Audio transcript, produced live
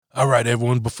All right,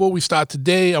 everyone. Before we start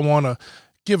today, I want to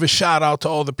give a shout out to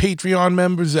all the Patreon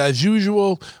members as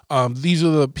usual. These are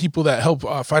the people that help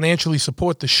financially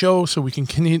support the show so we can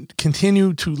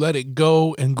continue to let it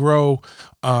go and grow.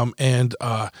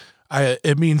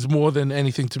 It means more than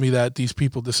anything to me that these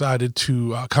people decided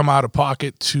to come out of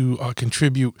pocket to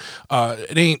contribute.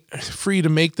 It ain't free to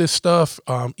make this stuff,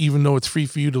 even though it's free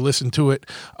for you to listen to it.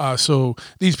 So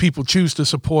these people choose to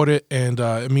support it, and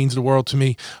it means the world to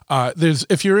me.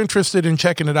 If you're interested in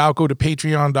checking it out, go to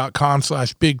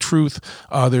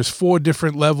patreon.com/bigtruth. There's 4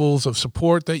 different levels of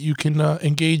support that you can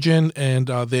engage in, and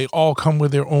they all come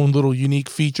with their own little unique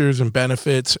features and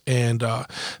benefits and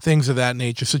things of that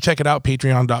nature. So check it out,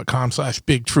 patreon.com/bigtruth.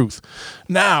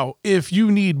 Now, if you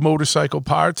need motorcycle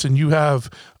parts and you have,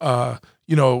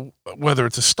 whether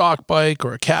it's a stock bike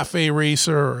or a cafe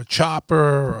racer or a chopper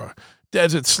or a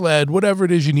desert sled, whatever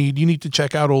it is you need to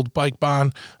check out Old Bike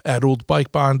Barn at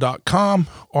oldbikebond.com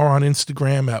or on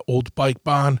Instagram at Old Bike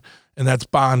Barn. And that's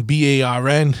Barn,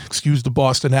 B-A-R-N. Excuse the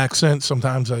Boston accent.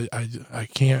 Sometimes I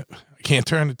can't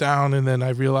turn it down, and then I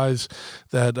realize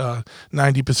that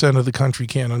 90% of the country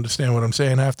can't understand what I'm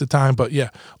saying half the time. But yeah,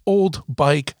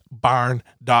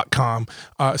 oldbikebarn.com.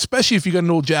 Especially if you got an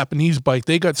old Japanese bike,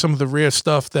 they got some of the rare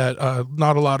stuff that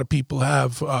not a lot of people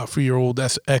have for your old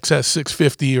XS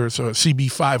 650 or so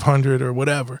CB 500 or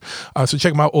whatever. So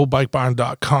check them out,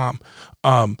 oldbikebarn.com.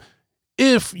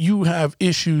 If you have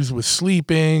issues with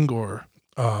sleeping or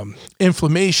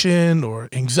inflammation or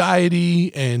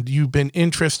anxiety, and you've been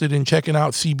interested in checking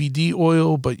out CBD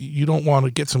oil, but you don't want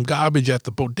to get some garbage at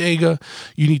the bodega,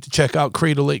 you need to check out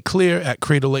Cradle Lake Clear at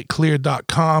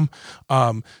cradlelakeclear.com.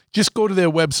 Just go to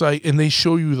their website and they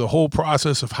show you the whole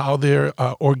process of how their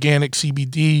organic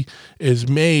CBD is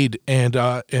made, and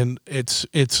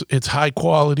it's high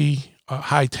quality,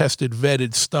 high tested,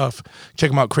 vetted stuff. Check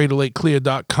them out,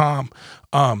 cradlelakeclear.com.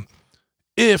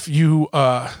 If you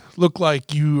look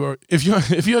like you are,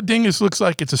 if your dingus looks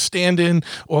like it's a stand-in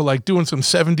or like doing some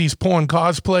 70s porn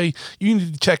cosplay, you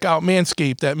need to check out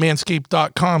Manscaped at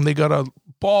manscaped.com. They got a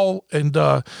ball and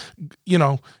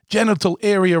genital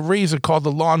area razor called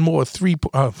the Lawnmower 3.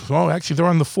 Actually, they're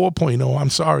on the 4.0. I'm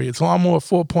sorry, it's Lawnmower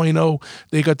 4.0.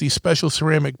 They got these special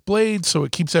ceramic blades, so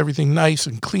it keeps everything nice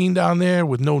and clean down there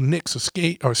with no nicks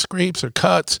or scrapes or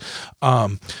cuts.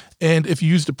 And if you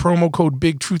use the promo code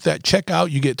BigTruth at checkout,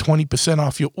 you get 20%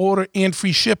 off your order and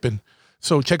free shipping.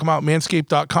 So check them out,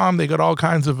 manscaped.com. They got all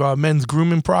kinds of men's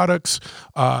grooming products.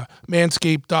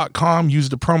 Manscaped.com. Use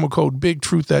the promo code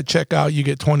BigTruth at checkout. You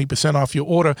get 20% off your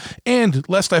order. And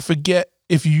lest I forget,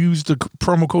 if you use the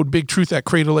promo code BigTruth at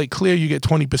Cradle Lake Clear, you get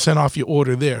 20% off your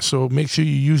order there. So make sure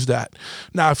you use that.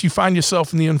 Now, if you find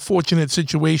yourself in the unfortunate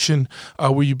situation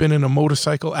where you've been in a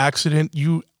motorcycle accident,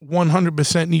 you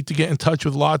 100% need to get in touch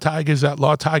with Law Tigers at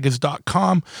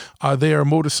lawtigers.com. They are a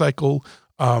motorcycle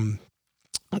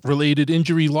related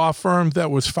injury law firm that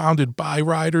was founded by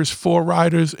riders for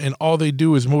riders, and all they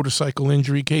do is motorcycle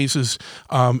injury cases,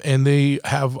 and they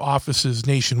have offices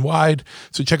nationwide.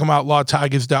 So check them out,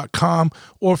 lawtigers.com,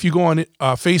 or if you go on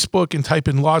Facebook and type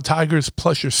in Law Tigers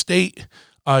plus your state,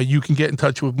 you can get in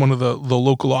touch with one of the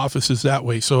local offices that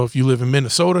way. So if you live in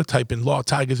Minnesota, type in Law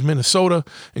Tigers Minnesota,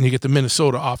 and you get the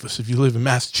Minnesota office. If you live in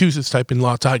Massachusetts, type in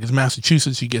Law Tigers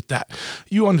Massachusetts, you get that.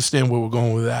 You understand where we're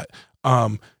going with that.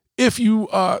 If you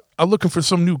are looking for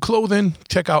some new clothing,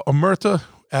 check out Omerta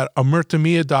at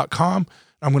omertamia.com.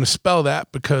 I'm going to spell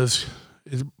that because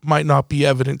it might not be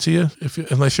evident to you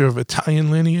unless you're of Italian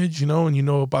lineage, and you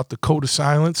know about the code of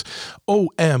silence.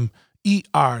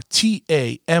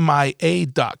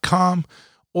 omertamia.com,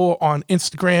 or on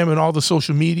Instagram and all the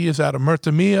social medias at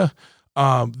Omertamia.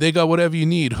 They got whatever you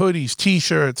need: hoodies,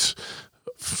 t-shirts,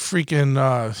 freaking,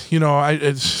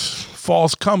 it's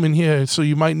fall's coming here, so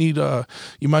you might need a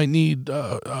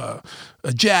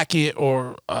jacket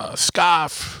or a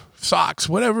scarf, socks,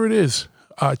 whatever it is.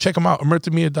 Check them out,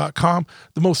 omertamia.com,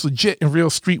 the most legit and real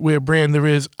streetwear brand there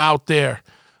is out there.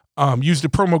 Use the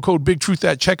promo code BigTruth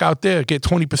at checkout there, get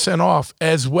 20% off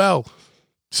as well.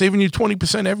 Saving you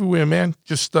 20% everywhere, man.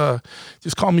 Just call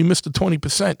me Mr.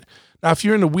 20%. Now, if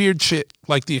you're into weird shit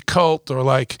like the occult or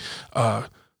like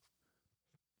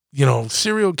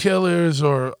serial killers,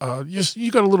 or you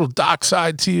got a little dark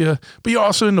side to you, but you're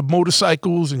also into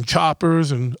motorcycles and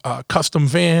choppers and custom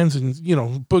vans and,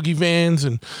 boogie vans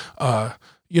and,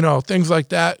 things like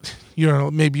that.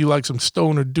 Maybe you like some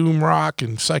stoner doom rock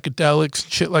and psychedelics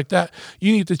and shit like that.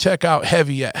 You need to check out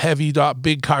Heavy at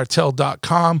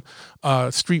heavy.bigcartel.com,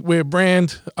 streetwear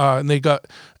brand. And they got,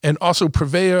 and also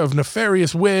purveyor of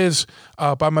nefarious wares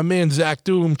by my man Zach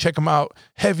Doom. Check them out,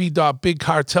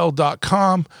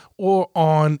 heavy.bigcartel.com, or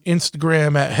on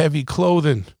Instagram at Heavy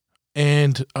Clothing.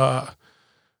 And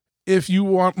if you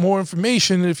want more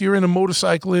information, if you're into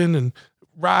motorcycling and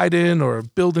riding or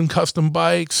building custom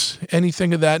bikes,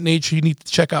 anything of that nature, you need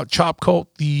to check out Chop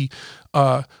Cult, the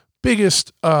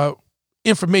biggest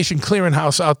information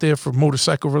clearinghouse out there for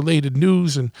motorcycle related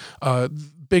news, and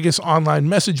biggest online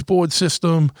message board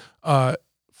system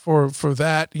for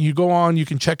that. You go on, you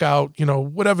can check out,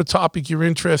 whatever topic you're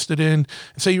interested in.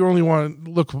 Say you only want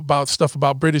to look about stuff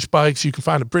about British bikes, you can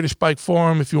find a British bike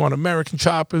forum. If you want American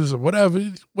choppers or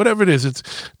whatever it is,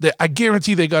 I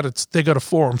guarantee they got a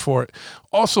forum for it.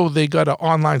 Also, they got an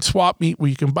online swap meet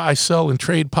where you can buy, sell, and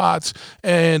trade pots.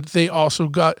 And they also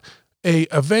got an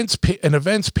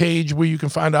events page where you can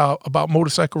find out about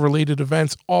motorcycle related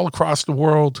events all across the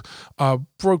world,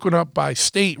 broken up by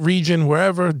state, region,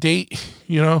 wherever, date.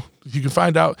 You can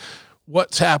find out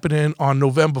what's happening on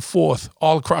November 4th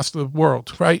all across the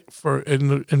world, right?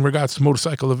 In regards to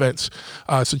motorcycle events.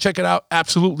 So check it out,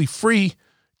 absolutely free,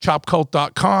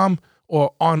 chopcult.com,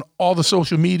 or on all the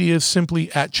social medias,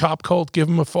 simply at ChopCult. Give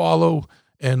them a follow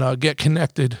and get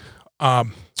connected.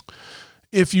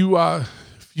 If you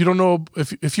don't know,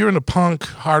 if you're into punk,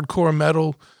 hardcore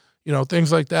metal,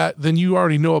 things like that, then you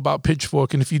already know about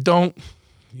Pitchfork. And if you don't,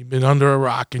 you've been under a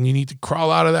rock, and you need to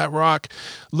crawl out of that rock,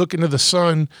 look into the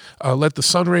sun, let the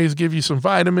sun rays give you some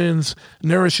vitamins,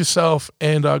 nourish yourself,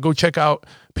 and go check out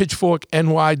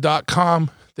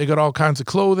pitchforkny.com. They got all kinds of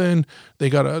clothing.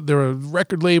 They're a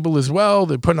record label as well.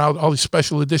 They're putting out all these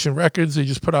special edition records. They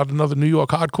just put out another New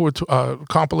York hardcore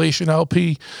compilation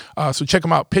LP. So check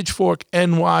them out,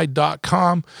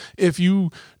 pitchforkny.com. If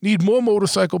you need more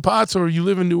motorcycle parts, or you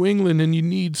live in New England and you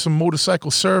need some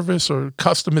motorcycle service or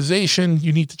customization,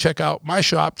 you need to check out my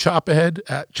shop, Chop Ahead,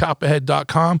 at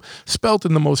chopahead.com, spelt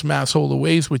in the most masshole of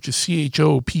ways, which is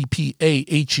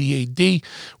CHOPPAHEAD.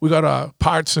 We got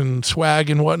parts and swag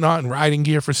and whatnot, and riding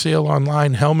gear for sale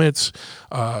online, helmets,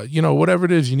 whatever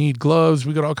it is you need, gloves.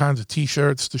 We got all kinds of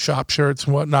t-shirts, the shop shirts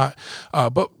and whatnot.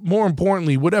 But more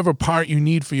importantly, whatever part you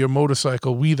need for your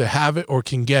motorcycle, we either have it or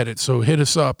can get it. So hit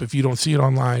us up if you don't see it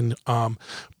online.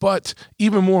 But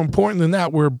even more important than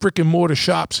that, we're a brick and mortar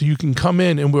shop, so you can come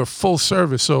in and we're full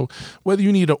service. So whether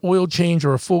you need an oil change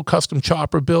or a full custom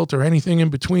chopper built or anything in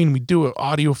between, we do it.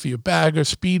 Audio for your bagger,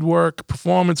 speed work,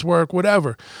 performance work,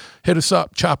 whatever. Hit us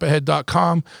up,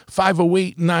 chopahead.com,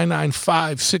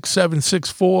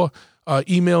 508-995-6764.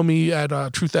 Email me at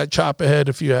truth@chopahead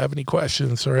if you have any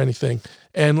questions or anything.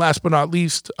 And last but not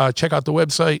least, check out the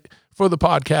website for the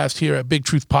podcast here at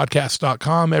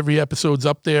bigtruthpodcast.com. Every episode's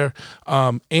up there.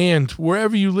 And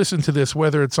wherever you listen to this,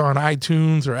 whether it's on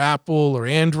iTunes or Apple or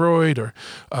Android or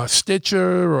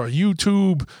Stitcher or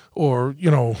YouTube or,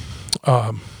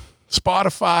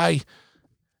 Spotify,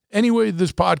 anywhere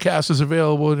this podcast is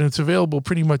available, and it's available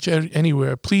pretty much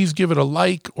anywhere, please give it a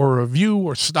like or a review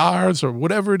or stars or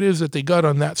whatever it is that they got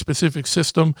on that specific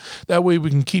system. That way we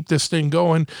can keep this thing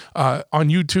going on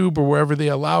YouTube or wherever they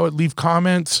allow it. Leave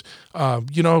comments,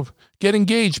 get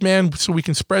engaged, man, so we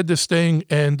can spread this thing.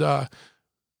 And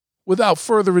without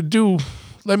further ado,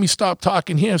 let me stop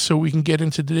talking here so we can get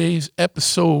into today's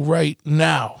episode right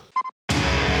now.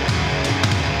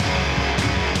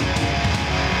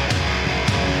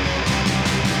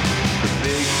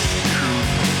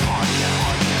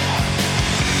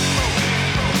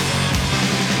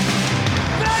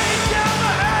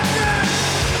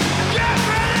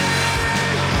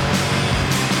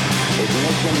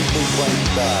 Sequence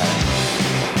start.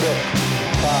 6,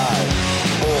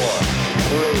 5, 4,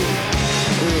 3,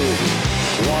 2,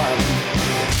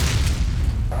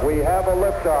 1. We have a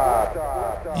liftoff.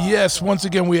 Yes, once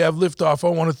again, we have liftoff. I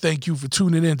want to thank you for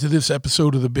tuning in to this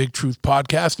episode of the Big Truth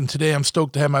Podcast. And today I'm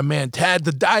stoked to have my man Tad,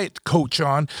 the diet coach,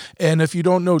 on. And if you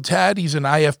don't know Tad, he's an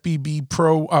IFBB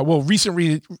pro,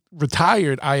 recently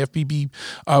retired IFBB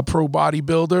pro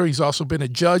bodybuilder. He's also been a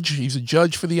judge. He's a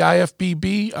judge for the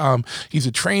IFBB. He's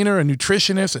a trainer, a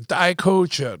nutritionist, a diet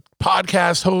coach, a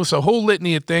podcast host, a whole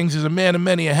litany of things. He's a man of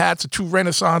many hats, a true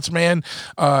Renaissance man.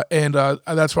 And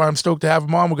that's why I'm stoked to have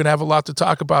him on. We're going to have a lot to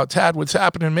talk about. Tad, what's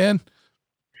happening, man?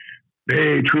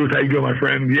 Hey, Truth. How you doing, my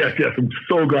friend? Yes. I'm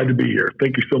so glad to be here.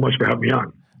 Thank you so much for having me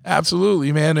on.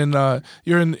 Absolutely, man. And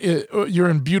you're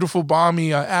in beautiful,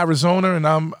 balmy Arizona, and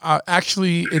I'm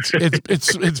actually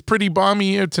it's pretty balmy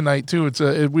here tonight too. It's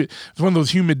one of those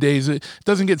humid days. It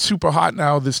doesn't get super hot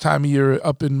now this time of year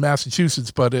up in Massachusetts,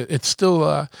 but it's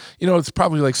still it's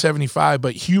probably like 75,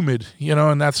 but humid.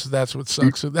 And that's what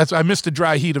sucks. I miss the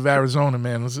dry heat of Arizona,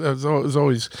 man. It was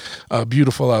always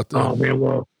beautiful out there. Oh man,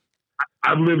 well,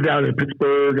 I've lived out in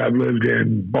Pittsburgh. I've lived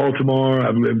in Baltimore.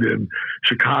 I've lived in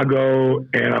Chicago.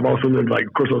 And I've also lived, like,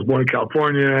 of course, I was born in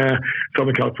California,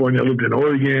 Southern California. I lived in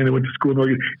Oregon. I went to school in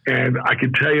Oregon. And I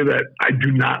can tell you that I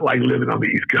do not like living on the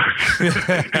East Coast. It's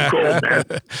too cold, man.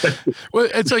 Well,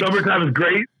 it's like summertime is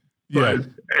great. yeah. But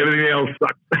everything else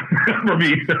sucks for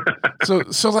me.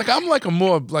 So like I'm like a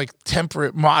more like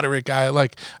temperate, moderate guy.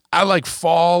 Like I like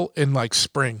fall and like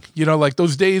spring. You know, like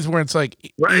those days where it's like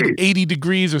Right. 80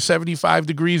 degrees or 75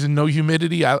 degrees and no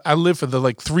humidity. I live for the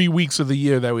like 3 weeks of the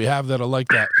year that we have that are like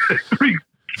that. That's pretty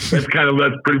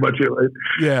much it. Right?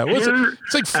 Yeah, well, Here,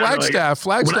 it's like I don't know, Flagstaff.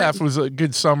 Flagstaff was a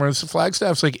good summer.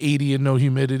 Flagstaff's like 80 and no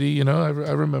humidity. You know, I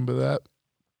remember that.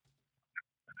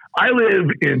 I live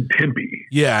in Tempe.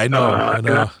 Yeah, I know. I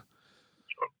know.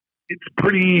 It's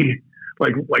pretty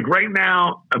like right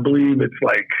now. I believe it's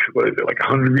like, what is it, like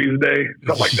 100 degrees a day,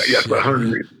 something like that. Yes, about 100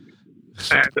 degrees,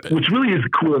 which really is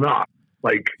cool enough.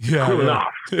 Like cool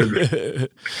enough.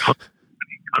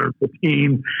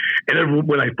 115. And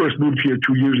when I first moved here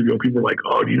 2 years ago, people were like,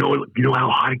 "Oh, do you know how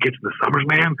hot it gets in the summers,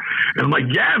 man?" And I'm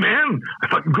like, "Yeah, man. I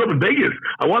fucking grew up in Vegas.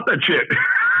 I want that shit.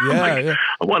 Yeah,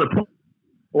 I want to."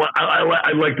 Well,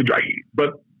 I like the dry heat,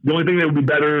 but the only thing that would be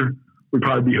better would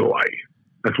probably be Hawaii.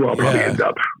 That's where I'll probably end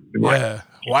up. Yeah,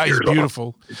 Hawaii's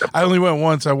beautiful. I only went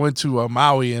once. I went to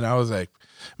Maui, and I was like,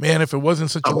 man, if it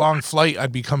wasn't such a long flight,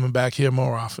 I'd be coming back here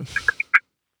more often.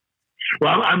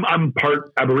 Well, I'm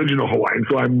part Aboriginal Hawaiian,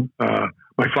 so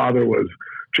my father was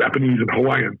Japanese and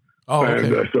Hawaiian. Oh, okay.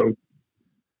 And so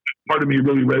part of me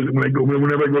really resonates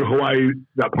whenever I go to Hawaii.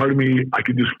 That part of me, I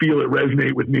could just feel it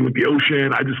resonate with me with the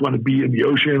ocean. I just want to be in the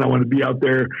ocean. I want to be out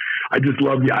there. I just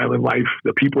love the island life.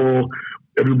 The people,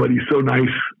 everybody's so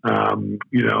nice. I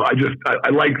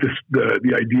like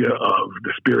the idea of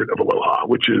the spirit of aloha,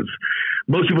 which is,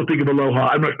 most people think of aloha.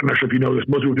 I'm not sure if you know this.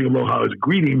 Most people think of aloha as a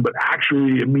greeting, but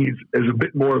actually it means, there's a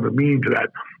bit more of a meaning to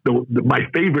that. My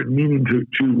favorite meaning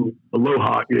to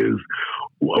aloha is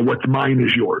what's mine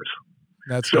is yours.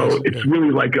 That's so nice. it's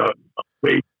really like a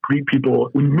way to greet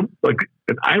people. Like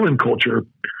an island culture,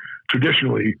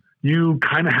 traditionally, you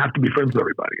kind of have to be friends with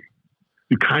everybody.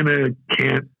 You kind of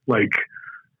can't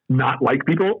not like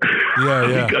people.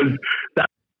 Yeah. Because that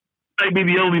might be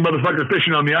the only motherfucker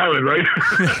fishing on the island, right?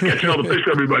 Catching all the fish for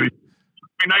everybody.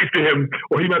 Be nice to him,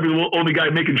 or he might be the only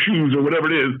guy making shoes or whatever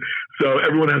it is. So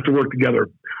everyone has to work together.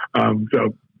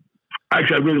 So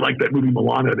actually, I really like that movie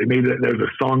Moana. They made it. There's a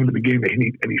song in the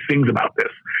beginning and he sings about this.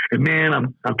 And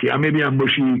man, maybe I'm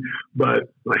mushy,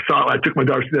 but when I took my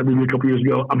daughter to that movie a couple years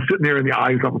ago. I'm sitting there in the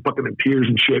eyes, I'm fucking in tears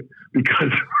and shit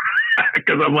because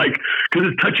I'm like, because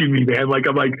it's touching me, man. Like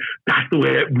I'm like, that's the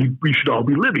way we should all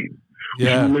be living. Yeah, we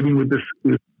should be living with this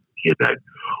kid that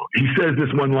he says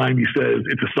this one line. He says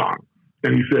it's a song.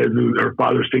 And he says, her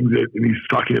father sings it, and he's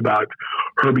talking about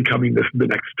her becoming the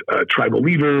next tribal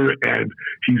leader, and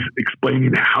he's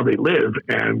explaining how they live.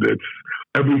 And it's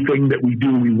everything that we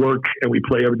do, we work and we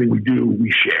play, everything we do, we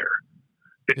share.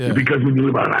 Yeah. Because when you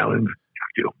live on an island,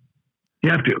 you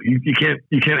have to. You can't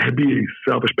be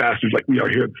selfish bastards like we are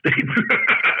here in the States.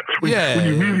 when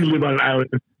you really live on an island.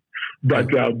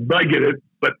 But I get it.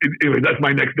 But anyway, that's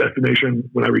my next destination.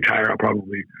 When I retire, I'll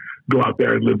probably go out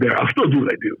there and live there. I'll still do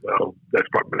what I do. Well, that's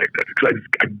part of my next destination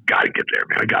because I got to get there,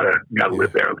 man. I gotta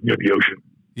live there near the ocean.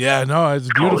 Yeah, no, it's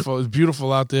beautiful. It's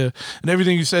beautiful out there, and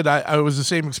everything you said. I was the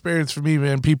same experience for me,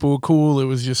 man. People were cool. It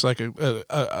was just like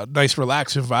a nice,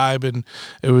 relaxing vibe, and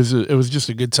it was just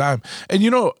a good time. And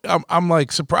I'm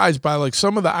like surprised by like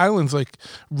some of the islands. Like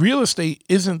real estate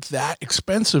isn't that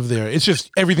expensive there. It's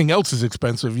just everything else is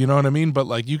expensive. You know what I mean? But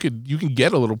like you can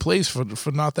get a little place for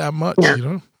not that much. Yeah. You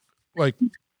know, like.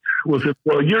 Well,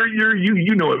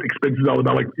 you know what expense is all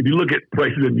about. Like if you look at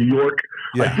prices in New York,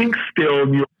 I think still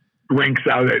New York ranks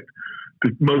out at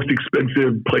the most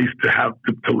expensive place to have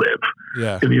to live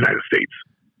in the United States.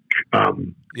 But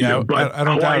I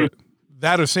don't doubt it.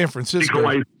 That or San Francisco.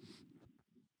 Hawaii,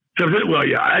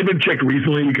 I've been checked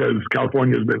recently because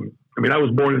California has been. I mean, I was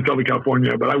born in Southern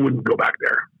California, but I wouldn't go back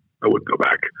there. I wouldn't go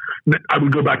back. I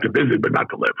would go back to visit, but not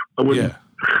to live. I wouldn't.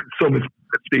 The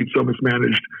state's so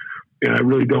mismanaged. And I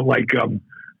really don't like, all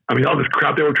this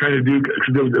crap they were trying to do.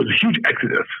 There was a huge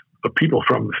exodus of people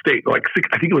from the state. I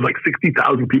think it was like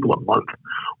 60,000 people a month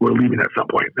were leaving at some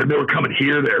point. And they were coming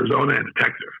here to Arizona and to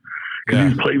Texas.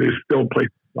 Because these places still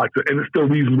places and it's still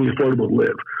reasonably affordable to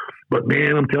live. But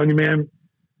man, I'm telling you, man,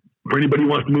 for anybody who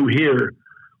wants to move here,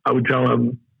 I would tell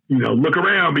them, look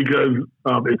around because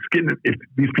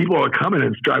these people are coming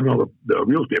and it's driving all the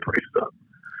real estate prices up.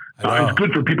 It's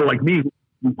good for people like me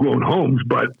who own homes,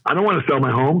 but I don't want to sell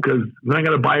my home because then I got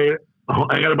to buy it.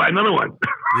 I got to buy another one.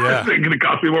 Yeah, it's going to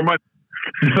cost me more money.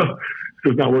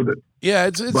 it's not worth it. Yeah,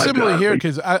 it's similar here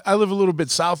because I live a little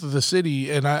bit south of the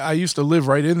city, and I used to live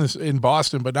right in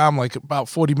Boston, but now I'm like about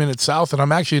 40 minutes south, and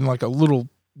I'm actually in like a little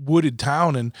wooded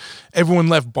town, and everyone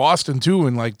left Boston too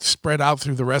and like spread out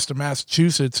through the rest of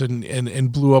Massachusetts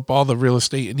and blew up all the real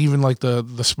estate and even like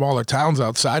the smaller towns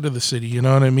outside of the city, you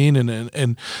know what I mean? And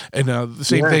the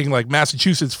same thing, like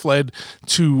Massachusetts fled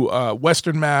to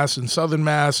Western Mass and Southern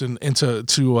Mass and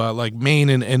into like Maine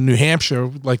and New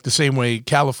Hampshire, like the same way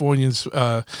Californians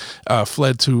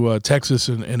fled to Texas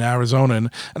and Arizona.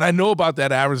 And I know about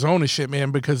that Arizona shit,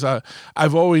 man, because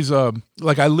I've always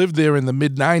like I lived there in the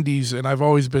mid 90s, and I've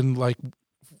always been like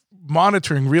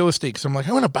monitoring real estate because I'm like,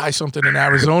 I want to buy something in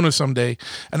Arizona someday.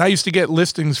 And I used to get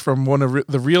listings from one of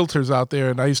the realtors out there,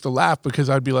 and I used to laugh because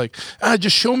I'd be like,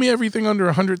 just show me everything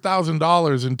under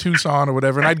 $100,000 in Tucson or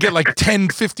whatever. And I'd get like 10,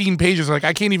 15 pages. Like,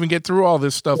 I can't even get through all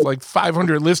this stuff, like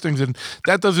 500 listings, and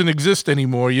that doesn't exist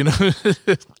anymore, you know?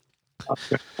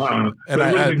 And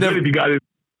I never, if you got it.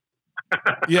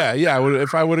 yeah.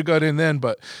 If I would have got in then,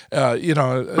 but you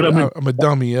know, I'm a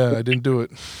dummy. Yeah, I didn't do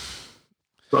it.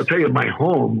 So I'll tell you, my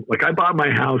home, like I bought my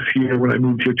house here when I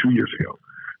moved here 2 years ago.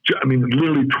 I mean,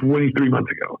 literally 23 months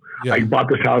ago. Yeah. I bought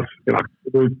this house in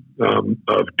October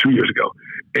of 2 years ago,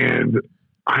 and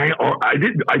I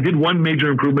did one major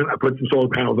improvement. I put some solar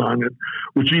panels on it,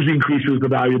 which usually increases the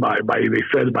value by they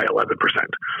said by 11%.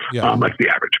 Yeah. That's the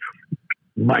average.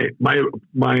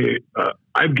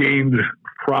 I've gained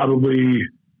probably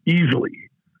easily.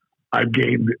 I've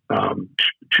gained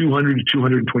 200 to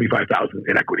 225,000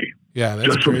 in equity. Yeah,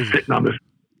 that's just crazy. From sitting on this.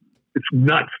 It's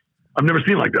nuts. I've never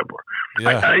seen it like that before.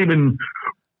 Yeah. I even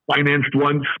financed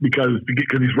once because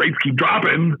these rates keep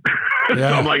dropping.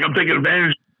 Yeah. So I'm like, I'm taking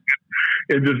advantage,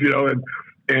 and just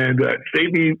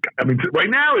save me. I mean, right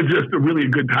now is just really a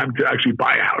good time to actually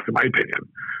buy a house, in my opinion,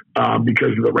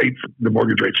 because the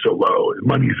mortgage rate's so low.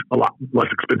 Money's a lot less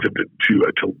expensive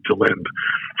to lend.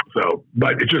 So,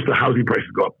 but it's just the housing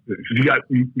prices go up. You got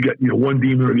one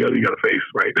demon or the other you got to face,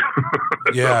 right?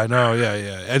 Yeah, no,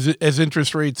 yeah. As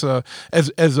interest rates,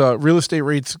 as real estate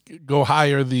rates go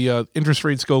higher, the interest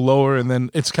rates go lower, and then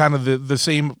it's kind of the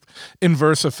same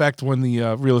inverse effect when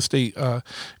the real estate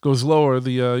goes lower.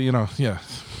 They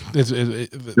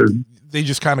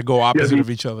just kind of go opposite of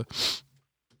each other.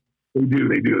 They do,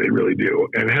 they really do,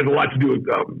 and it has a lot to do with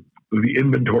the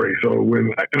inventory. So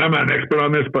and I'm not an expert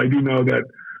on this, but I do know that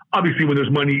obviously when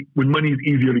money is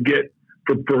easier to get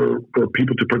for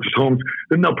people to purchase homes,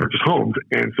 then they'll purchase homes,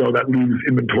 and so that leaves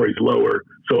inventories lower.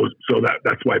 So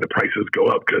that's why the prices go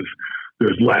up, because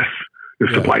there's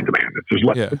supply and demand. If there's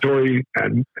less inventory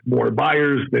and more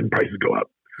buyers, then prices go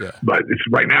up. Yeah. But it's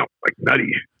right now like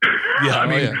nutty. Yeah, I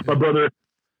mean, my brother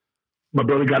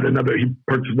he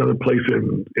purchased another place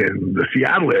in the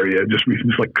Seattle area just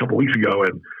like a couple weeks ago,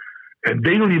 and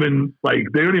they're doing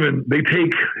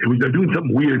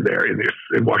something weird there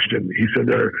in Washington. He said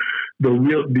the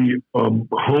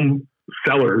home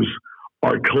sellers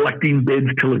are collecting bids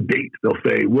till a date. They'll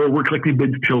say, we're collecting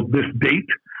bids till this date.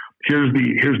 Here's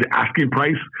the asking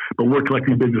price, but we're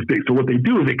collecting bids this date. So what they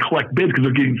do is they collect bids because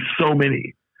they're getting so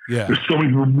many. Yeah. There's so many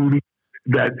people moving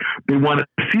that they want to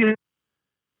see them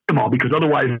all, because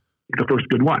otherwise the first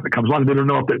good one that comes along, they don't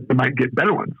know if they might get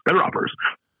better offers.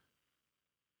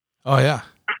 Oh yeah.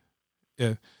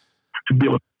 Yeah. To be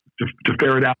able to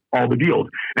ferret out all the deals.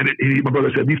 And my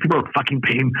brother said, these people are fucking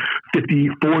paying 50,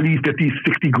 40, 50,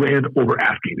 60 grand over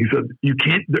asking. He said, you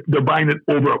can't, they're buying it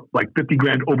over like 50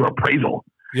 grand over appraisal.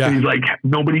 Yeah. And he's like,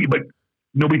 nobody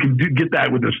can get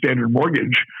that with a standard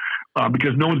mortgage,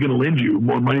 because no one's going to lend you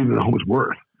more money than the home is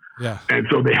worth. Yeah. And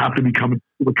so they have to be coming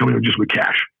just with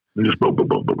cash. And just boom, boom,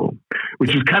 boom, boom, boom,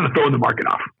 which is kind of throwing the market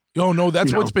off. Oh no,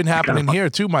 that's what's been happening here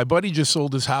too. My buddy just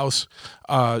sold his house,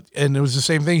 and it was the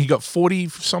same thing. He got 40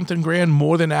 something grand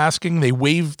more than asking. They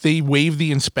waived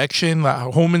the inspection, the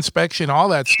home inspection, all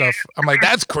that stuff. I'm like,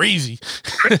 that's crazy.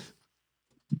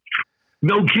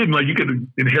 No kidding. Like, you could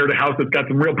inherit a house that's got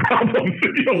some real problems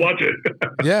if you don't watch it.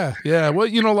 Yeah. Well,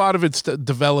 a lot of it's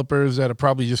developers that are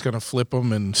probably just going to flip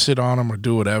them and sit on them or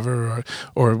do whatever,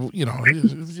 or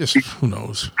just who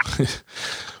knows.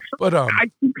 But I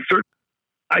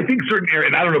think certain areas,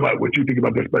 and I don't know about what you think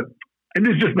about this, and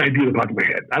this is just an idea that popped in my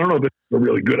head. I don't know if it's a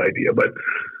really good idea, but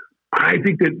I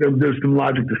think that there's some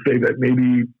logic to say that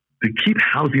maybe to keep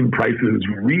housing prices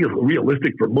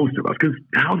realistic for most of us, because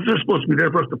houses are supposed to be there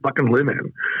for us to fucking live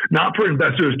in, not for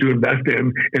investors to invest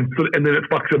in, and then it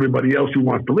fucks everybody else who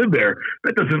wants to live there.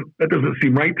 That doesn't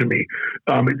seem right to me.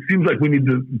 It seems like we need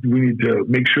to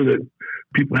make sure that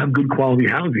people have good quality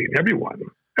housing. Everyone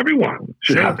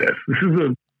should have this.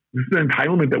 This is an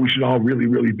entitlement that we should all really,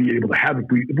 really be able to have if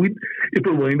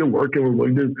we're willing to work and we're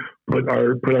willing to put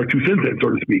our 2 cents in, so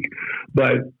to speak.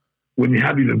 But when you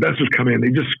have these investors come in, they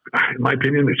just, in my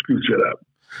opinion, they screw shit up.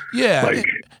 Yeah.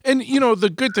 And you know, the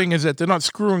good thing is that they're not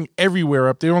screwing everywhere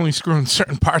up. They're only screwing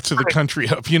certain parts of the country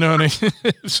up. You know what I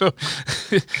mean? So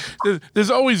there's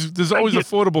always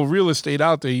affordable real estate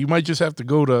out there. You might just have to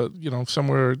go to, you know,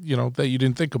 somewhere, you know, that you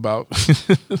didn't think about.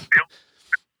 I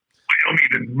don't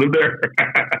even live there.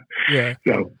 Yeah.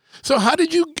 So how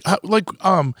did you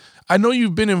I know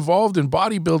you've been involved in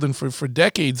bodybuilding for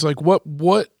decades. Like what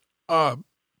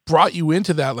brought you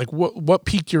into that? Like what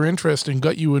piqued your interest and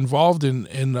got you involved in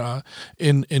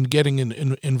getting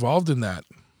involved in that?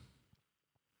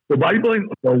 Well, bodybuilding.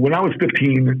 Well, when I was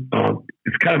 15,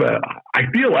 it's kind of I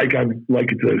feel like it's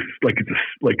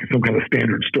some kind of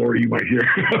standard story you might hear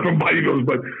from bodybuilders,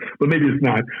 but maybe it's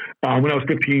not. When I was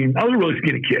 15, I was a really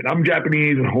skinny kid. I'm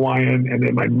Japanese and Hawaiian, and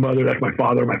then my mother, that's my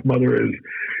father. My mother is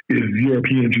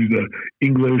European. She's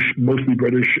English, mostly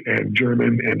British, and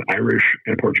German, and Irish,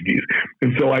 and Portuguese.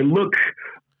 And so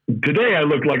today I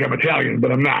look like I'm Italian,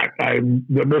 but I'm not.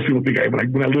 Most people think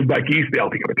when I live back east, they all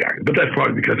think I'm Italian. But that's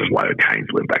probably because there's a lot of Italians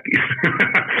live back east.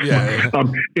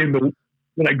 Yeah.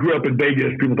 When I grew up in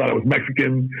Vegas, people thought I was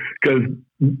Mexican because,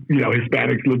 you know,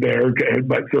 Hispanics live there.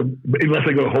 But unless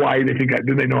I go to Hawaii, then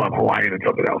they know I'm Hawaiian and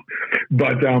something else.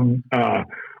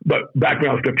 But back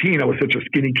when I was 15, I was such a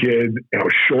skinny kid and I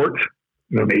was short.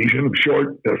 You know, I'm Asian, I'm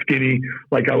short, skinny.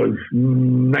 Like I was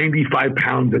 95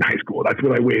 pounds in high school. That's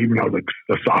what I weighed when I was like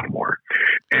a sophomore.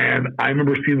 And I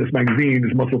remember seeing this magazine,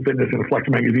 this Muscle Fitness and a Flex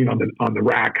magazine on the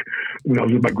rack when I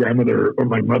was with my grandmother or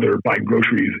my mother buying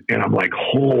groceries. And I'm like,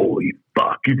 holy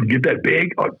fuck, you can get that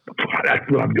big? Oh, that's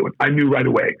what I'm doing. I knew right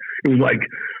away. It was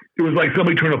like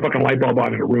somebody turned a fucking light bulb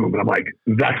on in a room, and I'm like,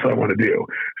 that's what I want to do.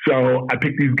 So I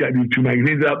picked these 2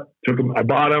 magazines up, took them, I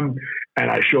bought them, and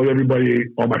I showed everybody,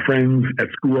 all my friends at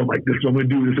school. I'm like, this is what I'm going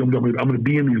to do. This is what I'm going to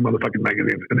be in these motherfucking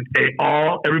magazines. And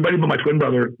everybody but my twin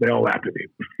brother, they all laughed at me.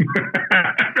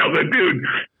 I was like,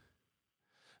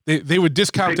 dude. They were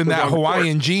discounting that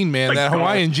Hawaiian gene, man. Like, that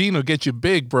Hawaiian gene will get you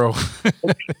big, bro.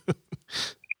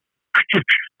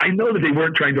 I know that they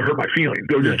weren't trying to hurt my feelings.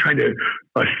 They were just trying to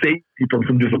save me from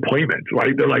some disappointment,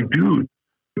 right? They're like, dude,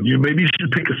 maybe you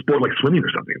should pick a sport like swimming or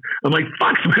something. I'm like,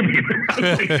 fuck swimming.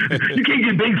 You can't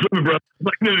get big swimming, bro. I'm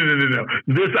like, no.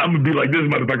 I'm going to be like this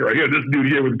motherfucker right here, this dude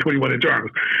here with 21-inch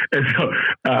arms. And so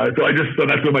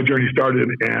that's where my journey started.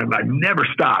 And I never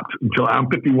stopped until I'm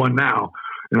 51 now.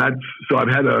 And so I've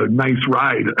had a nice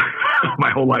ride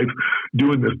my whole life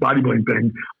doing this bodybuilding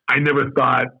thing. I never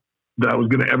thought that I was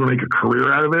going to ever make a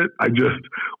career out of it. I just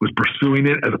was pursuing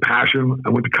it as a passion. I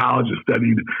went to college and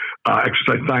studied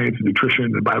exercise science and nutrition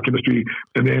and biochemistry.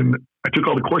 And then I took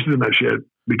all the courses in that shit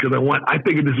because I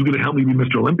figured this was going to help me be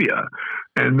Mr. Olympia.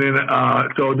 And then,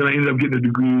 so then I ended up getting a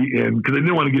degree because I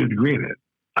didn't want to get a degree in it.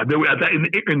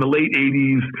 In the late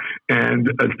 80s and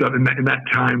stuff, in that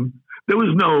time, there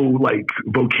was no like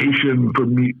vocation for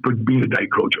me for being a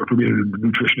diet coach or for being a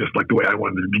nutritionist like the way I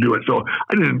wanted to do it. So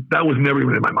that was never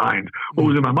even in my mind. What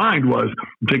was in my mind was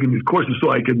I'm taking these courses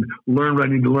so I can learn what I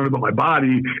need to learn about my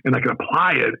body and I can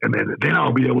apply it. And then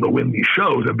I'll be able to win these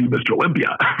shows and be Mr.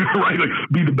 Olympia, right? Like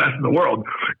be the best in the world.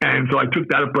 And so I took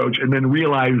that approach and then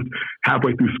realized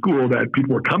halfway through school that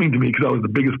people were coming to me because I was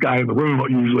the biggest guy in the room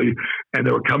usually. And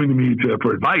they were coming to me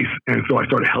for advice. And so I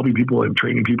started helping people and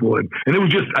training people. And it was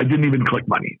just, I didn't even collect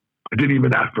money. I didn't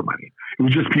even ask for money. It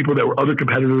was just people that were other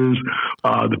competitors,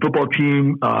 the football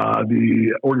team,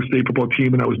 the Oregon State football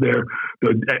team, and I was there.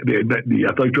 The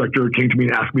athletic director came to me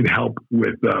and asked me to help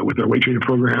with their weight training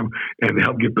program and to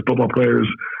help get the football players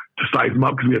to size them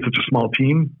up because we had such a small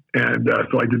team. And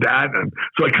so I did that. And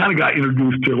so I kind of got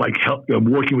introduced to like help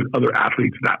working with other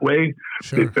athletes that way.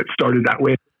 Sure. It started that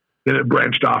way. Then it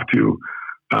branched off to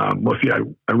mostly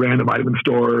I ran a vitamin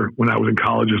store when I was in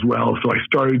college as well. So I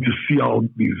started to see all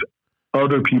these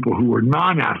other people who were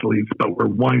non-athletes, but were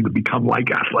wanting to become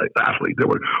like athletes. They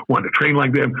were wanting to train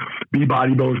like them, be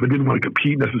bodybuilders, but didn't want to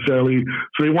compete necessarily.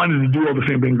 So they wanted to do all the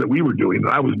same things that we were doing,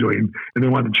 that I was doing, and they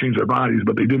wanted to change their bodies,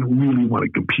 but they didn't really want to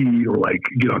compete or like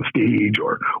get on stage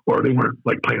or they weren't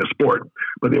like playing a sport,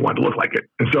 but they wanted to look like it.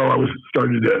 And so I was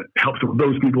starting to help some of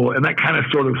those people. And that kind of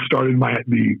sort of started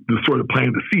the sort of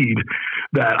planting the seed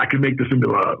that I could make this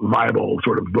into a viable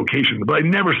sort of vocation. But I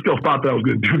never still thought that I was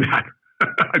going to do that.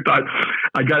 I thought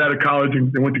I got out of college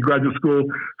and went to graduate school,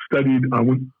 studied, I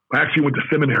actually went to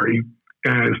seminary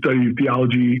and studied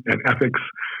theology and ethics,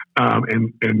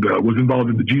 and was involved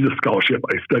in the Jesus Scholarship.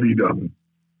 I studied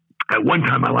at one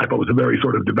time in my life, I was a very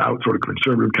sort of devout, sort of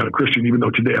conservative kind of Christian, even though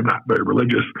today I'm not very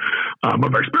religious. I'm a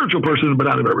very spiritual person, but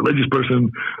not a very religious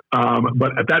person.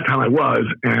 But at that time I was,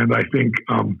 and I think,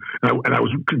 and I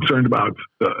was concerned about,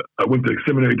 I went to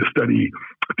seminary to study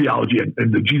theology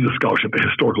and the Jesus scholarship, the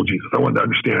historical Jesus. I wanted to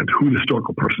understand who the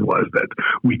historical person was that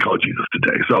we call Jesus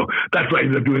today. So that's what I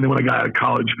ended up doing. Then when I got out of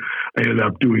college, I ended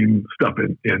up doing stuff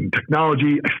in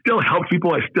technology. I still helped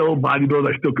people. I still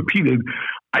bodybuilded. I still competed.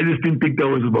 I just didn't think there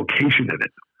was a vocation in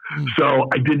it. So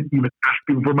I didn't even ask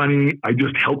people for money. I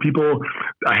just helped people.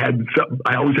 I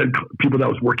always had people that I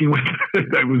was working with.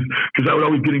 Because I would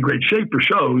always get in great shape for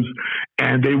shows,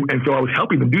 and so I was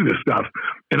helping them do this stuff.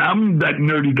 And I'm that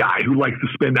nerdy guy who likes to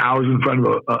spend hours in front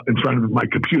of my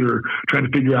computer trying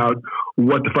to figure out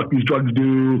what the fuck these drugs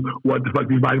do, what the fuck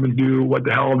these vitamins do, what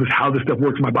the hell how this stuff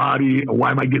works in my body,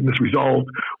 why am I getting this result?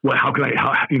 How do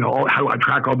I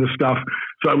track all this stuff?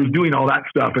 So I was doing all that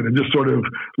stuff, and it just sort of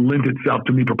lent itself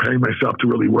to me preparing myself to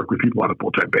really work with people on a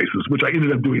full-time basis, which I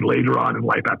ended up doing later on in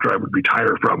life after I would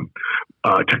retire from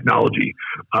technology.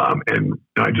 And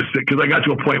I just, because I got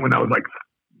to a point when I was like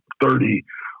 30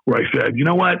 where I said, you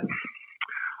know what?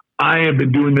 I have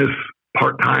been doing this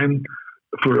part-time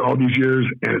for all these years,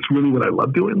 and it's really what I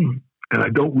love doing. And I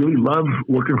don't really love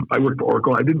working. I worked for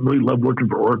Oracle. I didn't really love working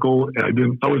for Oracle.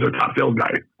 And I was our top sales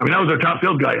guy. I mean, I was our top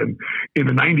sales guy in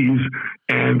the 90s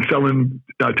and selling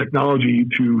technology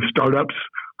to startups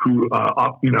who,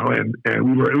 and it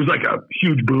was like a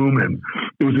huge boom. And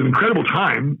it was an incredible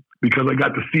time because I got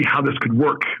to see how this could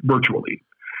work virtually.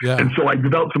 Yeah. And so I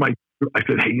developed I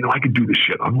said, hey, I could do this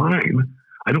shit online.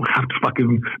 I don't have to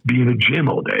fucking be in a gym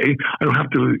all day. I don't have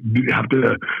to do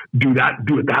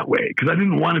it that way, because I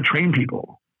didn't want to train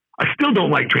people. I still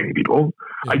don't like training people.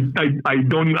 Yeah. I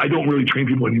don't really train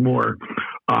people anymore.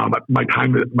 My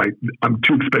time, I'm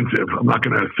too expensive. I'm not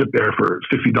going to sit there for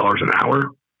 $60 an hour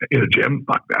in a gym.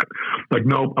 Fuck that. Like,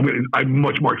 no, I'm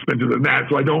much more expensive than that.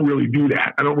 So I don't really do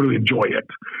that. I don't really enjoy it.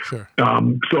 Sure.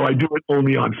 So I do it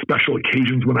only on special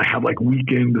occasions when I have like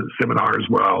weekend seminars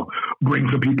where I'll bring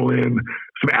some people in,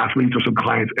 some athletes or some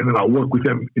clients, and then I'll work with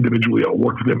them individually. I'll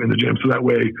work with them in the gym. So that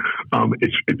way,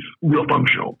 it's real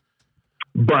functional.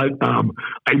 But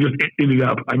I just ended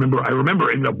up, I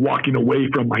remember ended up walking away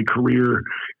from my career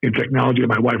in technology, and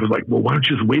my wife was like, well, why don't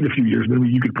you just wait a few years, and then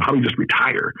you could probably just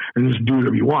retire and just do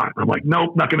whatever you want. I'm like,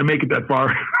 nope, not going to make it that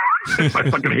far. I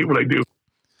fucking hate what I do.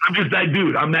 I'm just that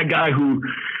dude. I'm that guy who,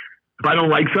 if I don't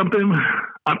like something,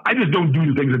 I just don't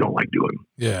do the things I don't like doing.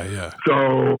 Yeah, yeah.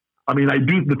 So, I mean, I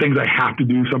do the things I have to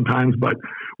do sometimes, but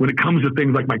when it comes to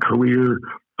things like my career,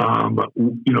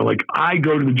 like I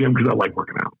go to the gym because I like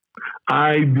working out.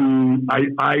 I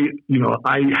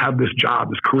have this job,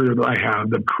 this career that I have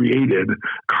that created,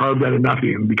 carved out of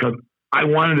nothing because I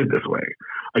wanted it this way.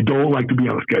 I don't like to be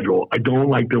on a schedule. I don't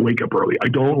like to wake up early. I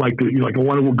don't like to, I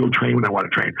want to go train when I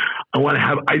want to train.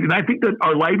 And I think that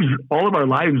all of our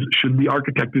lives should be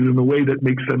architected in a way that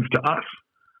makes sense to us.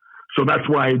 So that's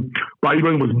why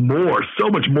bodybuilding was so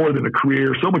much more than a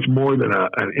career, so much more than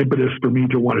an impetus for me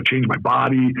to want to change my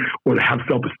body or to have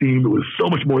self-esteem. It was so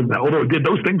much more than that, although it did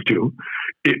those things too.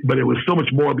 But it was so much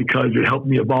more because it helped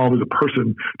me evolve as a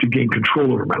person to gain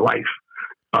control over my life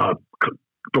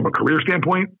from a career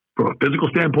standpoint, from a physical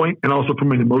standpoint, and also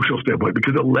from an emotional standpoint,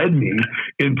 because it led me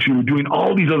into doing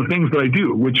all these other things that I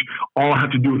do, which all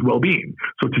have to do with well-being.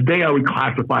 So today I would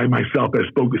classify myself as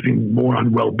focusing more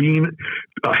on well-being,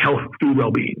 health through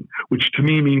well-being, which to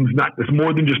me means it's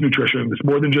more than just nutrition. It's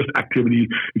more than just activity.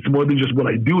 It's more than just what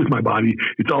I do with my body.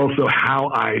 It's also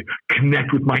how I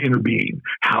connect with my inner being,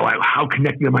 how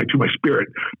connected am I to my spirit,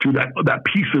 to that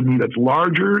piece of me that's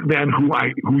larger than who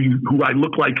I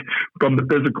look like from the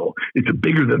physical. It's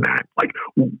bigger than that. Like,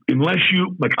 unless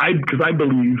because I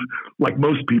believe, like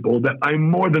most people, that I'm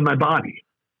more than my body.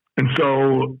 And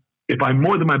so if I'm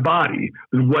more than my body,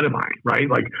 then what am I, right?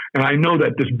 Like, and I know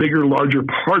that this bigger, larger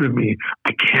part of me,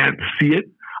 I can't see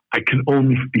it. I can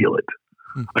only feel it.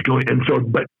 But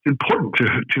it's important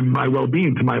to my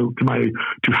well-being,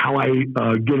 to how I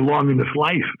get along in this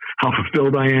life, how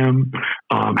fulfilled I am,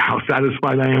 how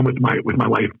satisfied I am with my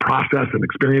life process and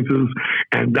experiences,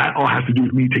 and that all has to do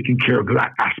with me taking care of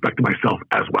that aspect of myself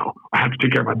as well. I have to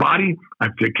take care of my body, I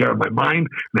have to take care of my mind,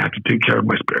 and I have to take care of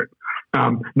my spirit.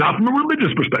 Not from a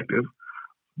religious perspective,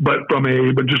 but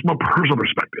just from a personal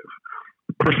perspective.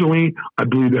 Personally, I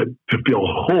believe that to feel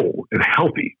whole and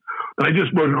healthy. And I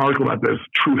just wrote an article about this,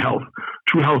 True Health.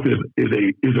 True health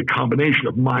is a combination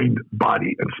of mind,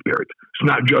 body, and spirit. It's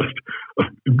not just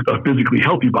a physically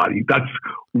healthy body. That's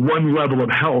one level of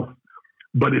health,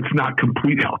 but it's not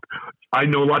complete health. I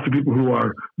know lots of people who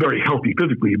are very healthy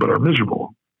physically, but are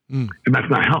miserable. And that's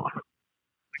not health.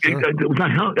 it was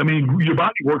not healthy. I mean, your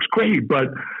body works great, but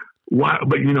why?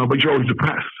 But you're always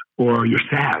depressed, or you're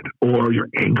sad, or you're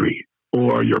angry,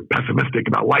 or you're pessimistic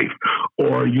about life,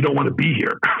 or you don't want to be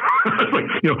here.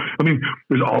 I mean,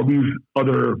 there's all these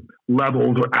other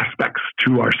levels or aspects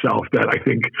to ourselves that I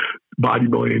think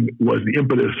bodybuilding was the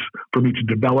impetus for me to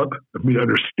develop, for me to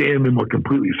understand them more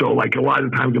completely. So like a lot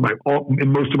of times in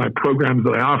most of my programs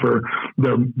that I offer,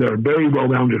 they're very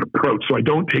well-rounded approach. So I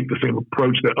don't take the same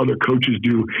approach that other coaches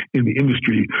do in the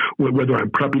industry, whether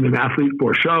I'm prepping an athlete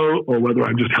for a show, or whether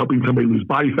I'm just helping somebody lose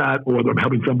body fat, or whether I'm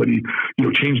helping somebody,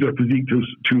 change their physique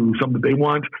to something that they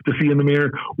want to see in the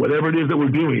mirror. Whatever it is that we're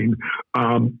doing,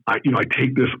 I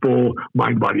take this full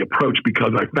mind-body approach,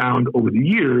 because I found over the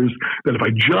years that if I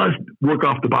just work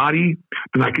off the body,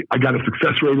 then I got a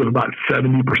success rate of about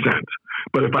 70%.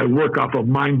 But if I work off of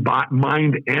mind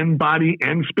and body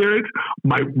and spirit,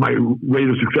 my rate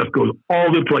of success goes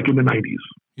all the way to like in the 90s.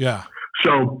 Yeah.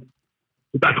 So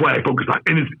that's why I focus on.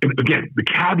 And again, the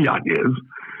caveat is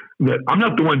that I'm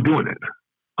not the one doing it.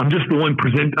 I'm just the one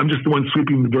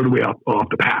sweeping the dirt away off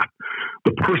the path.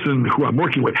 The person who I'm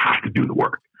working with has to do the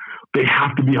work. They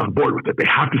have to be on board with it. They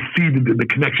have to see the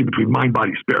connection between mind,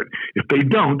 body, spirit. If they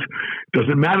don't, it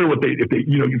doesn't matter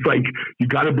it's like, you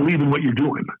got to believe in what you're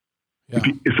doing. Yeah.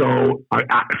 So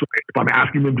if I'm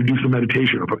asking them to do some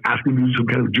meditation, or if I'm asking them to do some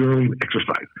kind of journaling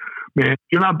exercise, man, if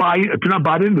you're not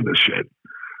bought into this shit,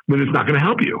 then it's not going to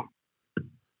help you.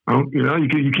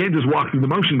 You can't just walk through the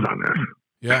motions on this.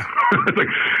 Yeah.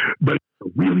 But if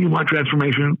you really want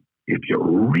transformation, if you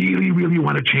really, really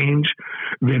want to change,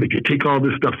 then if you take all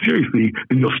this stuff seriously,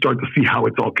 then you'll start to see how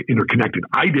it's all interconnected.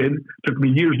 I did. It took me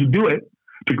years to do it.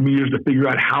 It took me years to figure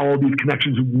out how all these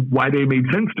connections, why they made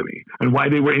sense to me and why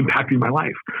they were impacting my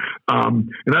life. And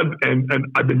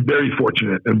I've been very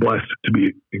fortunate and blessed to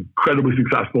be incredibly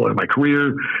successful in my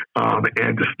career,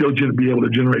 and to still be able to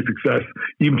generate success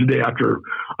even today after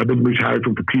I've been retired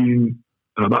from competing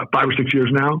about 5 or 6 years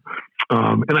now.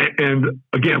 And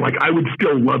again, like, I would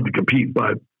still love to compete,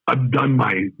 but I've done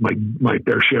my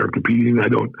fair share of competing.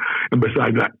 And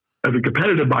besides that, as a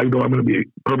competitive bodybuilder, I'm going to be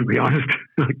perfectly honest.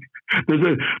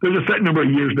 There's a set number of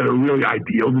years that are really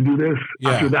ideal to do this.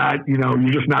 Yeah. After that,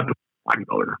 you're just not the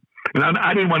bodybuilder. And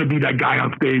I didn't want to be that guy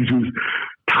on stage who's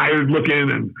tired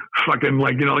looking and fucking no,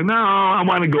 I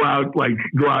want to go out.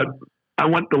 I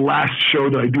want the last show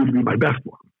that I do to be my best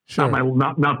one. Sure.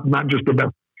 Not just the best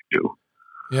I do.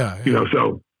 Yeah.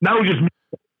 So that was just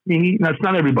me. That's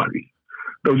not everybody.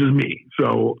 That was just me.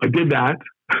 So I did that.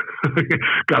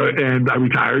 And I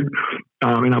retired,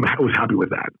 and I was happy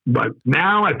with that. But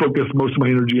now I focus most of my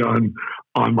energy on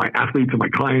my athletes and my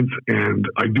clients, and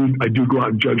I do go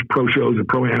out and judge pro shows and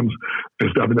pro-ams and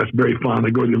stuff, and that's very fun. I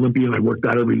go to the Olympia, and I work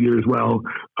that every year as well.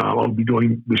 I'll be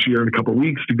going this year in a couple of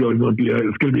weeks to go to the Olympia.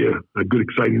 It's going to be a good,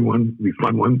 exciting one, it'll be a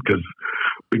fun one, because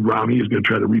Big Ramy is going to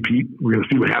try to repeat. We're going to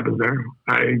see what happens there.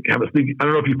 I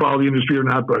don't know if you follow the industry or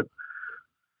not, but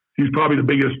he's probably the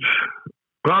biggest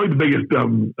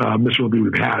Mr. Olympia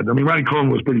we've had. I mean, Ronnie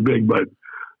Coleman was pretty big, but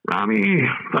Ramy,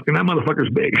 fucking that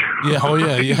motherfucker's big. Yeah. Oh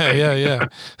yeah.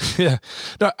 Yeah.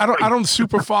 No, I don't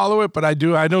super follow it, but I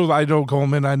do. I know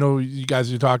Coleman. I know you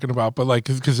guys are talking about, but like,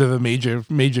 because they're the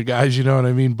major guys, you know what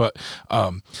I mean? But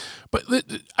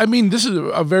I mean, this is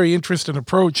a very interesting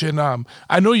approach, and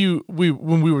I know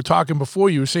when we were talking before,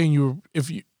 you were saying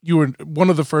you were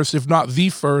one of the first, if not the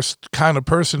first, kind of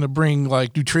person to bring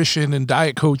like nutrition and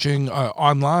diet coaching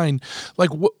online.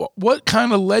 Like, what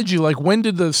kind of led you? Like, when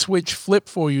did the switch flip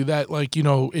for you? That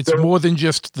it's more than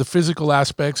just the physical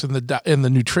aspects and the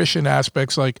nutrition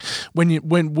aspects. Like, when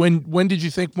did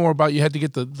you think more about you had to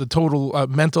get the total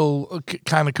mental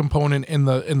kind of component in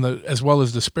the as well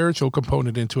as the spiritual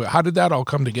component into it? How did that all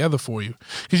come together for you?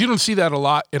 Because you don't see that a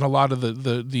lot in a lot of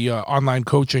the online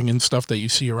coaching and stuff that you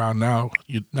see around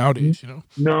nowadays.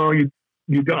 No, you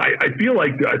don't. I feel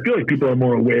like people are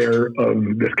more aware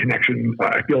of this connection.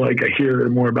 I feel like I hear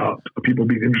more about people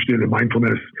being interested in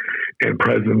mindfulness and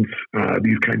presence,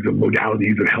 these kinds of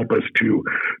modalities that help us to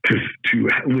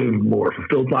live more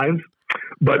fulfilled lives.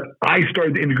 But I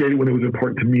started to integrate it when it was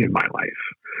important to me in my life.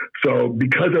 So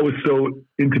because I was so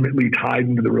intimately tied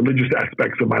into the religious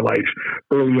aspects of my life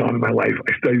early on in my life,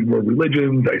 I studied world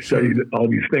religions. I studied all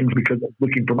these things because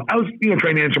I was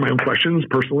trying to answer my own questions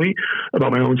personally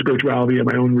about my own spirituality and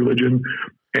my own religion.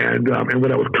 And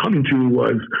what I was coming to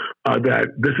was that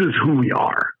this is who we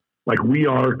are. Like, we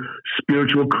are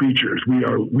spiritual creatures.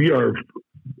 We are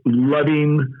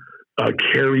loving,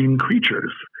 caring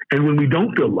creatures. And when we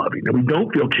don't feel loving and we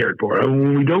don't feel cared for, and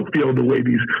when we don't feel the way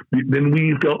then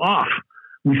we feel off.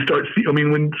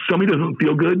 when somebody doesn't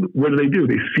feel good, what do?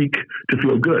 They seek to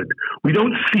feel good. We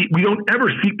don't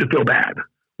ever seek to feel bad.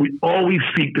 We always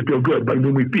seek to feel good. But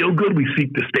when we feel good, we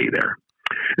seek to stay there.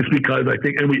 It's because I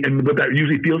think, and what that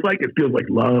usually feels like, it feels like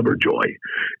love or joy.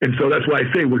 And so that's why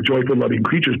I say we're joyful, loving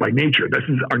creatures by nature. This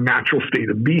is our natural state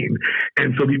of being.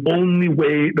 And so the only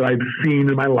way that I've seen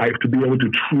in my life to be able to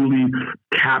truly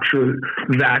capture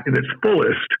that in its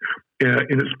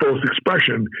fullest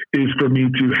expression is for me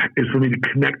to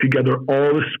connect together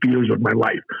all the spheres of my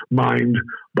life, mind,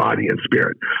 body, and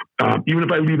spirit. Even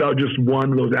if I leave out just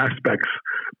one of those aspects,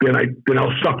 then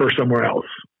I'll suffer somewhere else.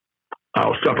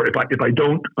 I'll suffer if I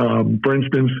don't, for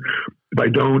instance, if I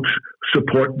don't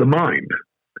support the mind,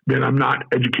 then I'm not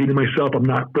educating myself. I'm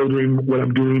not furthering what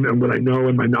I'm doing and what I know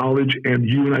and my knowledge. And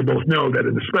you and I both know that,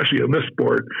 especially in this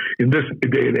sport, in this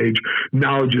day and age,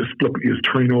 knowledge is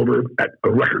turning over at a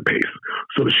record pace.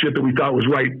 So the shit that we thought was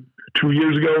right 2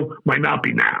 years ago might not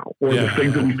be now, or the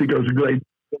things that we think are good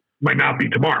might not be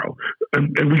tomorrow.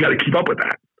 And we got to keep up with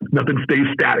that. Nothing stays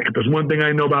static. If there's one thing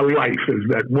I know about life is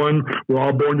that one, we're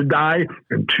all born to die,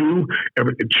 and two,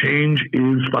 change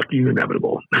is fucking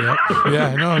inevitable. Yeah,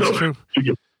 I know, it's true.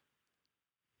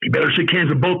 You better shake hands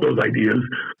with both those ideas.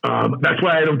 That's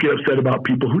why I don't get upset about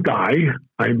people who die.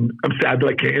 I'm sad that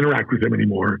I can't interact with them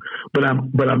anymore, but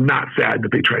I'm not sad that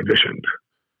they transitioned,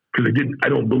 because I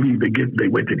don't believe they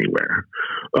went anywhere.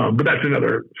 But that's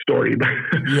another story.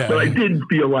 Yeah. But I did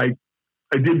feel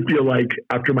like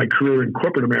after my career in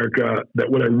corporate America that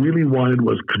what I really wanted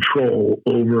was control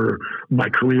over my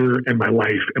career and my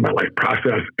life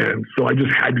process. And so I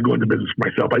just had to go into business for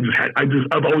myself.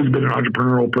 I've always been an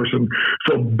entrepreneurial person.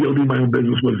 So building my own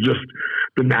business was just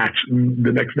the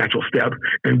next natural step,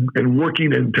 and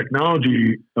working in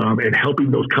technology, and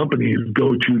helping those companies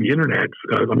go to the internet.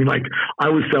 I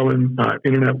was selling I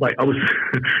was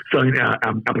selling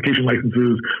application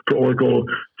licenses for Oracle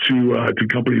to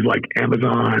companies like Amazon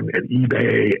and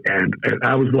eBay, and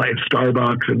I was like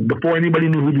Starbucks, and before anybody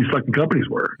knew who these fucking companies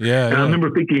were. I remember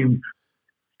thinking,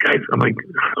 guys, I'm like,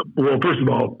 well, first of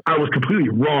all, I was completely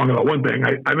wrong about one thing.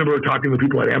 I remember talking to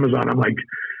people at Amazon. I'm like,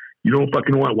 you don't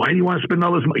fucking why do you want to spend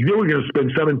all this money? They were going to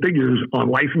spend 7 figures on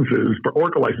licenses for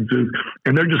Oracle licenses,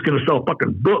 and they're just going to sell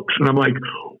fucking books. And I'm like,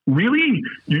 really?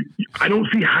 I don't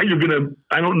see how you're going to,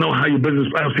 I don't see how your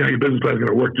business plan is going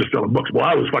to work just selling books. Well,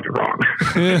 I was fucking wrong.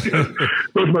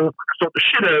 Those motherfuckers sold the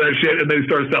shit out of that shit, and they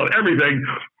started selling everything,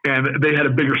 and they had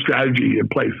a bigger strategy in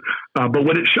place. But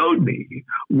what it showed me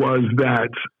was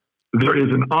that there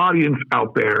is an audience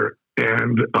out there,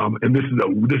 and this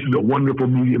is a wonderful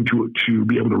medium to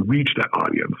be able to reach that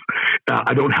audience.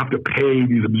 I don't have to pay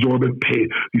these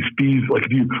these fees. Like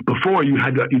before you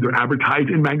had to either advertise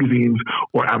in magazines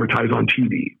or advertise on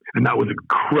TV, and that was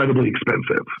incredibly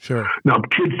expensive. Sure. Now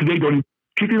kids today don't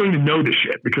even know this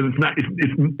shit, because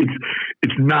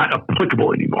it's not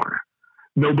applicable anymore.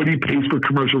 Nobody pays for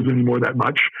commercials anymore that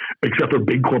much, except for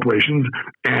big corporations.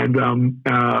 And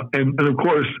of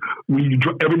course,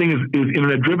 everything is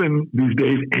internet driven these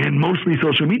days, and mostly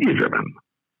social media driven.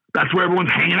 That's where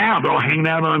everyone's hanging out. They're all hanging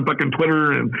out on fucking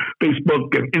Twitter and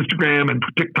Facebook and Instagram and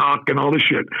TikTok and all this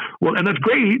shit. Well, and that's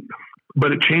great,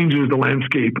 but it changes the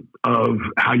landscape of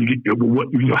how you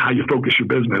how you focus your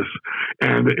business.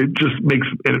 And it just makes,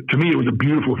 to me, it was a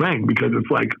beautiful thing, because it's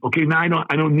like, okay, now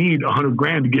I don't need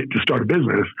 $100,000 to start a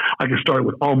business. I can start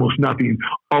with almost nothing.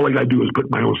 All I got to do is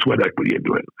put my own sweat equity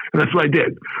into it. And that's what I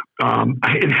did.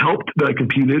 It helped that I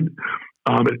competed.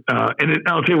 I'll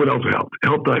tell you what else helped. It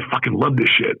helped that I fucking loved this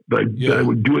shit. That I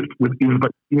would do it even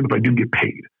if I didn't get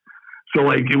paid. So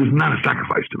like, it was not a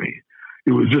sacrifice to me.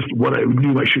 It was just what I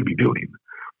knew I should be doing.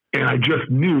 And I just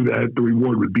knew that the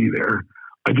reward would be there.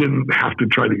 I didn't have to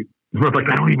try to, in fact,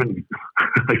 I don't even, I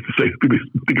like to say, people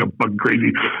think I'm fucking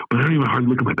crazy, but I don't even hardly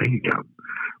look at my bank account,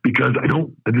 because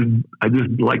I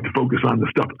just like to focus on the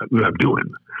stuff that I'm doing.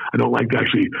 I don't like to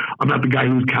actually, I'm not the guy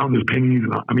who's counting his pennies.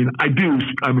 I do,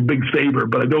 I'm a big saver,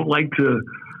 but I don't like to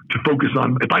focus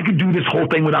on, if I could do this whole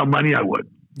thing without money, I would.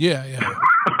 Yeah.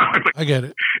 I get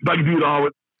it. If I could do it all,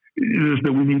 it's just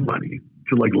that we need money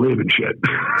to like live and shit.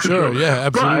 Sure.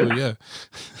 Yeah, absolutely.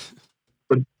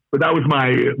 But that was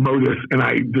my modus, and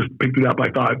I just picked it up. I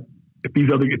thought, if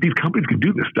these companies can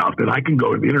do this stuff, then I can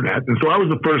go to the internet. And so I was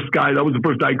the first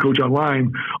diet coach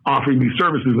online offering these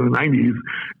services in the 90s.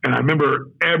 And I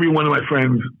remember every one of my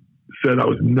friends said I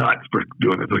was nuts for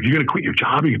doing this. Like, you're going to quit your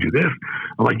job? You can do this?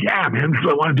 I'm like, yeah, man, this is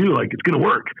what I want to do. Like, it's going to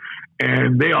work.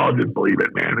 And they all didn't believe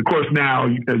it, man. Of course, now,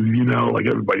 as you know, like,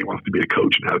 everybody wants to be a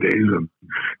coach nowadays. And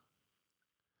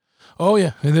oh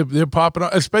yeah, and they're popping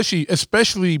up,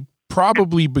 especially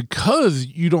probably because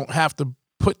you don't have to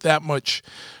put that much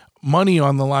money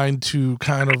on the line to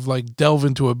kind of like delve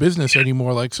into a business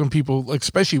anymore. Like some people, like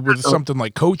especially with something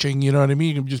like coaching, you know what I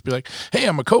mean? You can just be like, hey,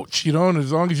 I'm a coach, you know, and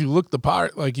as long as you look the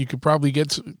part, like you could probably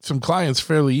get some clients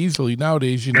fairly easily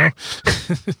nowadays, you know?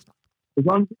 As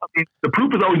long, I mean, the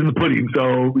proof is always in the pudding.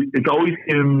 So it's always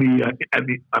in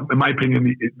in my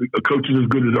opinion, a coach is as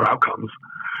good as their outcomes.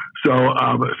 So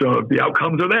if the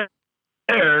outcomes are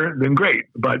there, then great.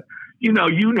 But you know,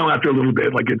 after a little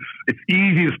bit, like it's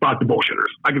easy to spot the bullshitters.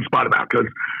 I can spot them out because,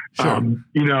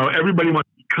 you know, everybody wants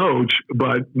to coach,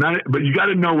 but you got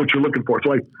to know what you're looking for. So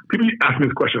like people ask me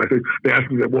this question. They ask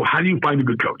me that, well, how do you find a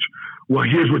good coach? Well,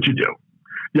 here's what you do.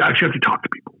 You actually have to talk to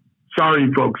people.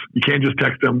 Sorry, folks, you can't just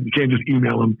text them. You can't just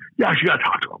email them. You actually got to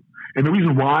talk to them. And the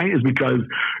reason why is because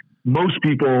most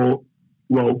people,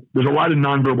 well, there's a lot of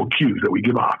nonverbal cues that we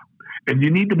give off. And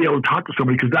you need to be able to talk to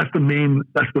somebody because that's the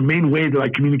main way that I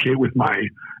communicate with my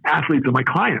athletes and my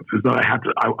clients is that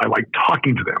I like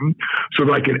talking to them so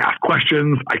that I can ask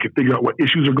questions. I can figure out what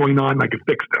issues are going on and I can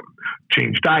fix them.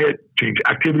 Change diet, change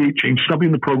activity, change something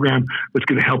in the program that's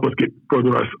going to help us get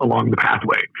further us along the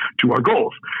pathway to our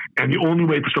goals. And the only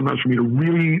way for me to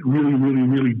really, really, really,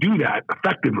 really do that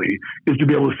effectively is to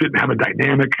be able to sit and have a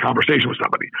dynamic conversation with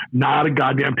somebody, not a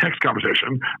goddamn text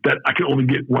conversation that I can only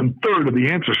get 1/3 of the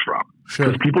answers from.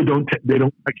 Because people don't text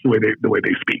the way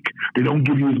they speak. They don't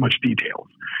give you as much details.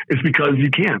 It's because you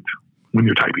can't when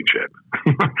you're typing shit.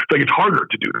 It's harder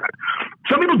to do that.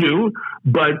 Some people do,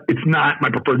 but it's not my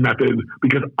preferred method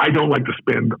because I don't like to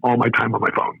spend all my time on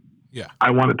my phone. Yeah.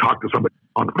 I want to talk to somebody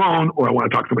on the phone or I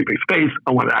want to talk to somebody face to face.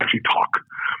 I want to actually talk.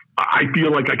 I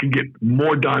feel like I can get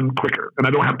more done quicker, and I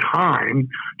don't have time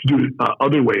to do it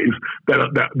other ways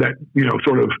that you know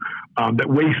sort of that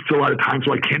wastes a lot of time.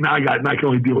 So I can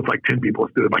only deal with like 10 people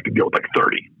instead of I can deal with like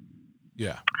 30.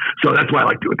 Yeah. So that's why I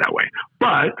like to do it that way.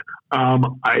 But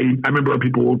I remember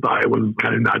people thought I was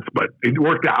kind of nuts, but it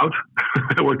worked out.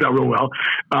 It worked out real well.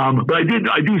 But I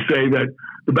do say that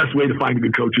the best way to find a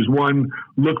good coach is one,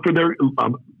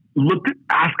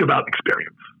 ask about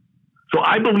experience. So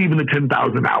I believe in the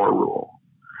 10,000 hour rule.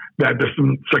 That there's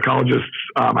some psychologists.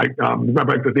 I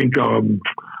think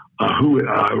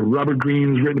Robert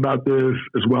Greene's written about this,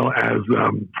 as well as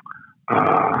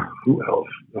who else?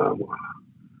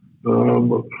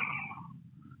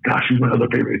 Gosh, he's my other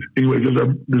favorite. Anyway,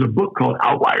 there's a book called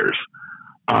Outliers,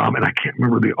 and I can't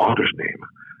remember the author's name.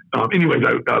 Anyways,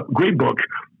 a great book,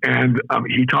 and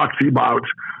he talks about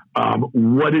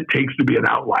what it takes to be an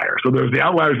outlier. So there's the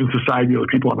outliers in society, the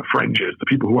people on the fringes, the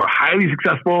people who are highly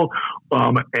successful,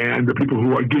 and the people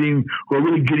who are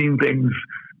really getting things.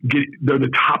 They're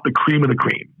the top, the cream of the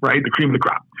cream, right? The cream of the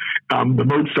crop. The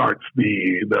Mozarts,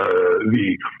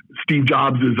 the Steve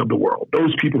Jobses of the world.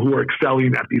 Those people who are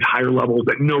excelling at these higher levels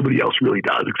that nobody else really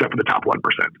does, except for the top 1%.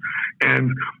 And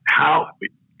how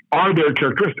are their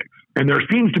characteristics? And there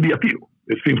seems to be a few.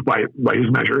 It seems by his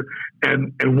measure,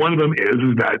 and one of them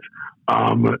is that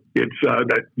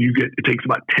it takes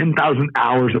about 10,000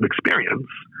 hours of experience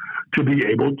to be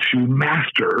able to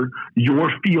master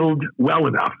your field well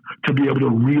enough to be able to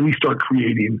really start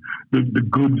creating the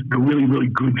really, really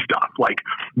good stuff, like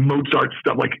Mozart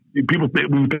stuff. Like people think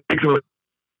when you think of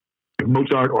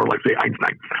Mozart or like say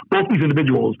Einstein, both these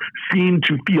individuals seem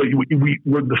to feel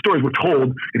the stories were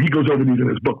told, and he goes over these in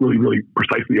his book really, really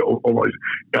precisely over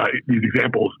these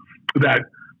examples that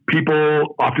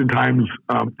people oftentimes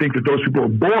think that those people were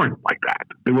born like that.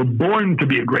 They were born to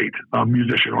be a great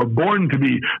musician or born to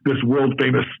be this world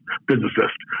famous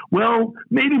physicist. Well,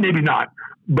 maybe not.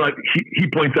 But he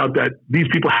points out that these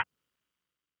people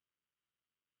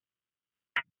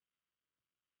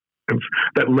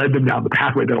that led them down the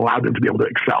pathway that allowed them to be able to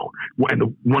excel.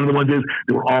 And one of the ones is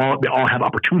they all have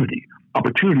opportunity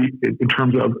in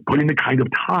terms of putting the kind of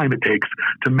time it takes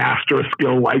to master a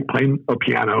skill like playing a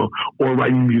piano or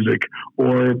writing music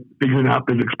or figuring out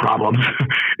physics problems.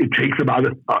 It takes about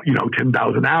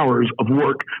 10,000 hours of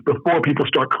work before people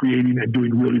start creating and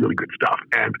doing really, really good stuff.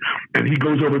 And he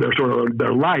goes over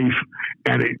their life,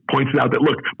 and it points out that,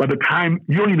 look, by the time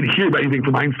you don't even hear about anything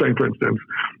from Einstein, for instance,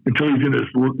 until he's in his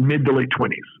mid to late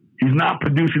 20s. He's not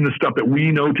producing the stuff that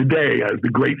we know today as the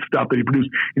great stuff that he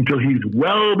produced until he's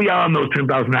well beyond those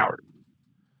 10,000 hours,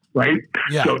 right?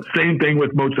 Yeah. So same thing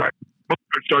with Mozart.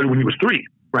 Mozart started when he was 3,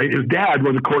 right? His dad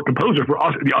was a court composer for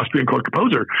the Austrian court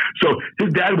composer. So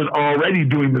his dad was already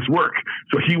doing this work.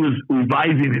 So he was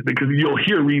revising it, because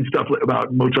you'll read stuff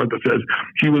about Mozart that says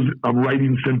he was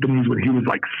writing symphonies when he was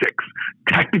like 6.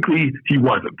 Technically, he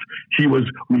wasn't. He was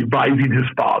revising his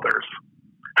father's.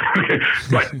 Okay,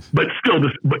 but still,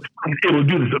 but it will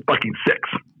do this at fucking 6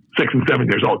 and 7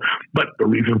 years old. But the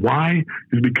reason why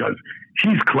is because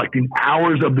he's collecting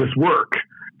hours of this work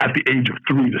at the age of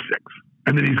 3 to 6.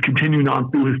 And then he's continuing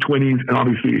on through his 20s and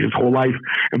obviously his whole life.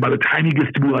 And by the time he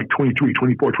gets to be like 23,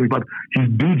 24, 25, his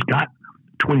dude's got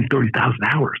 20, 30,000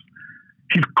 hours.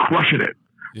 He's crushing it.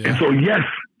 Yeah. And so, yes,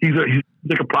 he's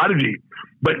like a prodigy.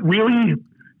 But really,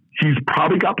 he's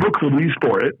probably got proclivities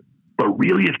for it. But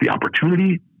really, it's the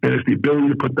opportunity and it's the ability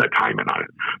to put that time in on it.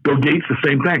 Bill Gates, the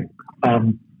same thing.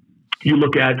 You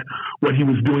look at what he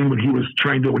was doing when he was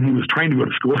trying to go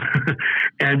to school,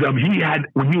 and when he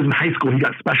was in high school, he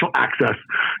got special access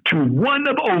to one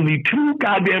of only 2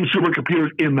 goddamn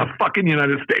supercomputers in the fucking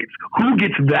United States. Who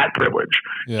gets that privilege?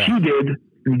 Yeah. He did.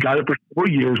 And he got it for 4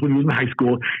 years when he was in high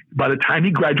school. By the time he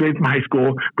graduated from high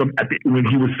school, when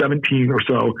he was 17 or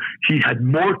so, he had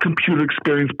more computer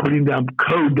experience putting down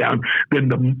code down than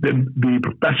the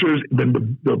professors, than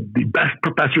the best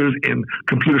professors in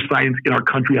computer science in our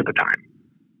country at the time.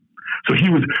 So he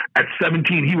was at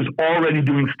 17. He was already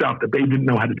doing stuff that they didn't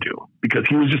know how to do because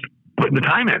he was just putting the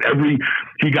time in.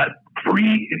 He got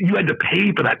free. You had to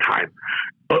pay for that time.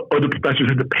 Or the professors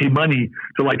had to pay money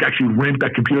to like actually rent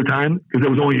that computer time because there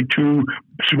was only 2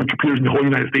 supercomputers in the whole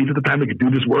United States at the time that could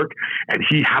do this work. And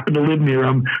he happened to live near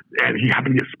them and he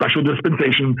happened to get special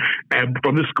dispensation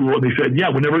from the school. And they said, yeah,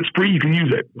 whenever it's free, you can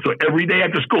use it. So every day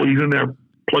after school, he's in there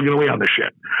plugging away on this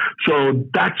shit. So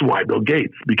that's why Bill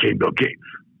Gates became Bill Gates.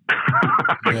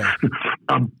 Yeah.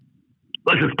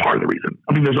 That's just part of the reason.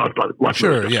 I mean, there's lots of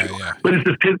sure, other stuff. Yeah. But it's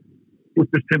just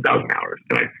 10,000 hours.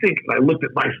 And I think I looked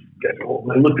at my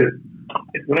schedule and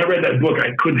when I read that book, I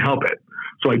couldn't help it.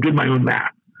 So I did my own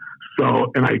math.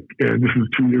 So, and this is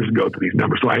 2 years ago to these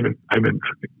numbers. So I haven't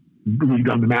really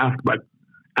done the math, but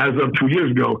as of 2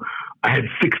 years ago, I had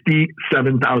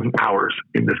 67,000 hours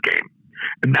in this game.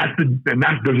 And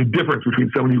there's a difference between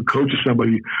somebody who coaches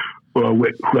somebody who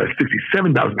has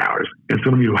 67,000 hours and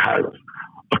somebody who has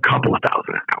a couple of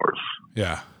thousand hours.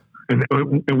 Yeah.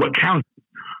 And what counts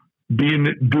doing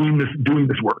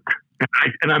this work.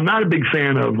 And I'm not a big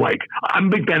fan of I'm a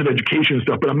big fan of education and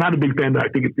stuff, but I'm not a big fan that I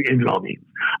think it's the end and all means.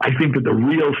 I think that the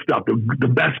real stuff, the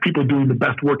best people doing the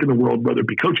best work in the world, whether it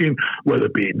be coaching, whether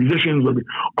it be musicians,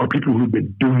 are people who've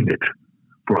been doing it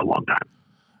for a long time.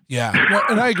 Yeah. Well,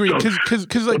 and I agree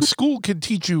because like school can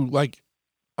teach you like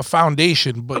a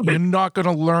foundation, but you're not going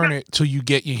to learn it till you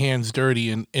get your hands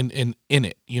dirty and in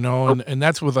it, and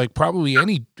that's with like probably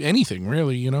anything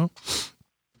really,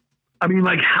 I mean,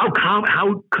 like how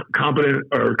competent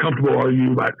or comfortable are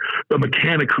you about the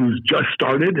mechanic who's just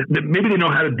started? Maybe they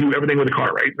know how to do everything with a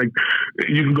car, right? Like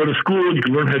you can go to school, you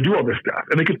can learn how to do all this stuff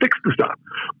and they can fix the stuff,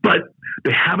 but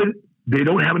they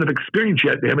don't have enough experience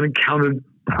yet. They haven't encountered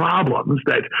problems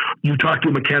that you talk to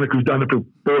a mechanic who's done it for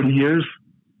 40 years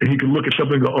and he can look at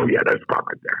something and go, oh yeah, that's a problem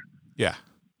right there. Yeah.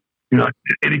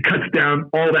 And he cuts down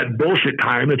all that bullshit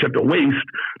time that you have to waste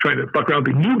trying to fuck around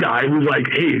with the new guy who's like,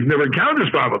 hey, he's never encountered this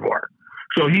problem before.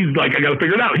 So he's like, I got to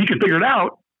figure it out. He can figure it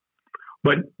out,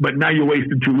 but now you're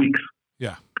wasting 2 weeks.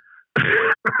 Yeah.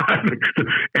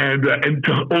 and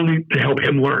only to help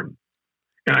him learn.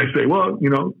 And I say, well,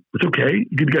 it's okay.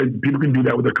 People can do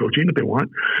that with their coaching if they want,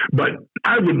 but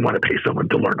I wouldn't want to pay someone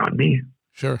to learn on me.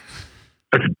 Sure.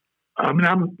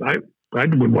 I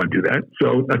wouldn't want to do that.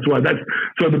 So that's why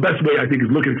so the best way I think is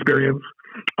look at experience.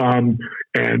 And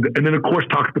then of course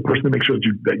talk to the person to make sure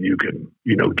that you can,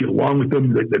 get along with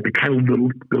them, that the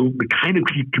kind of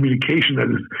communication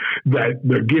that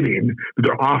they're giving, that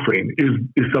they're offering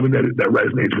is something that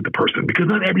resonates with the person, because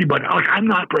not everybody, I'm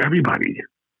not for everybody.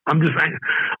 I'm not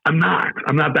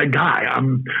that guy.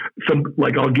 I'll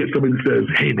get somebody that says,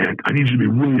 hey man, I need you to be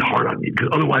really hard on me because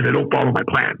otherwise I don't follow my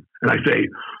plan. And I say,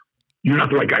 you're not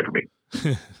the right guy for me.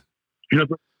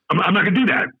 I'm not going to do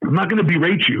that. I'm not going to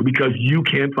berate you because you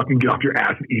can't fucking get off your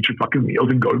ass and eat your fucking meals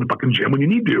and go to the fucking gym when you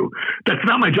need to. That's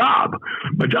not my job.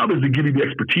 My job is to give you the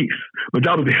expertise. My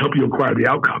job is to help you acquire the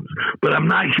outcomes. But I'm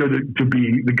not here to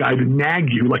be the guy to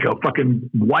nag you like a fucking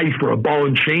wife or a ball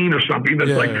and chain or something.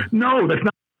 That's no, that's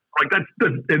not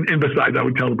and besides, I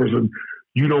would tell the person,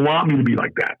 you don't want me to be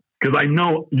like that because I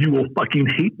know you will fucking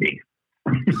hate me.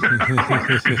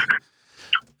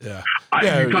 Yeah.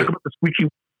 You talk about the squeaky.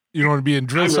 You don't want to be in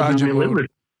drill sergeant mode.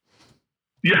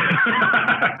 Yeah.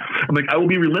 I'm like, I will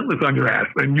be relentless on your ass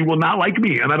and you will not like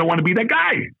me. And I don't want to be that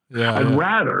guy. Yeah, I'd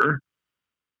rather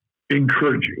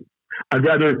encourage you. I'd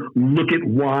rather look at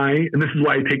why, and this is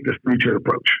why I take this 3-tier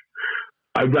approach.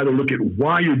 I'd rather look at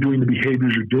why you're doing the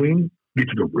behaviors you're doing, get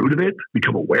to the root of it,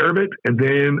 become aware of it, and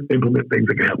then implement things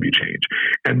that can help you change.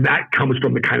 And that comes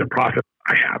from the kind of process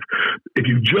I have. If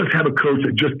you just have a coach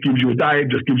that just gives you a diet,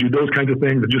 just gives you those kinds of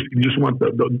things, that you just want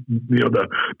the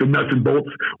nuts and bolts,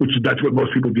 that's what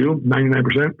most people do,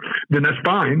 99%, then that's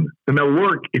fine. And that'll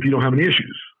work if you don't have any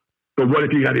issues. But what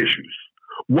if you got issues?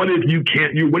 What if you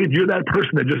can't? What if you're that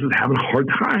person that just is having a hard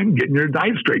time getting your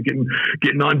diet straight,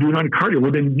 getting on doing on cardio?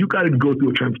 Well, then you got to go through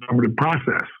a transformative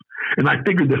process. And I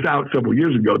figured this out several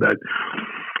years ago that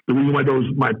the reason why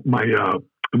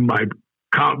my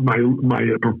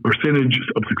percentage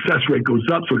of success rate goes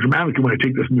up so dramatically when I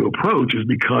take this new approach is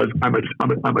because I'm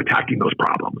attacking those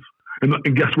problems.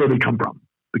 And guess where they come from?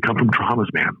 They come from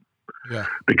traumas, man. Yeah.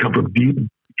 They come from deep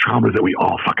traumas that we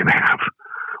all fucking have.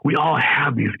 We all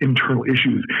have these internal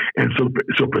issues. And so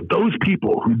for those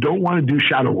people who don't want to do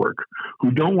shadow work, who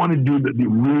don't want to do the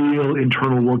real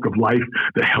internal work of life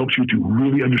that helps you to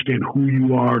really understand who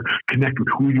you are, connect with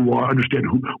who you are, understand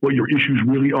what your issues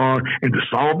really are, and to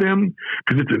solve them,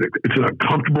 because it's an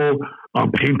uncomfortable,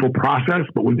 painful process.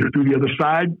 But when you're through the other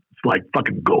side, it's like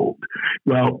fucking gold.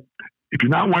 Well, if you're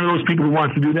not one of those people who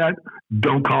wants to do that,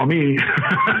 don't call me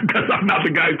because I'm not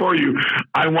the guy for you.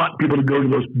 I want people to go to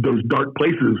those dark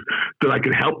places that I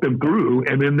can help them through,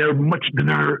 and then they're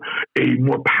a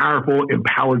more powerful,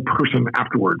 empowered person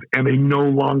afterwards, and they no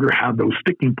longer have those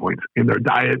sticking points in their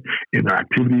diet, in their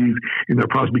activities, in their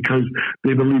problems because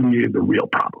they've alleviated the real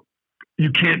problem.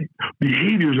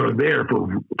 Behaviors are there for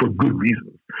good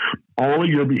reasons. All of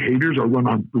your behaviors are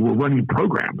we're running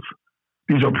programs.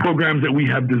 These are programs that we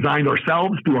have designed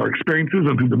ourselves through our experiences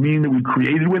and through the meaning that we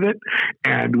created with it.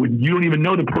 And when you don't even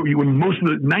know when most of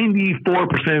the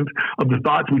 94% of the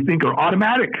thoughts we think are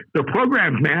automatic, they're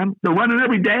programs, man. They're running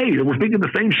every day. We're thinking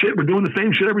the same shit. We're doing the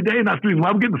same shit every day. And that's the reason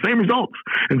why we're getting the same results.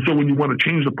 And so when you want to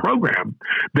change the program,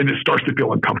 then it starts to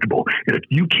feel uncomfortable. And if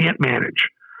you can't manage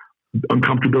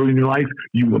uncomfortability in your life,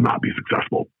 you will not be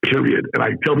successful, period. And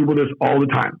I tell people this all the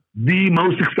time. The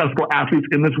most successful athletes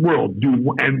in this world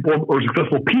or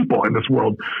successful people in this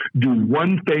world do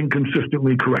one thing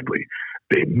consistently correctly.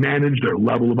 They manage their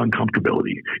level of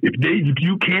uncomfortability. If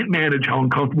you can't manage how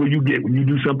uncomfortable you get when you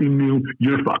do something new,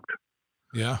 you're fucked.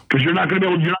 Yeah. Because you're not going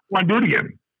to want to do it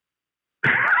again.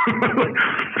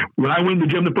 When I went to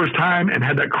the gym the first time and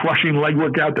had that crushing leg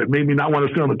workout that made me not want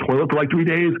to sit on the toilet for like 3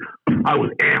 days, I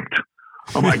was amped.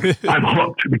 I'm like, I'm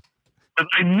hooked. Because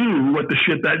I knew what the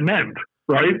shit that meant,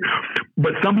 right?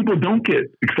 But some people don't get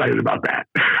excited about that.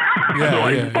 Yeah, they're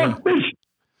like, fuck this.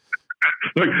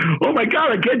 Like, oh my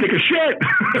God, I can't take a shit.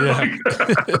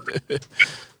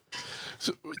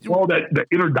 So, all that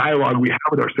inner dialogue we have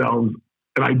with ourselves.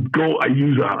 And I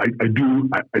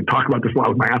talk about this a lot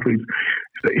with my athletes.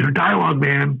 It's the inner dialogue,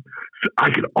 man.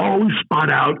 I can always spot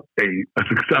out a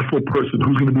successful person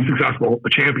who's going to be successful, a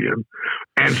champion,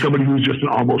 and somebody who's just an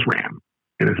almost ran.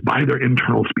 And it's by their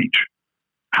internal speech,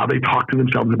 how they talk to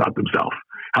themselves about themselves,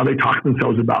 how they talk to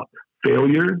themselves about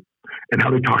failure, and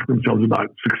how they talk to themselves about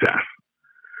success.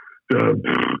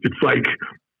 It's like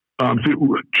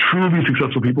truly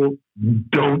successful people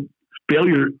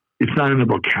failure. It's not in their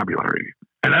vocabulary.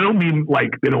 And I don't mean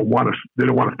like they don't want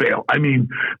to fail. I mean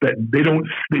that they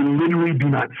literally do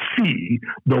not see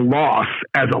the loss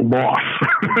as a loss.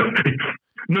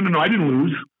 No, I didn't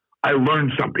lose. I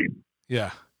learned something.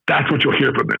 Yeah. That's what you'll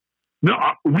hear from them. No,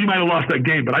 we might have lost that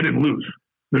game, but I didn't lose.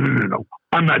 No.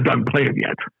 I'm not done playing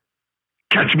yet.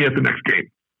 Catch me at the next game.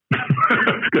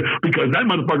 Because that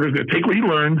motherfucker is going to take what he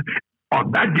learned on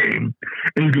that game,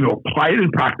 and he's going to apply it in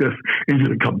practice, and he's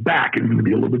going to come back, and he's going to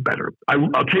be a little bit better.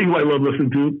 I'll tell you who I love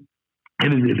listening to,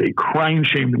 and it is a crying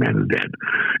shame the man is dead,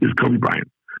 is Kobe Bryant.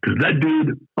 Because that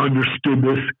dude understood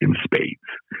this in spades.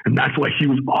 And that's why he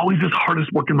was always the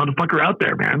hardest working motherfucker out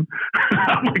there, man.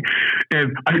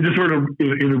 And I just heard an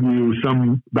interview with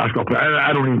some basketball player.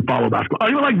 I don't even follow basketball. I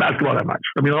don't even like basketball that much.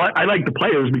 I mean, I like the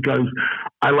players because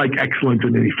I like excellence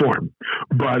in any form.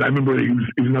 But I remember he was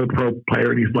another pro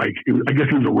player, and he's like, I guess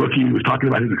he was a rookie. He was talking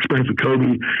about his experience with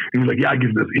Kobe. And he's like, yeah, I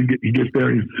get this. He gets there,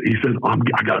 and he says,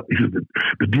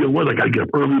 the deal was I got to get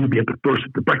up early to be at the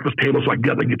breakfast table so I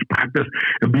get to practice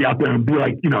and be out there and be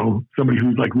like, somebody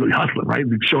who's like really hustling, right?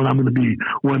 Showing I'm going to be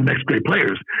one of the next great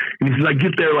players. And he says, I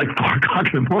get there like 4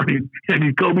 o'clock in the morning,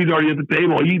 and Kobe's already at the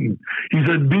table eating. He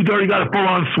said, dude's already got a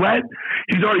full-on sweat.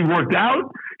 He's already worked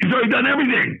out. He's already done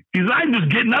everything. He's like, I'm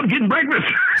just getting up, getting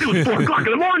breakfast. It was 4 o'clock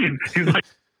in the morning. He's like,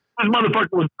 this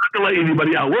motherfucker was not going to let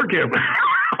anybody outwork him.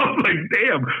 I was like,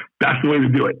 damn, that's the way to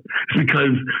do it. It's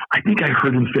because I think I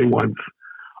heard him say once,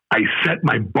 I set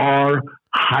my bar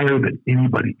higher than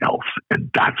anybody else, and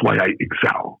that's why I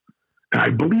excel. And I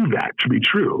believe that to be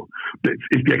true.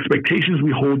 It's the expectations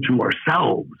we hold to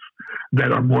ourselves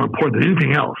that are more important than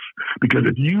anything else. Because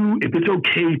if it's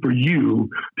okay for you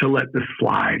to let this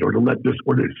slide, or to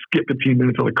skip 15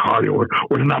 minutes on the cardio,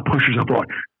 or to not push yourself forward,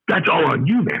 that's all on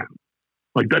you, man.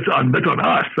 Like that's on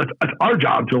us. That's our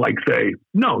job to like say,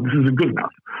 no, this isn't good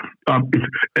enough.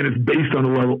 It's based on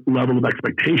the level of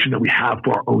expectation that we have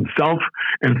for our own self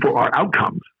and for our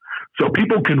outcomes. So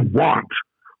people can want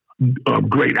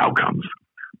great outcomes,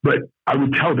 but I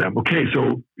would tell them, okay,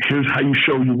 so here's how you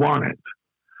show you want it.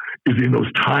 Is in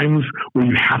those times where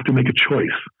you have to make a choice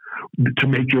to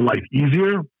make your life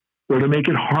easier or to make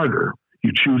it harder.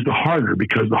 You choose the harder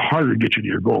because the harder gets you to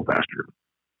your goal faster.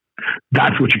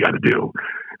 That's what you got to do.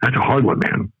 That's a hard one,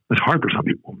 man. That's hard for some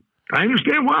people. I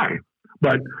understand why.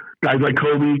 But guys like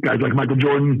Kobe, guys like Michael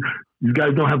Jordan, these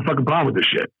guys don't have a fucking problem with this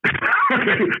shit.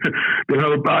 They don't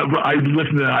have a problem. I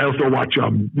also watch,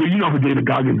 you know who David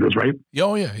Goggins is, right?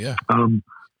 Oh, yeah.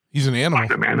 He's an animal.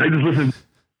 Man, I just listen.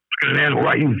 An animal,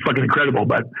 right? He's fucking incredible,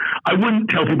 but I wouldn't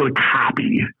tell people to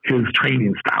copy his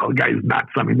training style. The guy's not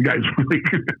something. The guy's really,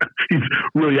 he's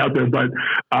really out there, but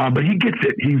he gets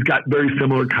it. He's got very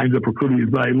similar kinds of proclivities.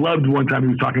 But I loved one time he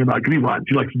was talking about, because he runs,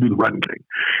 he likes to do the running thing,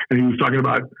 and he was talking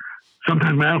about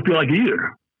sometimes I don't feel like it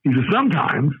either. He says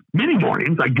sometimes, many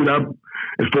mornings, I get up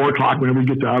at 4:00 whenever he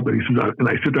gets up, and he says, and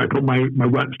I sit there, I put my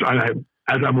run,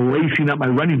 as I'm lacing up my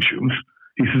running shoes.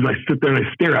 He says, I sit there and I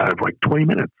stare at it for like 20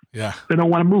 minutes. Yeah. They don't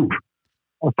want to move.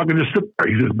 I'll fucking just sit there.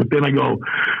 He says, but then I go,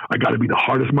 I got to be the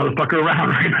hardest motherfucker around,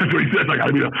 right? That's what he says. I got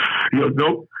to be he goes,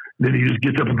 nope. Then he just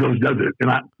gets up and goes, does it.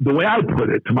 And the way I put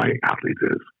it to my athletes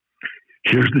is,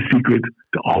 here's the secret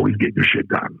to always get your shit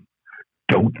done.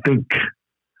 Don't think,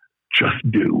 just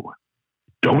do.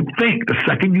 Don't think. The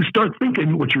second you start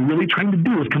thinking, what you're really trying to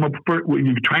do is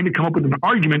you're trying to come up with an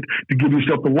argument to give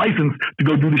yourself the license to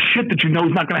go do the shit that you know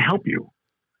is not going to help you.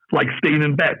 Like staying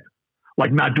in bed,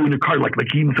 like not doing the card, like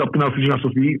eating something else that you're not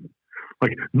supposed to be eating.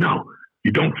 Like, no,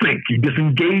 you don't think. You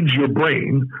disengage your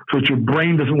brain so that your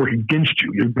brain doesn't work against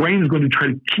you. Your brain is going to try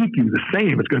to keep you the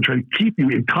same. It's going to try to keep you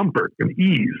in comfort and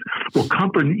ease. Well,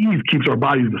 comfort and ease keeps our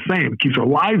bodies the same. It keeps our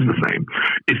lives the same.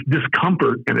 It's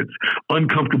discomfort and it's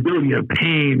uncomfortability and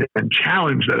pain and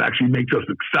challenge that actually makes us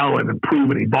excel and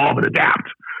improve and evolve and adapt.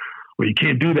 Well, you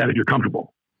can't do that if you're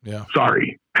comfortable. Yeah.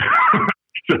 Sorry.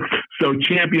 So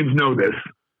champions know this,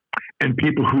 and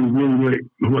people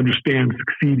who understand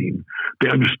succeeding, they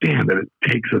understand that it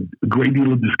takes a great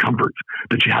deal of discomfort,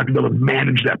 that you have to be able to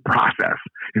manage that process.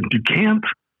 And if you can't,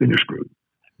 then you're screwed.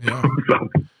 Yeah.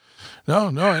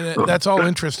 No, that's all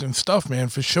interesting stuff, man,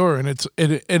 for sure. And it's,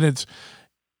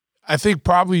 I think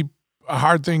probably a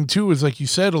hard thing too is, like you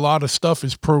said, a lot of stuff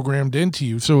is programmed into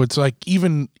you. So it's like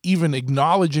even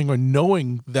acknowledging or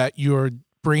knowing that your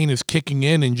brain is kicking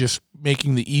in and just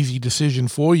making the easy decision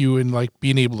for you, and like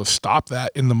being able to stop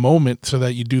that in the moment so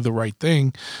that you do the right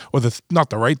thing, or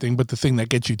not the right thing, but the thing that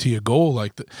gets you to your goal.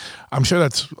 Like I'm sure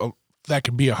that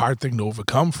can be a hard thing to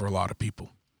overcome for a lot of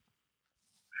people.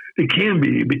 It can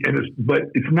be, but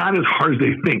it's not as hard as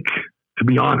they think, to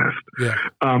be honest. Yeah.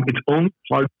 It's only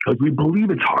hard because we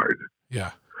believe it's hard. Yeah.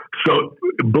 So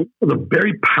it's a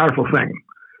very powerful thing.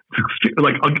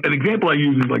 Like an example I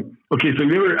use is like, okay, so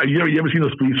you ever seen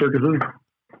those flea circuses?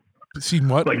 Seen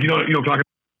what? Like, talking about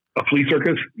a flea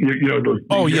circus? Those.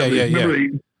 Oh, yeah. They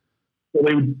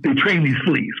train these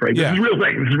fleas, right? Yeah. This is real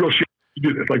thing. This is real shit.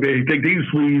 You do this. Like they take these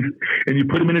fleas and you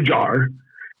put them in a jar,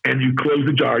 and you close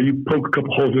the jar. You poke a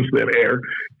couple holes in so they have air,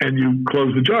 and you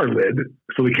close the jar lid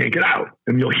so they can't get out.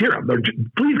 And you'll hear them.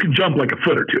 Fleas can jump like a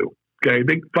foot or two. Okay,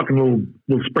 big fucking little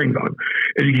springs on them,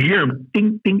 and you can hear them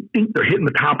ding, ding, ding. They're hitting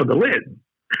the top of the lid.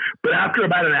 But after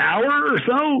about an hour or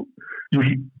so,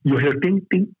 you'll hear ding,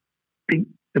 ding, ding,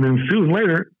 and then soon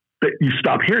later you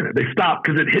stop hearing it. They stop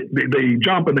because they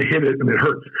jump and they hit it and it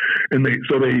hurts. And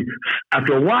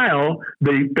after a while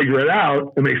they figure it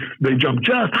out and they jump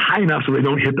just high enough so they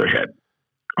don't hit their head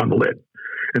on the lid.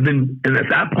 And at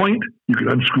that point, you can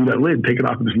unscrew that lid, take it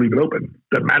off, and just leave it open.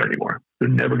 Doesn't matter anymore. They're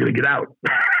never going to get out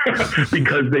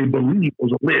because they believe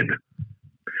there's a lid.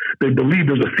 They believe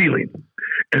there's a ceiling.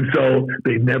 And so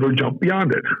they never jump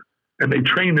beyond it. And they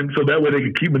train them so that way they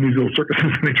can keep them in these little circuses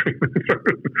and they train them.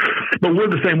 But we're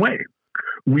the same way.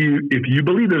 If you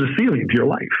believe there's a ceiling to your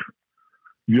life,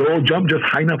 you'll jump just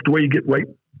high enough to where you get right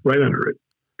under it,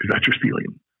 because that's your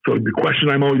ceiling. So the question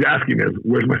I'm always asking is,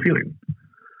 where's my ceiling?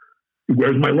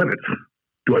 Where's my limits?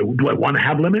 Do I want to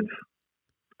have limits?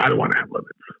 I don't want to have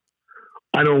limits.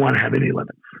 I don't want to have any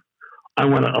limits. I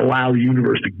want to allow the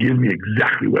universe to give me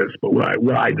exactly what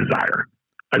I desire.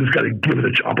 I just got to give it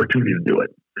an opportunity to do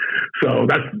it. So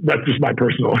that's just my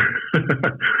personal.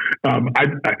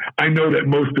 I know that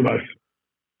most of us,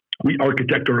 we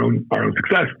architect our own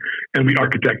success, and we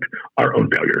architect our own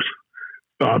failures.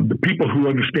 The people who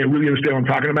really understand what I'm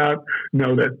talking about,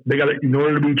 know that they got to, in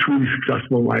order to be truly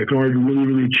successful in life, in order to really,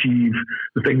 really achieve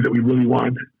the things that we really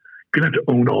want, You're going to have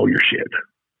to own all your shit.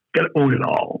 Got to own it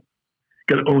all.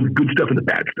 Got to own the good stuff and the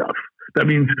bad stuff. That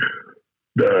means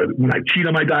when I cheat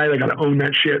on my diet, I got to own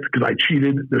that shit because I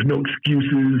cheated. There's no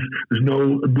excuses. This is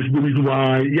the reason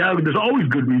why. Yeah, there's always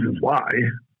good reasons why.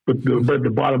 But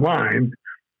the bottom line,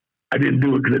 I didn't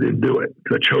do it because I didn't do it.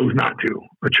 Because I chose not to.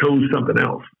 I chose something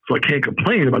else. So I can't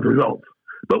complain about the results.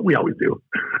 But we always do.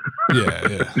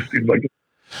 Yeah. It seems like it.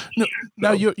 No,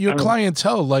 now your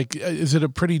clientele, like, is it a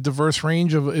pretty diverse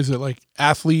range of? Is it like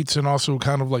athletes and also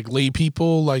kind of like lay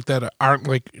people, like that aren't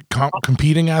like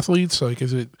competing athletes? Like,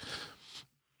 is it?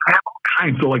 I have all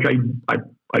kinds. So like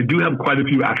I do have quite a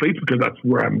few athletes because that's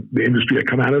where the industry I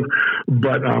come out of.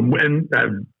 But when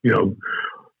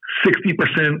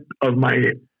 60% of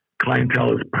my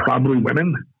clientele is probably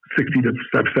women. 60 to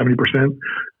 70%,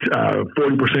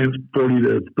 40%, 40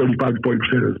 to 35 to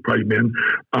 40% is probably men.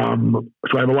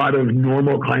 So I have a lot of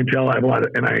normal clientele. I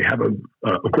have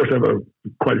of course, I have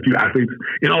quite a few athletes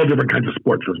in all different kinds of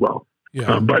sports as well.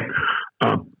 Yeah. But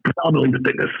predominantly the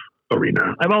fitness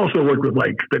arena. I've also worked with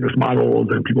like fitness models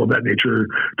and people of that nature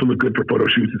to look good for photo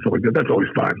shoots and stuff like that. That's always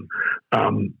fun.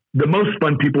 The most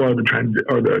fun people are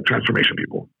the transformation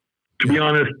people. To be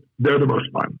honest, they're the most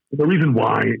fun. The reason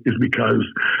why is because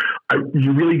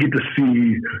you really get to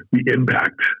see the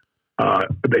impact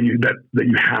that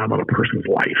you have on a person's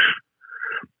life.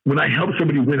 When I help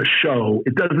somebody win a show,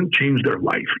 it doesn't change their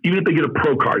life. Even if they get a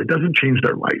pro card, it doesn't change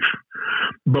their life.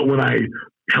 But when I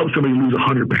help somebody lose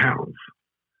 100 pounds,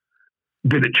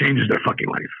 then it changes their fucking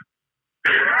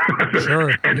life.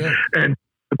 Sure. And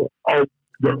all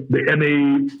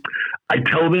I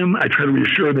tell them, I try to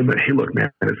reassure them that, hey, look,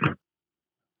 man,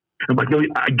 I'm like, really,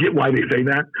 I get why they say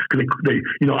that because they,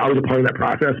 I was a part of that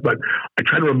process, but I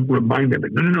try to remind them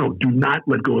that no, do not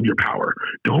let go of your power.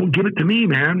 Don't give it to me,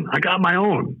 man. I got my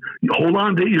own. You hold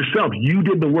on to it yourself. You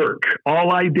did the work.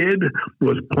 All I did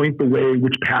was point the way,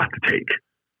 which path to take.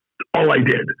 All I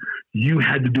did. You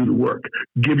had to do the work.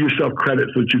 Give yourself credit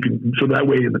so that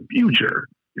way in the future,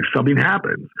 if something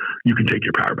happens, you can take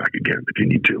your power back again if you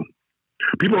need to.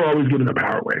 People are always giving their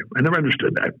power away. I never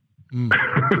understood that.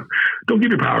 Don't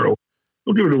give your power away.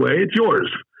 Don't give it away. It's yours.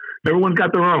 Everyone's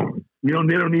got their own. They don't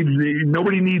need.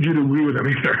 Nobody needs you to agree with them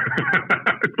either.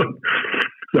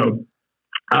 So,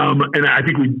 and I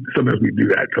think sometimes we do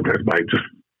that. Sometimes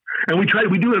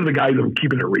we do it in the guise of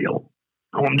keeping it real.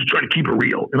 Oh, I'm just trying to keep it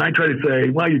real, and I try to say,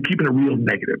 well, you're keeping it real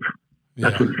negative.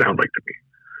 That's what it sounds like to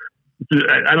me.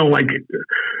 I don't like it.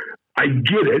 I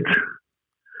get it.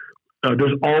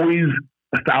 There's always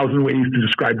 1,000 ways to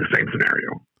describe the same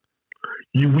scenario.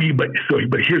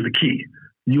 But here's the key.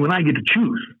 You and I get to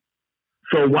choose.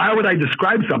 So why would I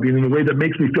describe something in a way that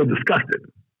makes me feel disgusted?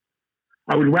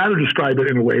 I would rather describe it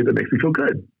in a way that makes me feel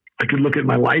good. I could look at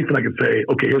my life and I could say,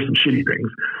 okay, here's some shitty things.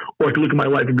 Or I could look at my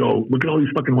life and go, look at all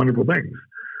these fucking wonderful things.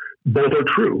 Both are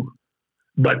true,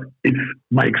 but it's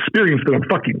my experience that I'm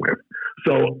fucking with.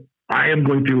 So I am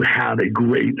going to have a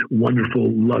great,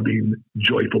 wonderful, loving,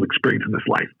 joyful experience in this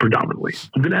life, predominantly.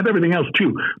 I'm going to have everything else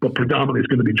too, but predominantly it's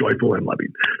going to be joyful and loving.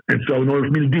 And so in order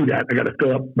for me to do that, I got to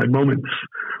fill up my moments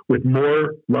with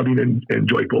more loving and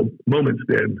joyful moments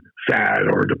than sad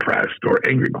or depressed or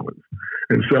angry moments.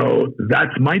 And so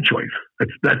that's my choice.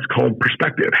 That's called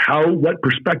perspective. What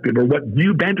perspective or what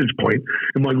vantage point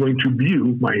am I going to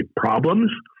view my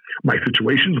problems, my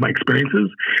situations, my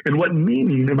experiences, and what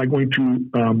meaning am I going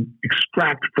to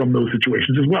extract from those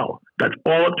situations as well? That's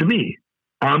all up to me.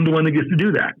 I'm the one that gets to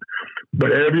do that.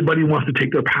 But everybody wants to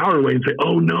take their power away and say,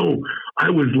 oh no, I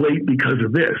was late because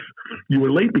of this. You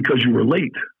were late because you were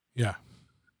late. Yeah.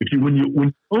 When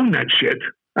you own that shit,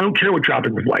 I don't care what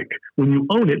traffic was like. When you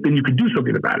own it, then you can do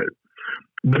something about it.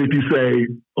 But if you say,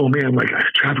 oh man, like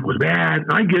traffic was bad,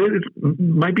 I get it. It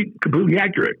might be completely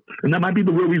accurate. And that might be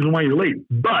the real reason why you're late.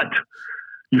 But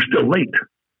you're still late.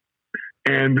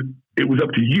 And it was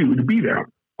up to you to be there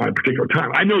on a particular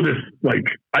time. I know this,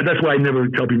 that's why I never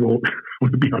tell people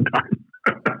to be on time.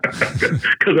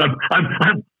 Because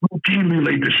I'm routinely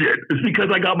late to shit. It's because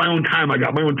I got my own time. I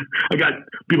got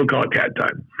people call it TAD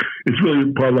time. It's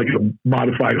really part of like a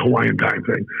modified Hawaiian time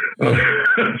thing.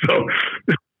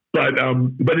 But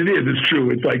it's true.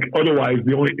 It's like otherwise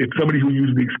if somebody who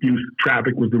used the excuse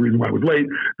traffic was the reason why I was late,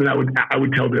 then I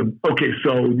would tell them, okay,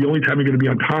 so the only time you're going to be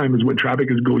on time is when traffic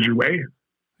goes your way.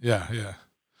 Yeah.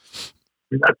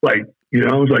 And that's like,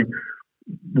 it's like,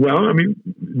 well, I mean,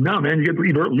 no, man, you get to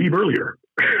leave earlier.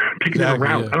 Take it out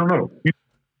route. Yeah. I don't know.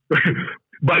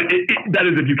 But that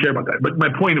is if you care about that. But my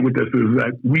point with this is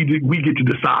that we get to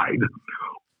decide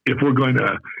if we're going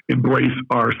to embrace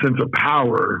our sense of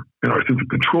power and our sense of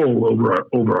control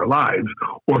over our lives,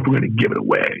 or if we're going to give it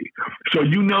away. So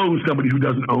somebody who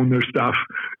doesn't own their stuff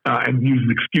and uses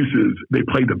excuses, they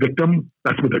play the victim.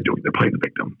 That's what they're doing. They're playing the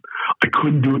victim. I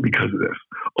couldn't do it because of this.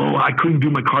 Oh, I couldn't do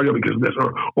my cardio because of this.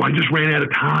 Or I just ran out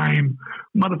of time.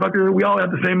 Motherfucker, we all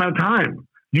have the same amount of time.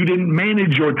 You didn't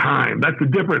manage your time. That's the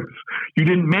difference. You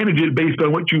didn't manage it based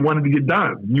on what you wanted to get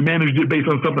done. You managed it based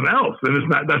on something else,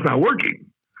 and that's not working.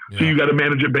 Yeah. So you got to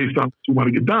manage it based on what you want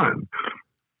to get done.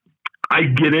 I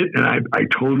get it, and I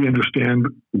totally understand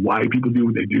why people do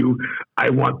what they do. I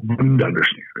want them to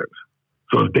understand it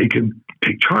so that they can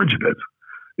take charge of it.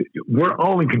 We're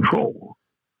all in control.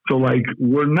 So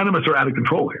none of us are out of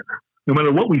control here. No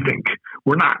matter what we think,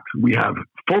 we're not. We have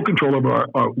full control over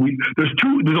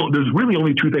there's really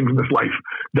only two things in this life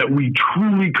that we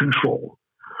truly control.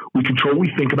 We control what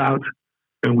we think about,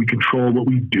 and we control what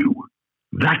we do.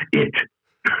 That's it.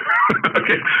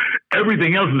 Okay.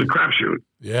 Everything else is a crapshoot.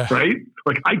 Yeah. Right?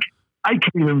 I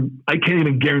can't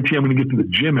even guarantee I'm going to get to the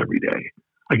gym every day.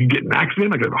 I can get in an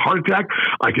accident. I can have a heart attack.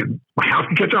 My house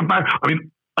can catch on fire. I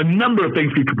mean, a number of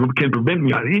things can prevent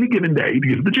me on any given day to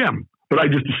get to the gym. But I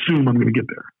just assume I'm going to get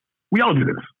there. We all do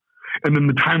this. And then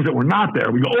the times that we're not there,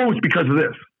 we go, oh, it's because of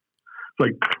this.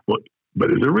 It's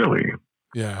but is it really?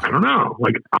 Yeah. I don't know.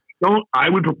 I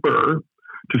would prefer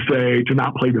to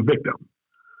not play the victim.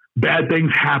 Bad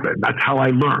things happen. That's how I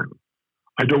learn.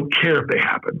 I don't care if they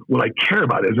happen. What I care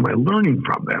about is, am I learning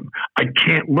from them? I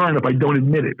can't learn if I don't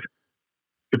admit it.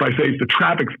 If I say it's the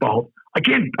traffic's fault, I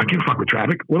can't fuck with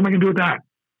traffic. What am I going to do with that?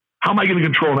 How am I going to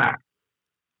control that?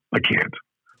 I can't.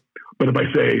 But if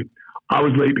I say, I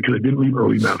was late because I didn't leave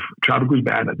early enough, traffic was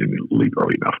bad, I didn't leave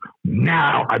early enough.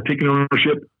 Now I've taken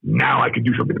ownership. Now I can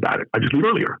do something about it. I just leave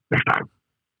earlier next time.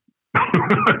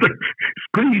 It's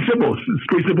pretty simple. It's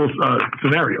a pretty simple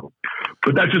scenario.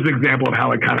 But that's just an example of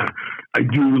how I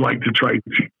do like to try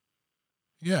to.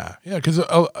 Yeah, because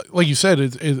like you said,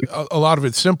 a lot of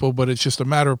it's simple, but it's just a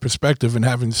matter of perspective and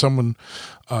having someone,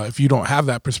 if you don't have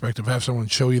that perspective, have someone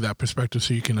show you that perspective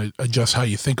so you can adjust how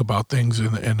you think about things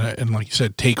and like you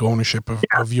said, take ownership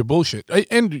of your bullshit.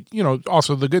 And,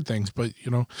 also the good things, but,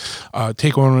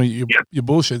 take ownership your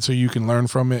bullshit so you can learn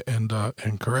from it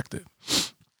and correct it.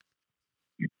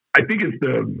 I think it's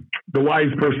the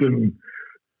wise person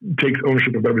takes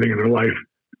ownership of everything in their life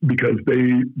because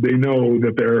they know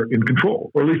that they're in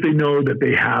control, or at least they know that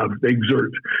they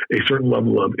exert a certain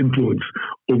level of influence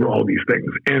over all these things.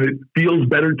 And it feels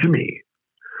better to me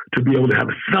to be able to have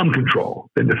some control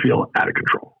than to feel out of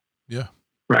control. Yeah.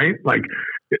 Right?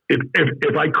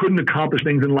 If I couldn't accomplish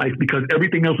things in life because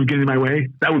everything else was getting in my way,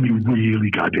 that would be really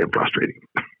goddamn frustrating.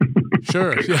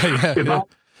 Sure. Yeah.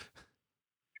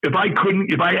 If I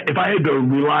had to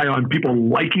rely on people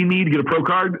liking me to get a pro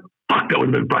card, fuck, that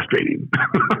would have been frustrating.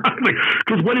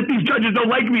 Because what if these judges don't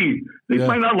like me? They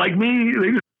might not like me.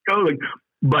 They just go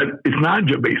but it's not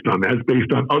just based on that. It's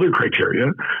based on other criteria.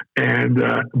 And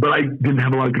but I didn't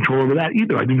have a lot of control over that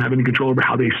either. I didn't have any control over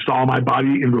how they saw my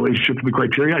body in relationship to the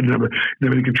criteria. I didn't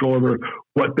have any control over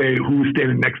who was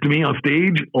standing next to me on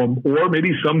stage, or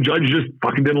maybe some judge just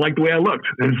fucking didn't like the way I looked.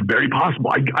 And it's very possible.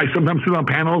 I sometimes sit on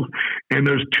panels and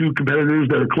there's two competitors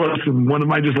that are close, and one of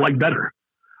them I just like better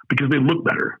because they look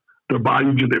better. Their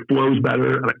body it flows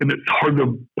better, and it's hard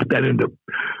to put that into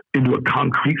a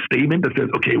concrete statement that says,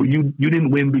 okay, well, you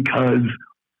didn't win because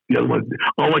the other one.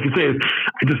 All I can say is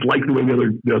I just like the way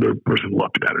the other person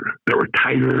looked better. They were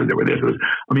tighter. They were this.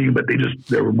 But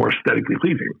they were more aesthetically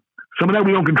pleasing. Some of that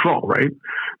we don't control, right?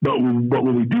 But what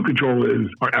we do control is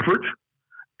our effort,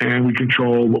 and we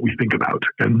control what we think about,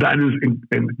 and that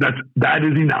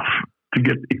is enough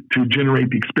to generate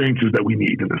the experiences that we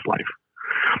need in this life.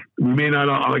 We may not,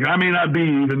 I may not be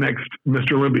the next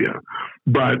Mr. Olympia,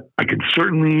 but I could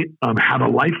certainly have a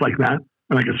life like that,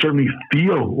 and I could certainly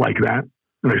feel like that,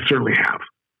 and I certainly have.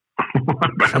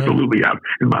 I absolutely have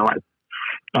in my life.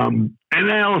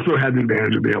 And I also had the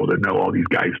advantage of being able to know all these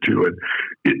guys too.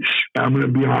 And I'm going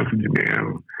to be honest with you,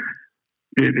 man.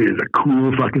 It is a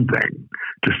cool fucking thing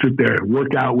to sit there and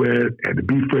work out with and to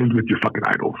be friends with your fucking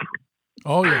idols.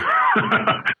 Oh yeah.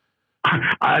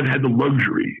 I've had the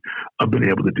luxury of being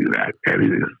able to do that, and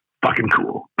it is fucking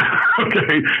cool.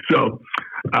 Okay, so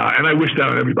and I wish that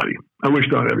on everybody.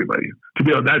 To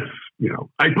be able,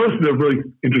 I posted a really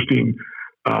interesting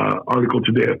article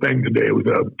today. A thing today. It was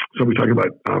somebody talking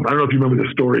about. I don't know if you remember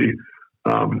this story.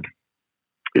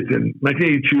 It's in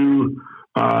 1982.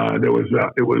 There was.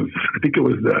 It was. I think it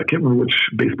was. I can't remember which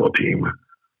baseball team.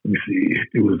 Let me see.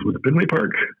 It was Fenway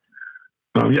Park.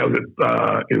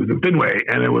 It was in Fenway,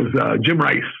 and it was Jim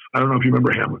Rice. I don't know if you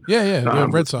remember him. Yeah,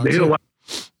 Red Sox. He hit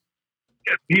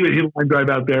a line drive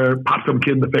out there, popped some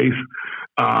kid in the face.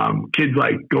 Kids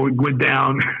went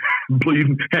down.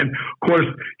 bleeding. And of course,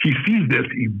 he sees this.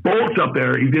 He bolts up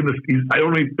there. He's in this. I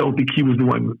don't think he was the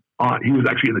one on. He was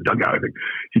actually in the dugout. I think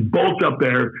he bolts up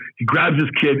there. He grabs his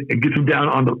kid and gets him down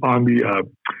on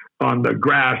the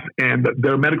grass. And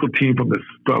their medical team from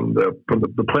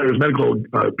the players' medical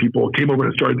people came over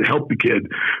and started to help the kid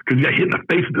because he got hit in the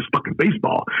face with this fucking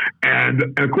baseball. And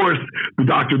of course, the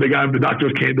doctors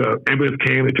came. The ambulance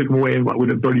came. They took him away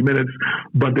within 30 minutes.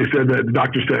 But they said that the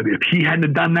doctor said if he hadn't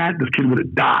have done that, this kid would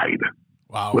have died.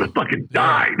 Wow, would have fucking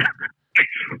died.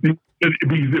 It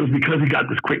was because he got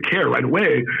this quick care right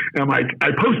away. And I'm like, I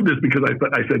posted this because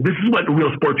I said, this is what the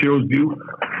real sports heroes do.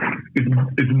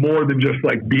 It's more than just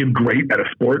like being great at a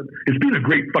sport. It's being a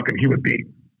great fucking human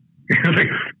being. Like,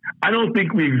 I don't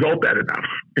think we exalt that enough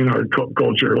in our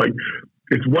culture. Like,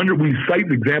 it's wonderful. We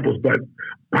cite examples, but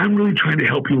I'm really trying to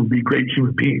help people be great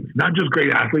human beings, not just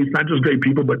great athletes, not just great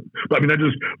people, but I mean, not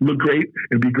just look great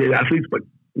and be great athletes, but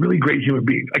really great human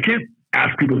beings. I can't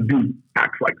ask people to do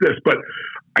acts like this, but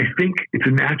I think it's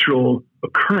a natural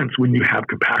occurrence when you have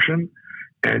compassion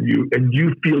and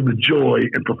you feel the joy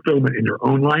and fulfillment in your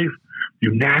own life.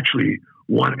 You naturally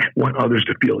want others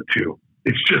to feel it too.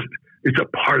 It's a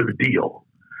part of the deal.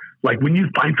 Like when you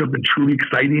find something truly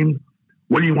exciting,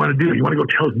 what do you want to do? You want to go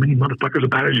tell as many motherfuckers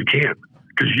about it as you can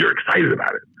because you're excited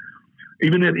about it.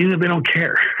 Even if they don't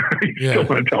care, you still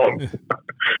want to tell them.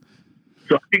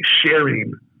 So I think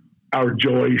sharing our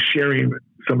joy, sharing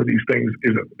some of these things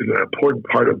is an important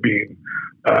part of being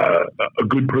a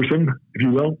good person, if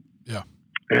you will. Yeah.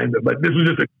 But this was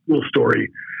just a cool story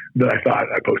that I thought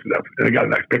I posted up, and I got a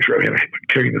nice picture of him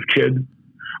carrying this kid.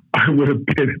 I would have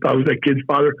been, if I was that kid's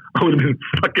father, I would have been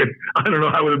fucking, I don't know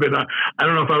if I would have been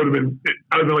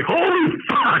like, holy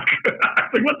fuck.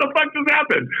 Like, what the fuck just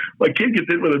happened? Like, kid gets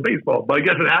hit with a baseball, but I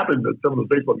guess it happens at some of those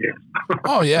baseball games.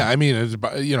 Oh, yeah. I mean, it's,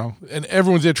 and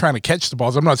everyone's there trying to catch the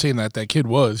balls. I'm not saying that kid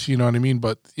was, you know what I mean?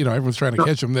 But, everyone's trying to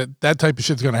catch them. That type of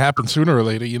shit's going to happen sooner or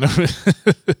later,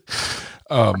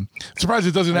 Surprised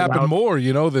it doesn't happen more,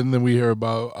 than we hear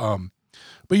about.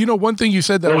 But, one thing you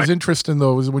said that was interesting,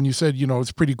 though, is when you said,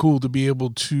 it's pretty cool to be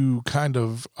able to kind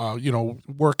of,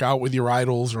 work out with your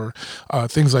idols or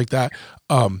things like that.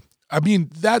 I mean,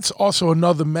 that's also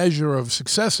another measure of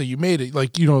success that you made it.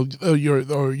 Like, you're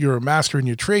a master in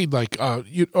your trade. Like,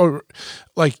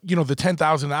 the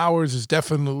 10,000 hours is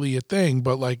definitely a thing.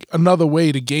 But like another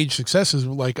way to gauge success is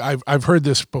like I've heard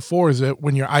this before is that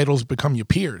when your idols become your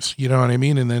peers, you know what I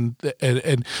mean? And then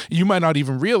and you might not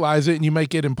even realize it, and you might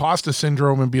get imposter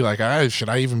syndrome and be like, should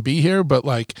I even be here? But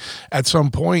like at some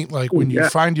point, like when you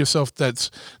find yourself that's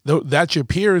your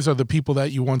peers are the people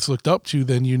that you once looked up to,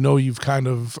 then you've kind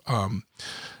of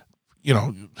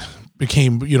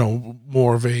became,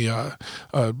 more of a,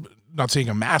 not saying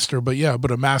a master, but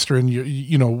a master in your,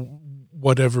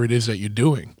 whatever it is that you're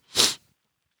doing.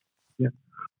 Yeah.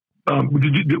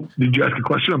 Did you ask a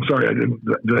question? I'm sorry.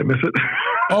 Did I miss it?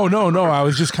 Oh, no. I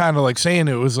was just kind of like saying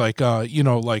it was like,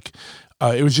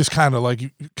 it was just kind of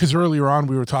like, because earlier on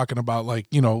we were talking about like,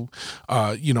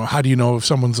 how do you know if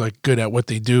someone's like good at what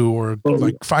they do or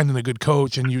like finding a good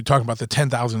coach, and you're talking about the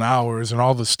 10,000 hours and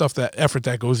all the stuff, that effort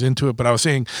that goes into it. But I was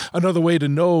saying another way to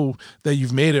know that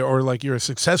you've made it or like you're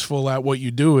successful at what you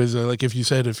do is like if you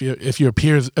said if your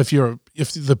peers, if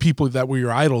the people that were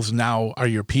your idols now are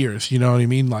your peers, you know what I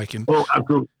mean? Like,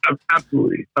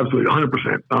 absolutely,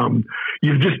 100%.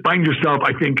 You just find yourself,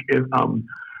 I think,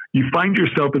 you find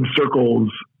yourself in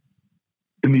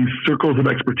these circles of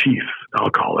expertise, I'll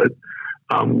call it,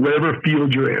 whatever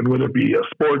field you're in, whether it be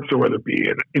sports or whether it be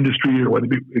an industry or whether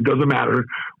it doesn't matter.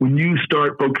 When you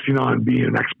start focusing on being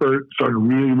an expert, start to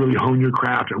really, really hone your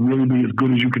craft and really be as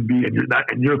good as you can be,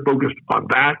 and you're focused on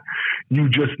that, you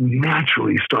just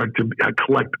naturally start to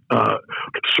collect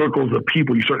circles of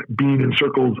people. You start being in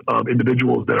circles of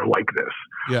individuals that are like this.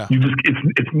 Yeah.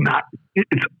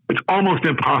 It's almost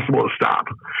impossible to stop.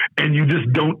 And you just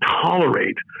don't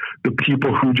tolerate the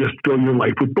people who just fill your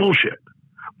life with bullshit.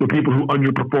 The people who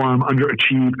underperform,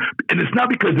 underachieve. And it's not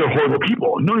because they're horrible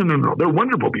people. No. They're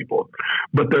wonderful people.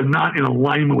 But they're not in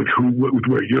alignment with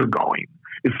where you're going.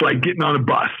 It's like getting on a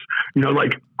bus.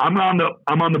 Like I'm on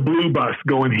the blue bus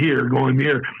going here, going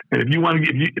there. And if you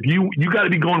got to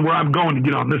be going where I'm going to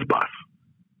get on this bus.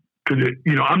 Because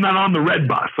I'm not on the red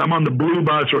bus. I'm on the blue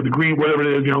bus or the green, whatever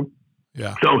it is.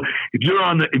 Yeah. So if you're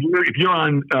on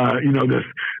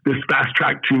this fast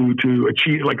track to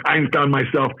achieve, like I found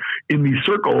myself in these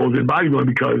circles in bodybuilding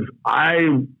because I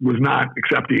was not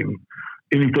accepting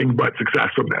anything but success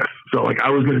from this. So like I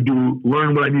was going to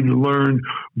learn what I needed to learn.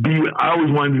 I always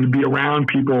wanted to be around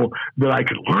people that I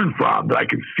could learn from, that I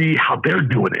could see how they're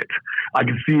doing it. I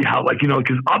can see how, like,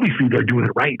 because obviously they're doing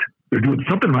it right. They're doing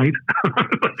something right.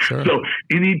 Sure. So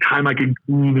anytime I can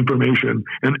glean information,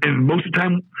 and most of the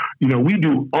time, we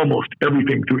do almost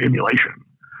everything through emulation.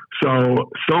 So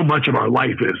much of our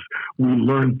life is we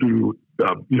learn through,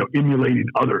 emulating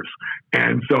others.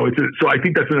 And so so I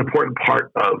think that's an important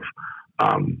part of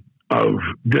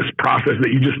this process,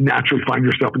 that you just naturally find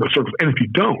yourself in those circles. And if you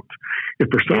don't, if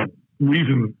for some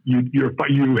reason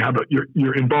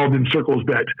you're involved in circles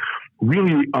that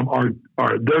really are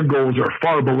their goals are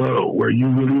far below where you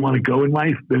really want to go in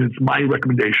life, then it's my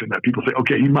recommendation that people say,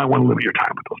 okay, you might want to limit your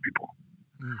time with those people.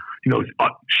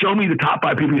 Show me the top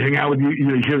 5 people you hang out with.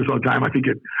 You hear this all the time. I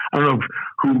don't know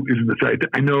who is in the site.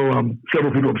 I know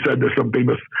several people have said there's some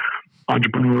famous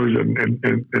entrepreneurs and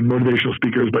motivational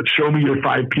speakers, but show me your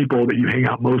 5 people that you hang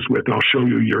out most with, and I'll show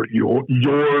you your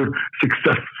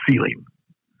success ceiling.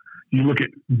 You look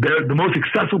at the most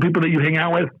successful people that you hang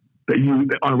out with,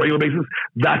 on a regular basis,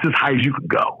 that's as high as you can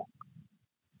go.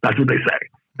 That's what they say,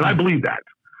 and I believe that.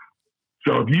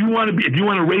 So if you want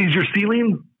to raise your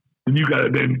ceiling, then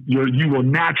you will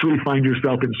naturally find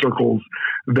yourself in circles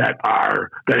that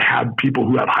have people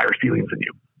who have higher ceilings than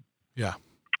you. Yeah.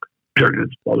 Period.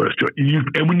 That's all there is to it.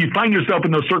 And when you find yourself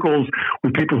in those circles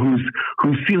with people whose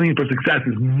ceiling for success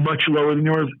is much lower than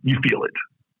yours, you feel it.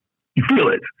 You feel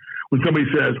it. When somebody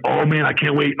says, "Oh man, I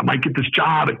can't wait. I might get this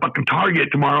job at fucking Target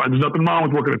tomorrow," and there's nothing wrong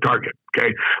with working at Target.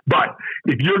 Okay. But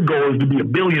if your goal is to be a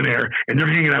billionaire and you're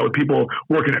hanging out with people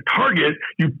working at Target,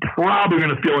 you're probably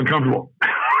going to feel uncomfortable.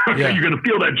 Yeah. You're going to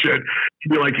feel that shit.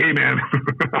 You'll be like, "Hey man,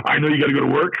 I know you got to go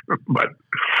to work, but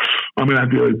I'm going to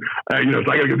have to, so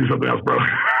I got to go do something else, bro."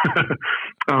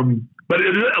 But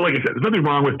like I said, there's nothing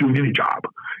wrong with doing any job.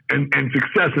 And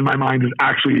success in my mind is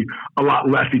actually a lot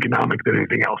less economic than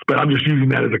anything else. But I'm just using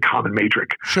that as a common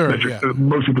metric. Sure. Yeah.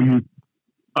 Most people use.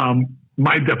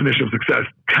 My definition of success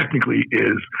technically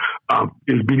is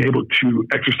being able to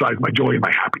exercise my joy and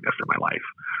my happiness in my life.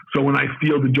 So when I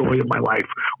feel the joy of my life,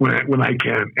 when I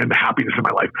can, and the happiness in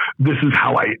my life, this is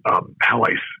how I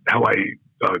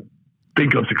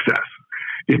think of success.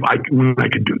 When I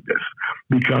can do this,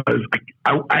 because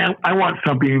I want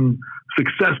something.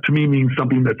 Success to me means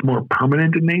something that's more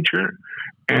permanent in nature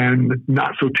and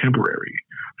not so temporary.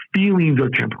 Feelings are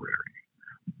temporary.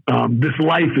 This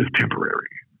life is temporary,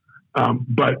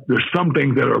 but there's some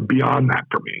things that are beyond that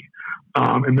for me,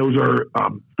 and those are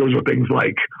things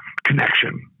like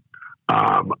connection.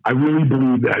 I really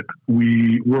believe that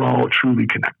we're all truly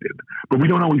connected, but we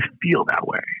don't always feel that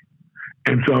way.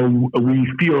 And so we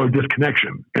feel a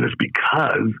disconnection, and it's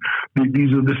because this is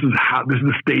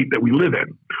the state that we live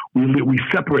in. We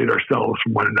separate ourselves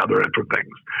from one another and from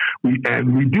things. We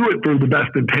do it for the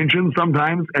best intentions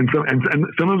sometimes, and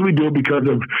sometimes we do it because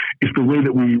it's the way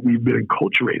that we've been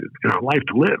enculturated in our life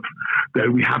to live,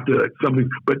 that we have to something.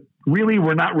 But really,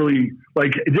 we're not really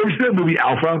like. Did you ever see that movie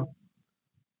Alpha?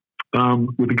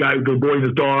 With the boy and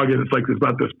his dog, and it's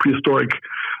about this prehistoric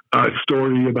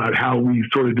story about how we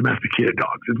sort of domesticated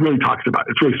dogs. It really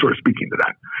sort of speaking to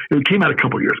that. It came out a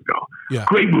couple of years ago. Yeah.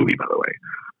 Great movie, by the way.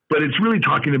 But it's really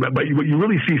talking about, but what you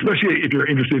really see, especially if you're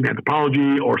interested in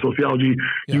anthropology or sociology,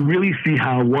 you really see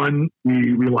how, one,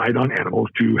 we relied on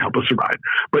animals to help us survive.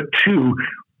 But two,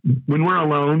 when we're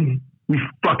alone, we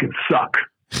fucking suck.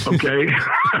 Okay?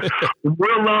 When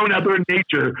we're alone out there in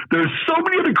nature, there's so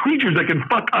many other creatures that can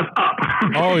fuck us up.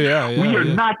 Oh, yeah. We are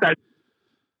not that.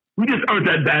 We just aren't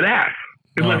that badass.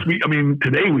 Unless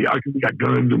today we are, because we got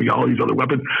guns and we got all these other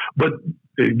weapons. But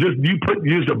I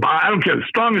don't care, the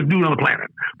strongest dude on the planet.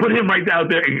 Put him right out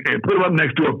there and put him up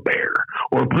next to a bear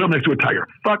or put him next to a tiger.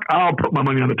 Fuck, I'll put my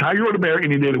money on the tiger or the bear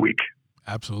any day of the week.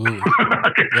 Absolutely.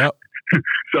 Okay. Yep.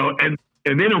 So, and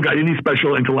they don't got any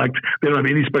special intellect. They don't have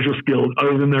any special skills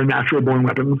other than their natural born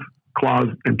weapons, claws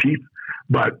and teeth,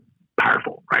 but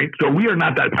powerful, right? So we are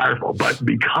not that powerful, but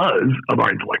because of our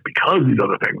intellect, because of these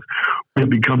other things, we have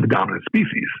become the dominant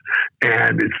species.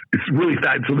 And it's really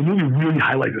sad. So the movie really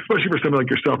highlights, especially for someone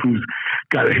like yourself who's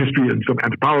got a history in some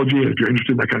anthropology, and if you're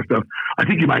interested in that kind of stuff, I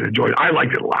think you might enjoy it. I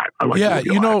liked it a lot.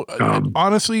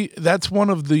 Honestly, that's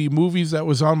one of the movies that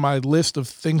was on my list of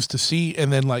things to see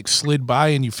and then slid by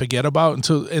and you forget about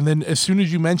and then as soon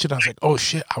as you mentioned, I was like, oh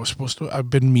shit, I've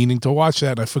been meaning to watch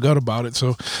that. I forgot about it. So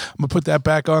I'm gonna put that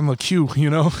back on the queue,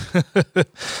 Dialogue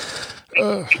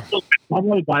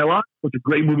was a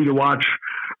great movie to watch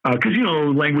because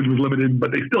language was limited,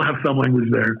 but they still have some language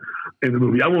there in the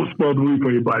movie. I won't spoil the movie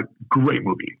for you, but great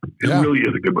movie. It really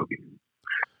is a good movie.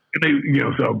 And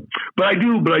but I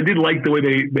did like the way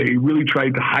they really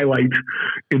tried to highlight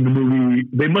in the movie.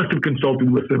 They must have consulted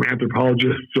with some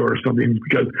anthropologists or something,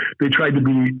 because they tried to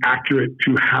be accurate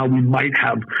to how we might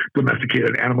have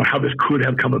domesticated animal, how this could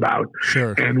have come about,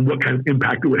 sure, and what kind of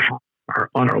impact it would have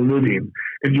on our living.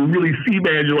 And you really see,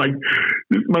 man, you're like,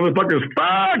 this motherfucker's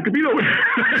fucked.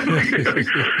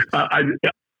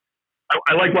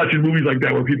 I like watching movies like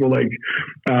that where people they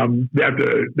have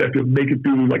to make it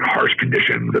through like harsh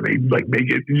conditions, and they like make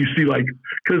it. And you see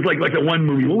because like that one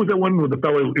movie. What was that one with the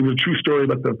fellow? It was a true story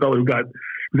about the fellow who was out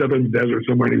in the desert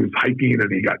somewhere, and he was hiking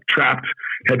and he got trapped,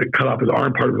 had to cut off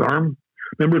part of his arm.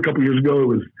 Remember a couple years ago, it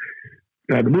was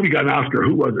the movie got an Oscar.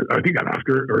 Who was it? I think got an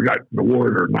Oscar or got an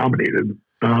award or nominated.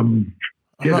 I don't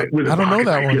know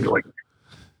that one.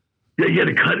 He had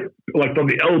to cut it like from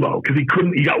the elbow because he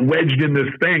got wedged in this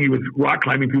thing. He was rock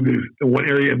climbing through this one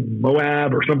area in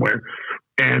Moab or somewhere,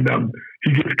 and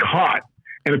he gets caught.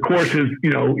 And of course,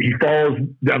 he falls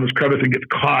down this crevice and gets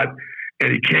caught,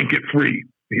 and he can't get free.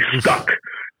 He's stuck,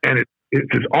 and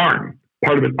it's his arm.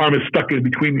 Part of his arm is stuck in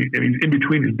between, and he's in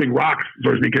between these big rocks,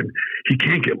 so to speak, and he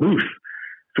can't get loose.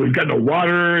 So he's got no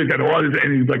water, and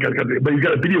he's but he's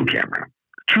got a video camera.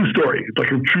 True story. It's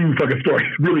like a true fucking story.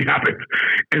 It really happened.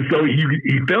 And so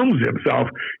he films himself.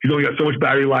 He's only got so much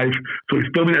battery life, so he's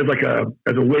filming it as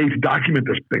a way to document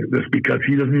this because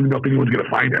he doesn't even know if anyone's going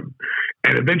to find him.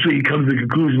 And eventually he comes to the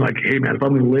conclusion like, hey man, if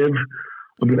I'm going to live,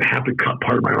 I'm going to have to cut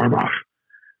part of my arm off.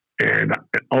 And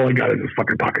all I got is this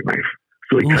fucking pocket knife.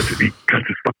 So he cuts his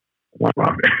fucking arm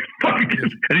off,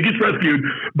 and he gets rescued.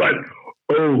 But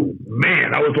oh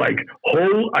man, I was like,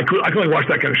 I could only watch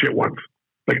that kind of shit once.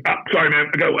 Like, sorry, man,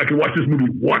 I can watch this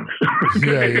movie once.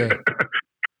 Yeah.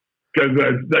 Because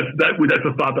that's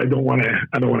a thought that I don't want to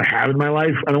have in my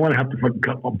life. I don't want to have to fucking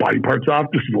cut my body parts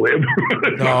off just to live.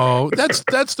 No,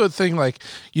 that's the thing. Like,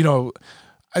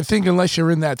 I think unless you're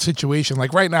in that situation,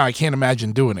 like right now, I can't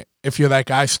imagine doing it. If you're that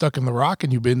guy stuck in the rock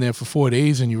and you've been there for 4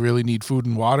 days and you really need food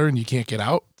and water and you can't get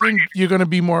out, then you're going to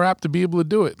be more apt to be able to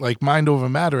do it. Like mind over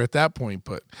matter at that point.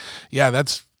 But yeah,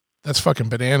 that's fucking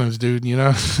bananas, dude.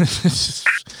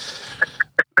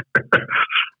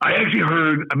 I actually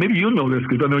heard, maybe you know this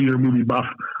because I know you're a movie buff.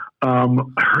 I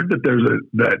heard that they're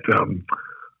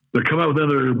coming out with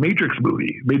another Matrix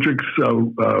movie. Matrix,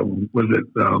 was it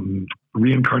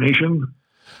Reincarnation?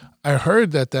 I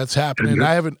heard that's happening.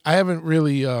 I haven't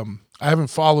really, I haven't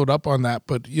followed up on that,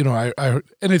 but I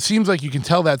and it seems like you can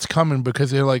tell that's coming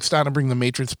because they're like starting to bring the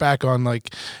Matrix back on,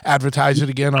 like advertise it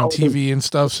again on TV and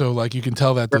stuff. So like you can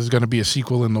tell that there's going to be a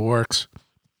sequel in the works.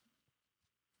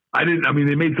 They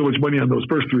made so much money on those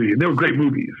first three, and they were great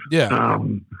movies. Yeah.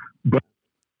 But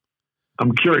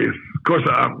I'm curious. Of course,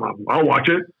 I'll watch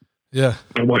it. Yeah.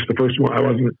 I watched the first one. I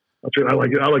like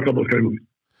it. I like all those kind of movies.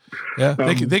 Yeah,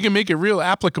 they can make it real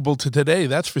applicable to today.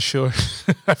 That's for sure.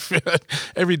 I feel like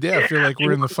every day I feel like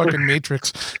we're in the fucking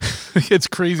Matrix. It gets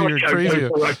crazier and crazier.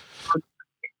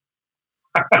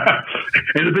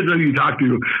 And it depends on who you talk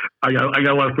to. I got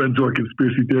a lot of friends who are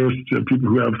conspiracy theorists and people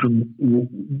who have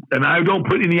and I don't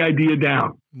put any idea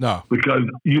down. No, because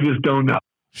you just don't know.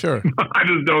 Sure, I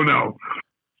just don't know,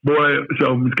 boy.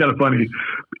 So it's kind of funny.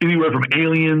 Anywhere from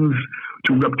aliens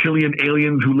to reptilian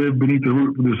aliens who live beneath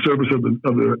the surface of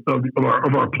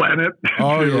our planet.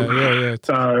 Oh yeah.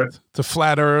 To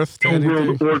flat Earth. To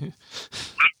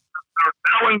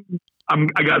I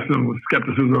got some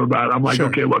skepticism about it. I'm like,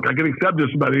 okay, look, I can accept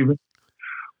just about anything.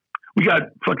 We got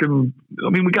fucking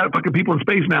people in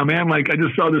space now, man. Like I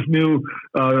just saw this new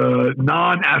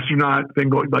non-astronaut thing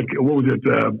going. Like what was it?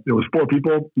 It was 4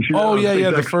 people. You see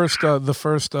the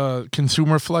first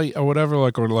consumer flight or whatever,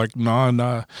 like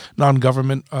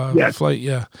non-government flight.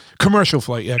 Yeah, commercial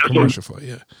flight. Yeah, commercial flight.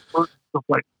 Yeah.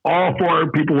 Like all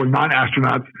 4 people were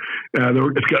non-astronauts. It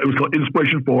was called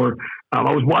Inspiration 4.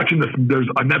 I was watching this. There's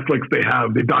on Netflix. They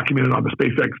documented on the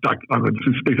SpaceX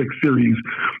series.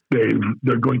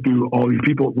 They're going through all these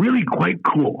people. Really quite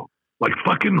cool. Like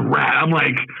fucking rad. I'm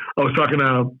like, I was talking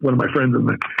to one of my friends and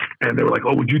they were like,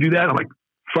 "Oh, would you do that?" I'm like,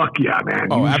 "Fuck yeah, man!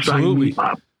 Oh, you absolutely.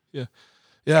 Sign me up."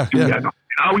 Yeah. No.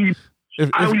 I would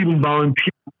even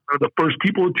volunteer for the first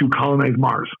people to colonize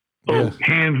Mars. Oh,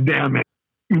 hands down, man.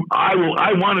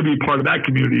 I want to be part of that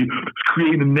community,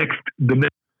 creating the next.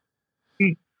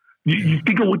 You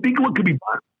think of what could be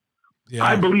done. Yeah.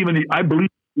 I believe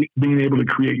being able to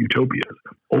create utopias.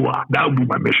 Oh, that would be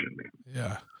my mission, man.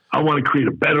 Yeah. I want to create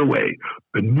a better way.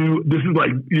 This is like,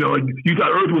 like you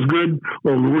thought Earth was good.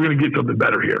 Well, we're going to get something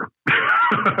better here.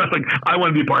 Like, I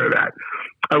want to be part of that.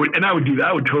 I would do that.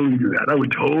 I would totally do that. I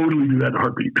would totally do that in a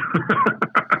heartbeat.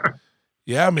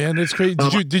 Yeah, man. It's crazy.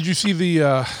 Did you see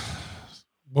the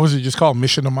what was it just called?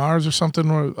 Mission to Mars or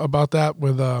something about that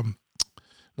with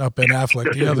not Ben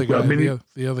Affleck, the other guy,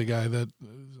 the other guy that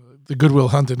the Good Will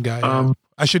Hunting guy.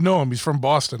 I should know him. He's from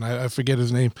Boston. I forget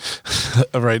his name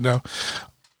right now.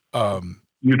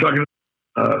 You're talking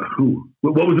who?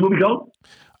 What was the movie called?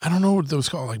 I don't know what it was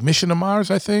called, like Mission to Mars,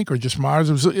 I think, or just Mars.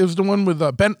 It was the one with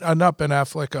not Ben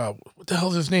Affleck. What the hell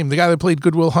is his name? The guy that played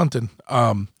Good Will Hunting.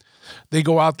 They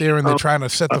go out there and they're trying to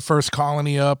set the first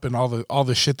colony up and all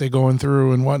the shit they're going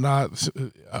through and whatnot.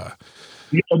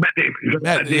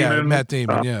 Matt Damon. Matt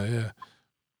Damon.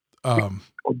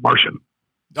 Martian.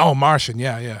 Oh, Martian.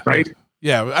 Yeah. Right.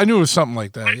 Yeah, I knew it was something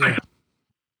like that. Yeah.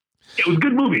 It was a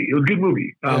good movie.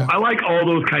 Yeah. I like all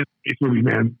those kinds of space movies,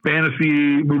 man.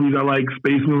 Fantasy movies I like,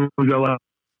 space movies I like.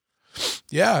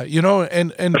 Yeah,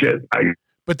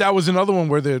 but that was another one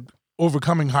where they're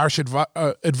overcoming harsh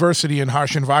adversity and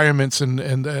harsh environments and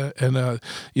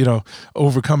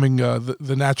overcoming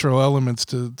the natural elements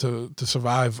to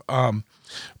survive.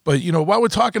 But while we're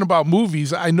talking about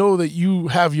movies, I know that you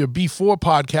have your B4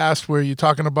 podcast where you're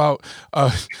talking about.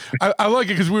 I like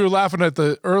it because we were laughing at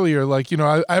the earlier. Like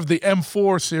I have the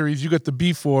M4 series. You got the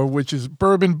B4, which is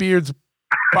bourbon, beards,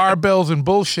 barbells, and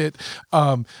bullshit.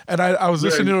 And I was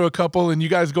listening to a couple, and you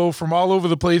guys go from all over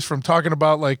the place, from talking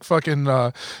about like fucking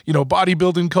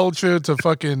bodybuilding culture to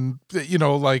fucking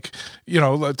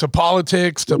to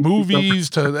politics to movies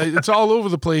to it's all over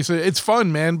the place. It's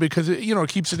fun, man, because it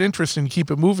keeps it interesting, keep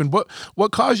it moving.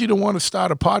 What caused you to want to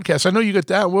start a podcast? I know you got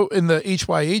that in the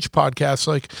HYH podcast.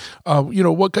 Like,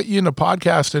 what got you into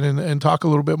podcasting, and talk a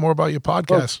little bit more about your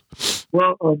podcast.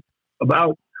 Well,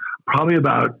 probably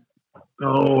about.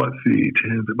 Let's see,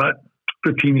 about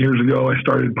 15 years ago, I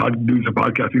started doing some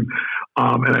podcasting.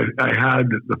 And I had,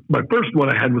 my first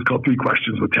one I had was called 3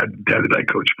 Questions with Ted, the Diet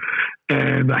Coach.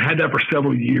 And I had that for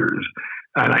several years.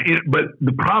 But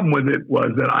the problem with it was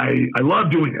that I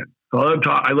loved doing it. So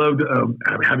I loved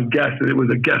having guests. It was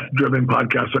a guest-driven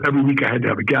podcast, so every week I had to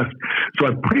have a guest. So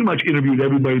I pretty much interviewed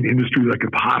everybody in the industry that I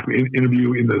could possibly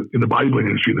interview in the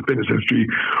bodybuilding industry, in the fitness industry,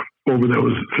 over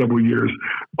those several years.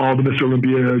 All the Mr.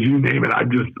 Olympias, you name it,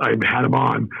 I've had them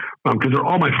on because they're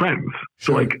all my friends.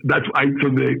 So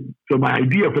so my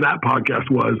idea for that podcast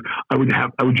was I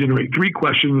would generate 3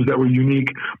 questions that were unique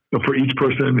for each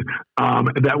person,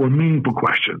 that were meaningful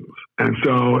questions. And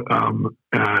so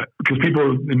because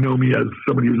people know me as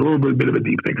somebody who's a little bit of a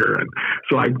deep thinker, and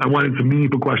so I wanted some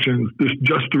meaningful questions,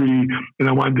 just 3, and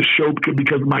I wanted to show,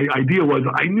 because my idea was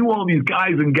I knew all these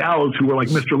guys and gals who were like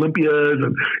Mr. Olympias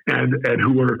and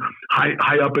who were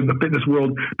high up in the fitness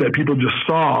world that people just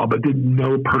saw but didn't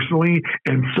know personally,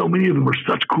 and so many of them were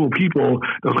such cool people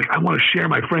that I was like, I want to share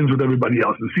my friends with everybody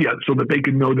else and see it so that they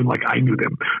can know them like I knew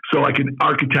them, so I can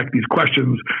architect these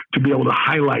questions to be able to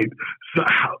highlight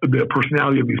the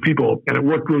personality of these people. And it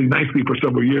worked really nicely for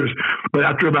several years. But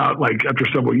after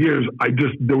several years,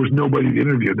 there was nobody to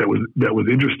interview that was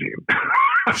interesting.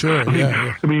 Sure.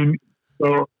 I mean,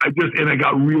 so I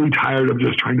got really tired of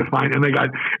just trying to find, and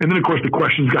then of course the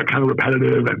questions got kind of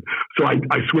repetitive. And so I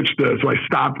switched so I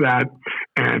stopped that.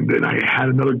 And then I had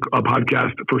another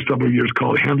podcast for several years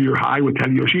called Handle Your High with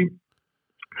Ted Yoshi.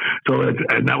 So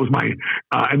that was my,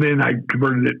 and then I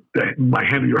converted it to my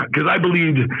Handle Your High, because I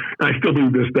believed, and I still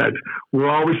believe this, that we're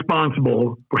all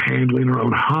responsible for handling our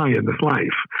own high in this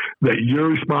life. That you're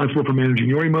responsible for managing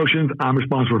your emotions. I'm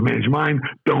responsible for managing mine.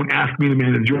 Don't ask me to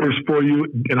manage yours for you,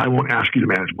 and I won't ask you to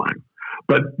manage mine.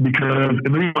 But and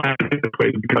the reason why I think this way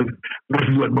is because this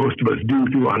is what most of us do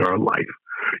throughout our life.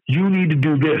 You need to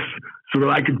do this so that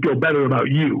I can feel better about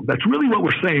you. That's really what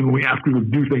we're saying when we ask people to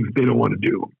do things they don't want to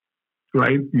do.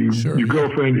 Right? Your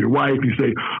girlfriend, your wife, you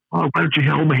say, oh, why don't you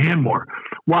hold my hand more?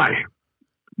 Why?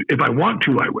 If I want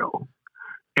to, I will.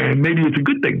 And maybe it's a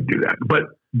good thing to do that. But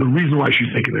the reason why she's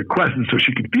taking the request is so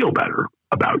she can feel better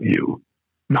about you.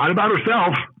 Not about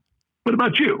herself, but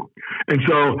about you. And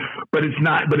so, but it's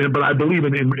not, but I believe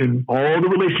in all the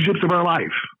relationships of our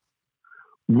life,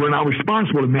 we're not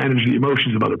responsible to manage the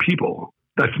emotions of other people.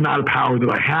 That's not a power that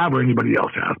I have or anybody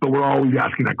else has, but we're always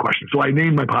asking that question. So I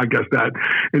named my podcast that.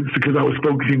 It's because I was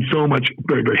focusing so much,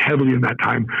 very, very heavily in that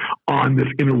time on this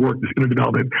inner work, this inner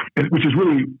development, and which is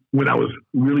really when I was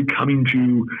really coming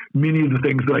to many of the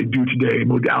things that I do today,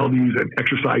 modalities and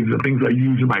exercises and things I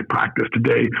use in my practice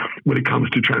today when it comes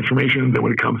to transformations and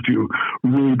when it comes to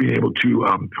really being able to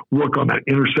work on that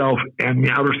inner self and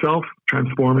the outer self,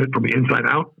 transform it from the inside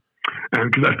out. And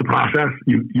because that's the process,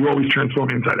 you always transform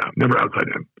inside out, never outside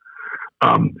in.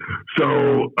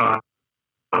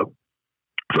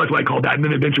 So that's what I called that. And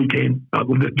then eventually came,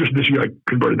 just this year, I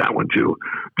converted that one to,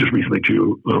 just recently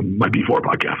to my B4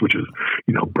 podcast, which is,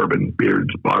 bourbon,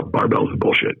 beards, barbells, and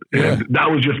bullshit. Yeah. And that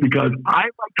was just because I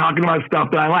like talking about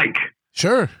stuff that I like.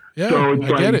 Sure. Yeah. So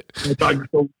I get it.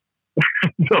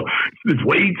 So it's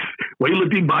weights,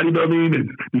 weightlifting, bodybuilding, it's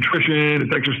nutrition,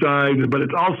 it's exercise, but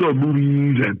it's also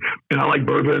movies, and I like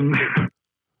bourbon.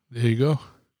 There you go.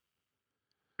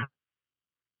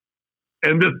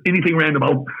 And just anything random.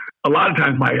 A lot of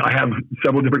times I have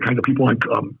several different kinds of people on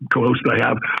co-hosts that I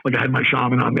have. Like I had my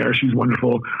shaman on there. She's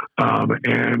wonderful.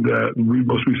 And we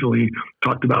most recently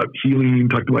talked about healing,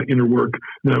 talked about inner work.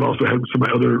 And I've also had some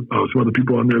other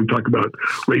people on there who talk about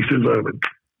racism and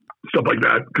stuff like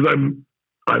that. Because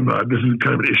this is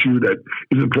kind of an issue that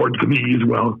is important to me as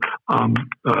well.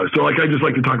 So I just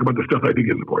like to talk about the stuff I think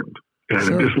is important and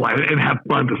Sure. just and have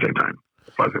fun at the same time.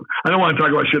 I don't want to talk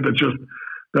about shit that's just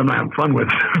that I'm not having fun with.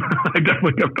 I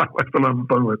definitely have stuff I'm having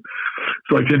fun with.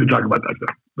 So I tend to talk about that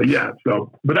stuff. But yeah,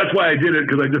 but that's why I did it,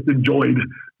 because I just enjoyed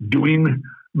doing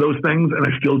those things, and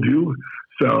I still do.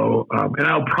 So, and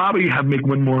I'll probably make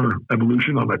one more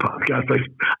evolution on my podcast.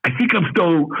 I think I'm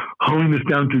still honing this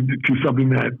down to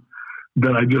something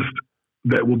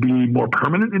that will be more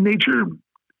permanent in nature.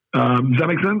 Does that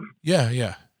make sense?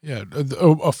 Yeah.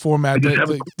 A format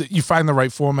that you find the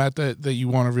right format that you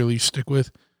want to really stick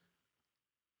with.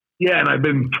 Yeah, and I've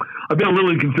been a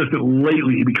little inconsistent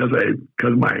lately because in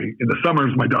the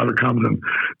summers my daughter comes and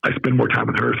I spend more time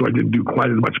with her, so I didn't do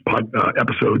quite as much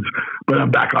episodes. But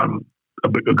I'm back on a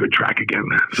good track again.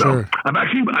 So sure. I'm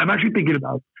actually thinking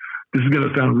about. This is going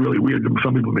to sound really weird to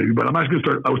some people maybe, but I'm actually going to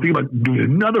start. I was thinking about doing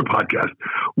another podcast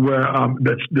where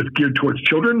that's geared towards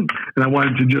children, and I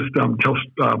wanted to just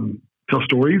tell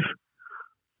stories,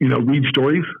 read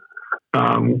stories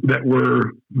that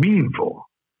were meaningful.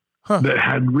 That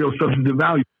had real substantive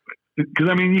value. Because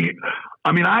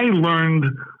I learned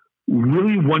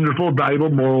really wonderful, valuable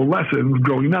moral lessons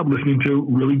growing up, listening to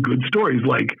really good stories,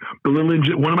 like the Little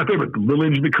Engine. One of my favorites, the Little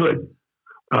Engine That Could.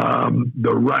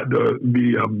 The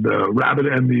rabbit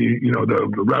and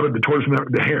the rabbit, the tortoise, and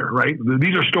the hare. Right?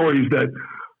 These are stories that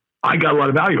I got a lot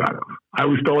of value out of. I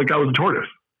always felt like I was a tortoise,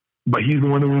 but he's the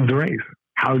one that wins the race.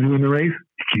 How does he win the race?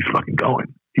 He keeps fucking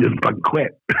going. He doesn't fucking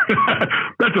quit.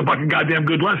 That's a fucking goddamn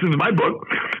good lesson in my book.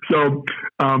 So,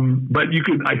 but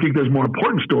I think there's more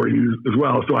important stories as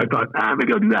well. So I thought,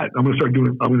 maybe I'll do that. I'm going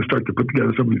to start to put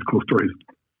together some of these cool stories.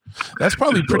 That's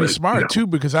probably pretty smart too,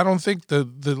 because I don't think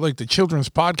the children's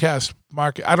podcast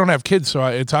market. I don't have kids, so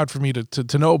it's hard for me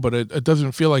to know. But it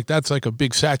doesn't feel like that's like a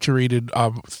big saturated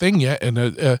thing yet. And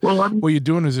what you're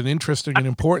doing is an interesting and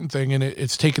important thing, and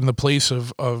it's taking the place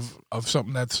of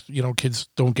something that's kids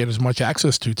don't get as much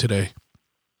access to today.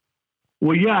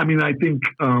 Well, yeah, I think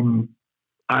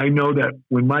I know that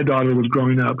when my daughter was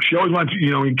growing up, she always wants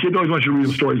kids always want you to read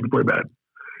the stories before bed,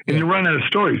 and you run out of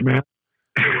stories, man.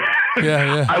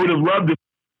 Yeah. I would have loved to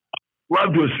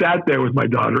have sat there with my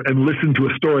daughter and listened to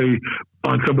a story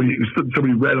on somebody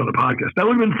read on a podcast. That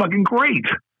would have been fucking great.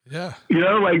 Yeah.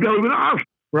 That would have been awesome,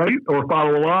 right? Or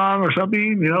follow along or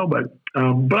something, but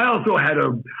I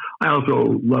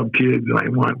also love kids, and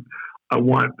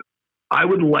I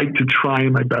would like to try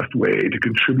in my best way to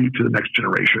contribute to the next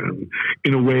generation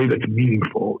in a way that's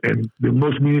meaningful. And the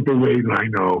most meaningful way that I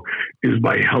know is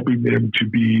by helping them to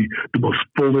be the most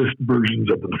fullest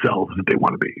versions of themselves that they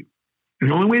want to be. And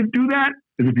the only way to do that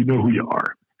is if you know who you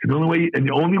are. And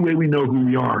the only way we know who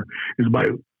we are is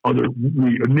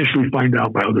we initially find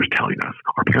out by others telling us,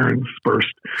 our parents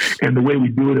first. And the way we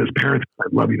do it as parents is by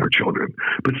loving our children.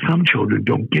 But some children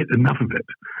don't get enough of it.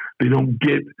 They don't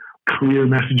get clear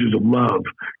messages of love,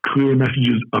 clear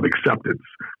messages of acceptance,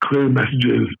 clear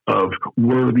messages of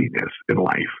worthiness in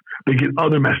life. They get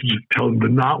other messages that tell them they're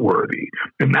not worthy.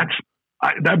 And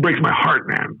that breaks my heart,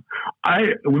 man.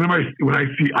 I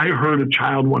heard a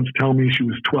child once tell me, she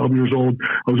was 12 years old.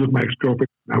 I was with my ex-girlfriend.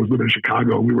 I was living in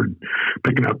Chicago. We were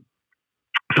picking up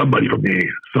somebody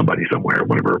somewhere,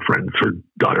 one of her friends, her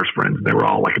daughter's friends. They were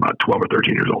all like about 12 or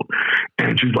 13 years old.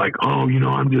 And she's like, oh,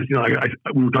 I'm just, we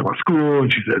were talking about school,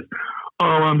 and she says, oh,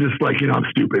 I'm just like, I'm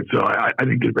stupid, so I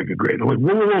didn't get a very good grade. I'm like,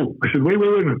 whoa. I said, wait a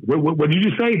minute. What did you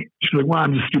just say? She's like, well,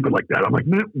 I'm just stupid like that. I'm like,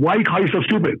 why do you call yourself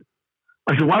stupid?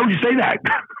 I said, why would you say that?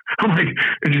 I'm like,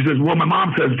 and she says, well, my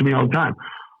mom says it to me all the time.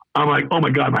 I'm like, oh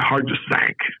my God, my heart just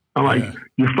sank. I'm like,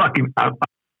 you're fucking,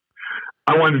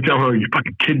 I wanted to tell her, you're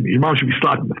fucking kidding me. Your mom should be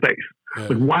slapped in the face. Yeah.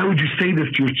 Like, why would you say this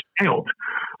to your child?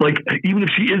 Like, even if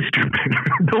she is stupid,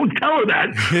 don't tell her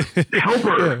that. Help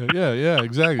her. Yeah,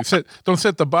 exactly. Don't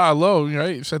set the bar low,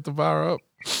 right? Set the bar up.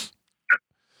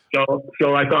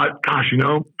 So I thought, gosh,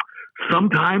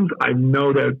 sometimes I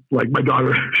know that, like, my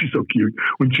daughter, she's so cute.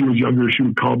 When she was younger, she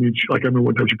would call me. Like, I remember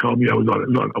one time she called me. I was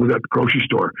at the grocery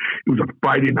store. It was a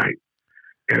Friday night,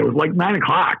 and it was like 9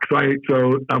 o'clock.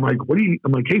 So I'm like,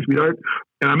 I'm like, hey, sweetheart.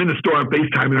 And I'm in the store on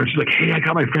FaceTime, and she's like, hey, I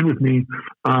got my friend with me.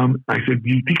 I said, do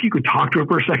you think you could talk to her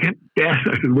for a second? Yes.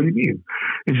 I said, what do you mean?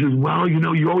 And she says, well,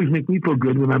 you always make me feel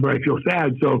good whenever I feel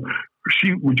sad. So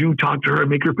would you talk to her and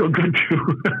make her feel good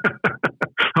too?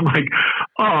 I'm like,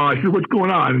 oh, I said, what's going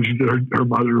on? And she said her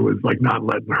mother was like not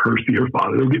letting her see her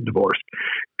father. They were getting divorced.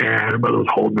 And her mother was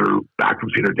holding her back from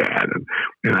seeing her dad.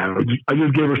 And I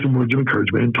just gave her some words of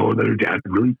encouragement and told her that her dad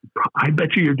I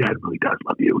bet you your dad really does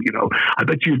love you. I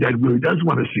bet you your dad really does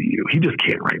want to see you. He just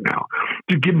can't right now.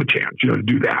 Just give him a chance, to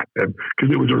do that. And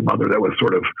because it was her mother that was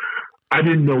sort of, I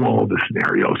didn't know all of the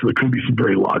scenarios, so there could be some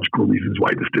very logical reasons why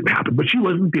this didn't happen. But she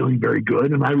wasn't feeling very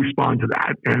good, and I respond to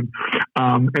that,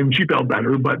 and she felt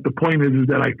better. But the point is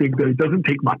that I think that it doesn't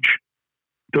take much.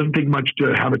 It doesn't take much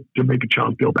to make a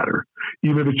child feel better,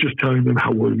 even if it's just telling them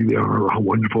how worthy they are or how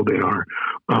wonderful they are.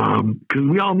 Because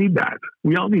we all need that.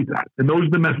 We all need that, and those are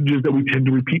the messages that we tend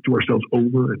to repeat to ourselves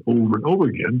over and over and over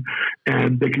again.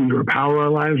 And they can either empower our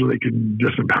lives or they can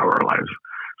disempower our lives.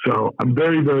 So I'm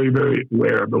very, very, very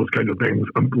aware of those kinds of things.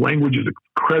 Language is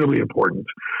incredibly important.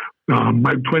 I have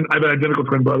an identical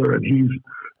twin brother, and he's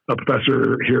a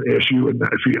professor here at ASU, and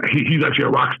he's actually a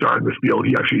rock star in this field.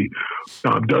 He actually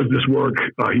does this work.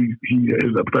 He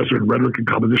is a professor in rhetoric and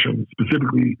composition.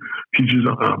 Specifically, teaches.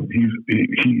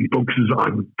 He focuses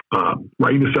on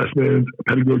writing assessment,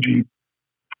 pedagogy,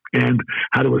 and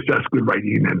how to assess good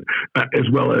writing, and as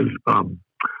well as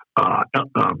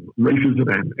racism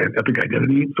and ethnic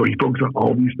identity. So he focuses on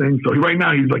all these things. So right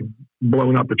now he's like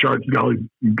blowing up the charts.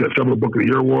 He's got several Book of the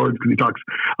Year awards because he talks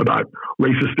about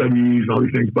racist studies and all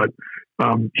these things. But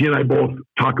he and I both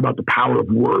talk about the power of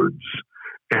words.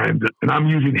 And I'm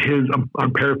using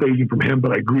I'm paraphrasing from him,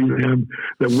 but I agree with him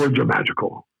that words are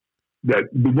magical. That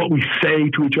what we say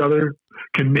to each other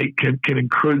can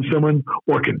encourage someone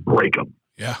or can break them.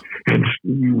 Yeah. And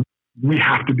we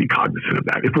have to be cognizant of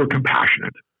that if we're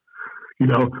compassionate.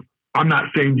 I'm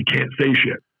not saying you can't say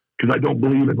shit because I don't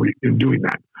believe in doing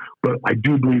that, but I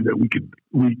do believe that we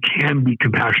can be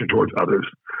compassionate towards others.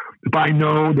 If I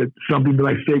know that something that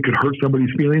I say could hurt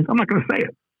somebody's feelings, I'm not going to say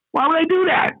it. Why would I do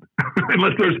that?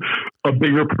 Unless there's a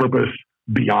bigger purpose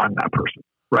beyond that person,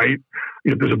 right?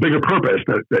 If there's a bigger purpose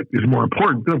that is more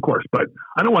important, then of course, but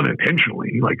I don't want to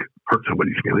intentionally hurt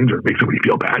somebody's feelings or make somebody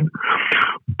feel bad,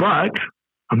 but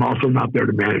I'm also not there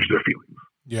to manage their feelings.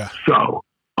 Yeah. So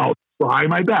I'll try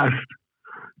my best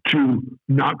to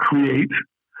not create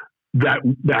that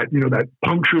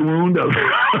puncture wound of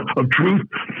truth.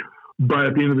 But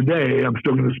at the end of the day, I'm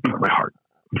still going to speak my heart.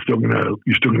 You're still going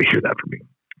to hear that from me.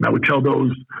 And I would tell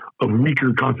those of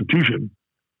weaker constitution,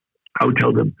 I would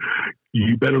tell them,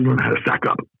 you better learn how to sack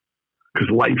up because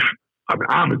life,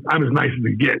 I'm as nice as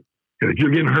it get. And if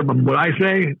you're getting hurt by what I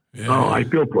say, I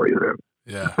feel for you then.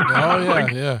 Yeah. Oh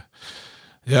yeah.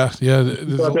 Yeah.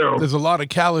 There's a lot of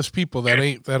callous people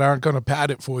that aren't going to pad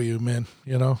it for you, man.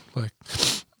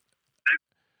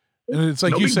 And it's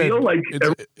like you said,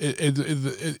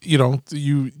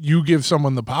 you give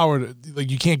someone the power to,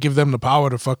 you can't give them the power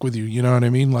to fuck with you. You know what I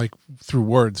mean? Like through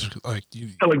words,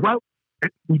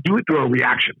 we do it through our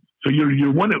reactions. So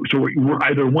we're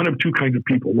either one of two kinds of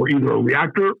people. We're either a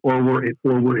reactor or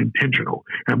we're intentional.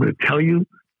 And I'm going to tell you,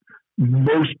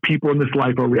 most people in this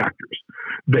life are reactors.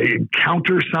 They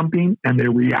encounter something and they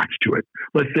react to it.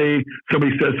 Let's say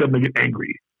somebody says something, they get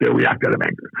angry. They react out of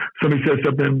anger. Somebody says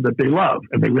something that they love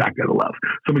and they react out of love.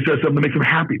 Somebody says something that makes them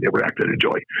happy, they react out of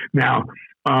joy. Now,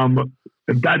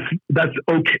 that's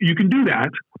okay. You can do that,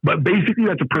 but basically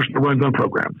that's a person that runs on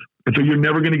programs. And so you're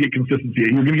never going to get consistency.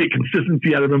 You're going to get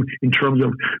consistency out of them in terms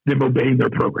of them obeying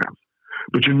their programs.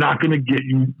 But you're not going to get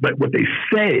but what they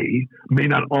say may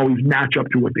not always match up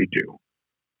to what they do.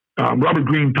 Robert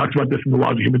Greene talks about this in The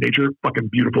Laws of Human Nature, fucking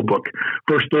beautiful book.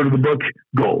 First third of the book,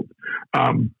 gold.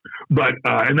 And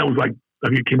that was I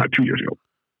think it came out 2 years ago.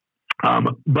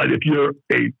 But if you're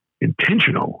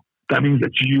intentional, that means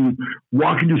that you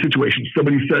walk into a situation,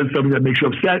 somebody says something that makes you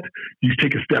upset, you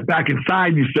take a step back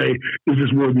inside and you say, is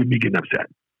this worthy of me getting upset?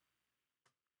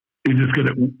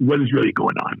 What is really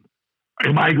going on?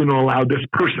 Am I going to allow this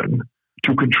person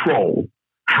to control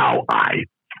how I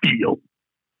feel?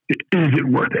 Is it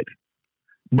worth it?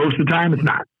 Most of the time, it's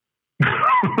not.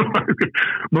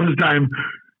 Most of the time,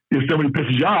 if somebody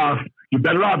pisses you off, you're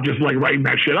better off just writing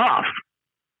that shit off.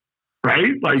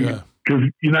 Right? Because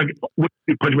you're not,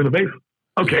 you punch him in the face.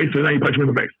 Okay, so now you punch him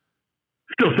in the face.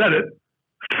 Still said it.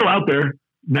 Still out there.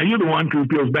 Now you're the one who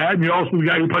feels bad, and you're also the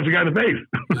guy who punched the guy in the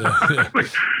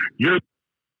face.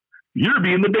 you're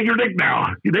being the bigger dick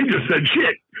now. They just said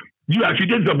shit. You actually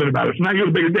did something about it, so now you're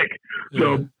the bigger dick.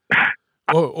 So,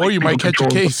 or you might catch a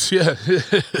case. Yeah.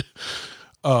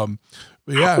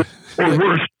 Yeah. Or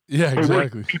worse. Yeah,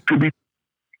 exactly. Worse, could be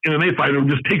an MMA fighter who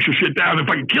just takes your shit down and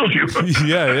fucking kills you.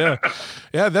 Yeah.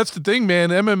 That's the thing, man.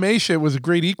 MMA shit was a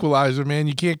great equalizer, man.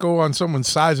 You can't go on someone's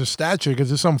size or stature because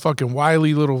there's some fucking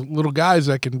wily little guys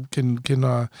that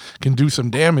can do some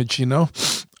damage, you know.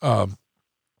 Oregon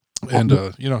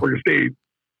State.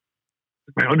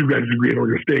 My undergraduate degree at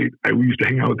Oregon State, we used to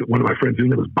hang out with one of my friends. His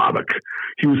name was Babak.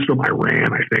 He was from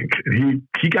Iran, I think, and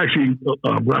he actually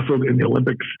wrestled in the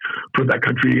Olympics for that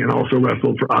country, and also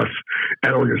wrestled for us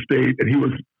at Oregon State. And he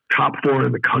was top 4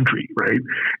 in the country, right?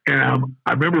 And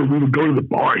I remember we would go to the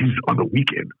bar. He's on the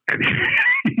weekend, and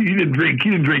he didn't drink.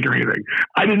 He didn't drink or anything.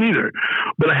 I didn't either,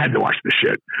 but I had to watch the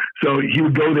shit. So he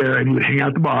would go there and he would hang out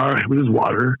at the bar with his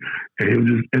water, and he was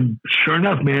just. And sure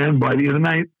enough, man, by the end of the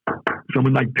night,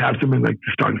 someone like taps him and like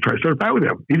started to try to start a fight with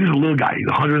him. He's just a little guy. He's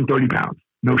 130 pounds.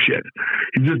 No shit.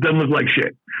 He just doesn't look like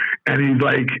shit. And he's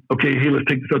like, okay, hey, let's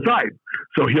take this outside.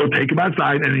 So he'll take him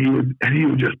outside, and he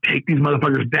would just take these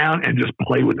motherfuckers down and just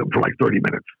play with them for like 30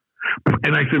 minutes.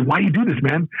 And I said, why you do this,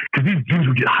 man? Because these dudes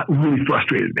would get really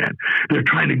frustrated, man. They're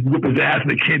trying to whip his ass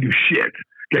and they can't do shit.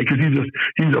 Okay, because he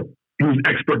was an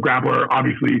expert grappler,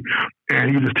 obviously, and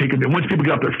he just take them. And once people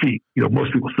get off their feet, you know,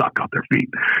 most people suck off their feet.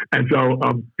 And so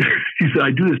he said,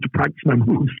 I do this to practice my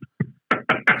moves.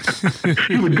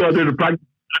 He would go out there to practice.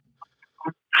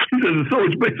 He says it's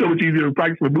so much easier to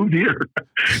practice my moves here. But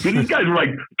these guys are like,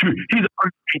 he's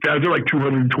 108 pounds, they're like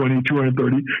 220,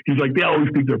 230. He's like, they always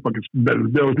think they're fucking better.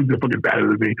 They always think they're fucking better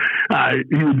than me.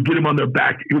 He would get them on their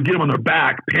back. He would get them on their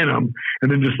back, pin them, and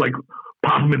then just like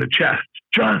pop them in the chest,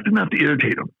 just enough to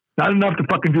irritate them. Not enough to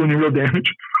fucking do any real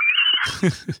damage.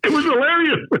 It was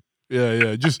hilarious.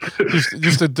 Yeah. Just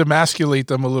to demasculate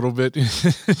them a little bit.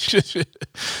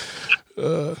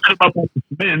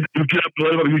 Man, you get up,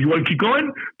 you want to keep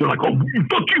going? They're like, oh,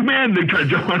 fuck you, man. They try to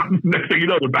jump on. Next thing you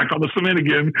know, they're back on the cement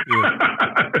again. Yeah.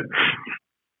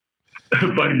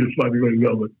 funny.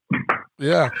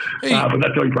 Yeah. Hey, but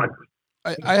that's how you practice.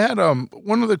 I had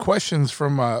one of the questions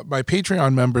from my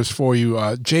Patreon members for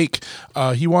you, Jake.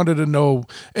 He wanted to know,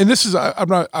 and this is I'm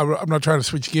not trying to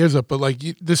switch gears up, but like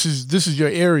this is your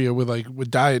area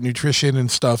with diet, nutrition, and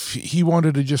stuff. He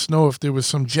wanted to just know if there was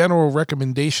some general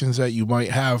recommendations that you might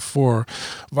have for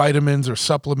vitamins or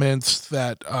supplements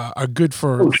that are good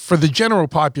for the general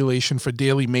population for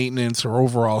daily maintenance or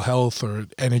overall health or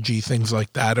energy, things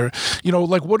like that, or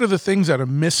like what are the things that are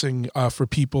missing for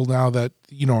people now that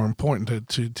are important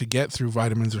to get through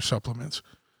vitamins or supplements?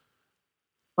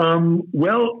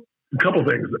 Well, a couple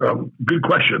things. Good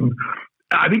question.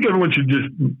 I think everyone should just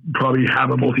probably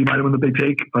have a multivitamin that they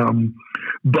take.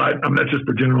 But that's just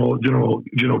for general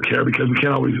care, because we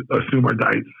can't always assume our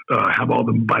diets have all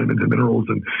the vitamins and minerals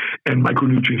and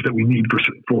micronutrients that we need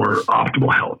for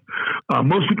optimal health.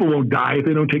 Most people won't die if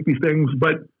they don't take these things,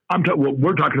 but what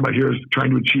we're talking about here is trying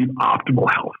to achieve optimal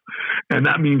health. And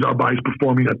that means our body's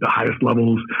performing at the highest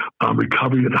levels,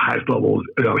 recovering at the highest levels,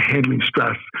 handling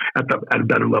stress at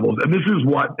better levels. And this is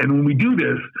and when we do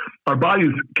this, our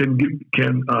bodies shouldn't get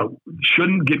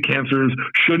cancers,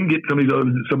 shouldn't get some of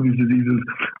these diseases.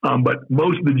 But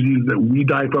most of the diseases that we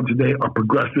die from today are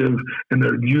progressive, and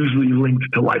they're usually linked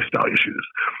to lifestyle issues.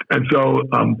 And so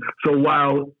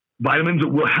while vitamins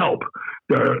will help,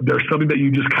 they're something that you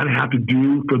just kind of have to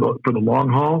do for the long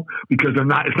haul, because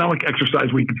it's not like exercise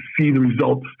where you can see the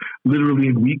results literally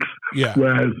in weeks. Yeah.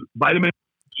 Whereas vitamins,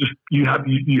 just you have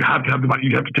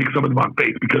to take some of them on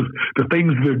faith, because the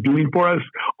things they're doing for us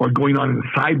are going on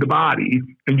inside the body,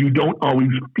 and you don't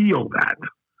always feel that.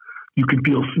 You can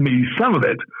feel maybe some of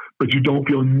it, but you don't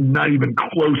feel not even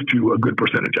close to a good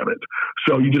percentage of it.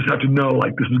 So you just have to know,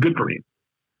 like, this is good for me.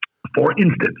 For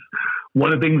instance,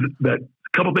 a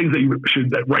couple things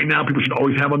that right now people should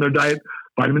always have on their diet: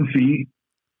 vitamin C.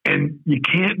 And you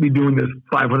can't be doing this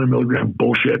 500 milligram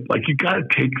bullshit. Like, you got to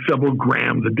take several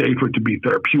grams a day for it to be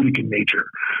therapeutic in nature.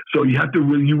 So you have to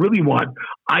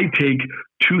I take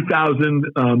 2,000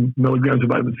 milligrams of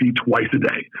vitamin C twice a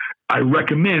day. I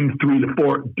recommend 3 to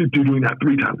 4, doing that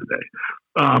 3 times a day.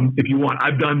 If you want,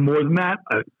 I've done more than that.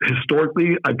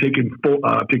 Historically, I've taken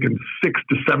 6,000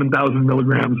 to 7,000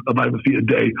 milligrams of vitamin C a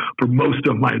day for most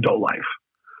of my adult life.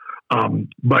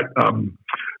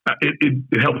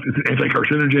 It helps. It's an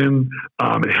anti-carcinogen.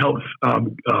 It helps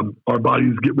our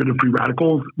bodies get rid of free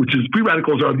radicals, which is free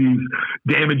radicals are these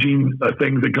damaging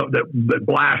things that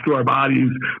blast through our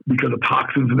bodies because of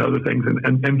toxins and other things,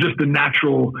 and just the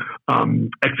natural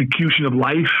execution of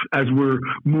life as we're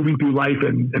moving through life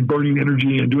and burning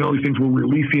energy and doing all these things. We're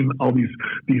releasing all these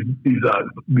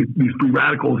free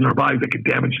radicals in our bodies that can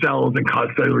damage cells and cause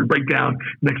cellular breakdown.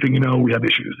 Next thing you know, we have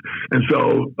issues. And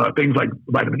so things like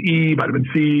vitamin E, vitamin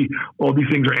C, all these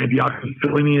things are antioxidants,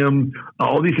 selenium.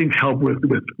 All these things help with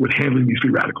handling these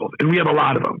free radicals, and we have a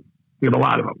lot of them.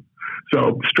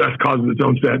 So stress causes its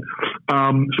own set.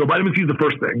 So vitamin C is the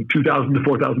first thing, 2,000 to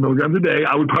 4,000 milligrams a day.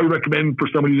 I would probably recommend for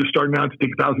somebody just starting out to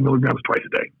take 1,000 milligrams twice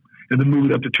a day, and then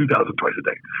move it up to 2,000 twice a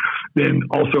day. Then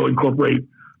also incorporate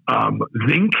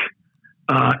zinc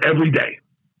every day,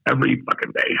 every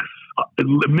fucking day.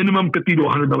 Minimum 50 to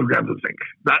 100 milligrams of zinc.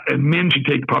 And men should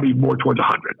take probably more towards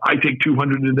 100. I take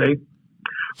 200 a day.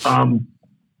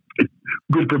 It's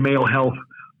good for male health.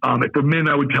 For men,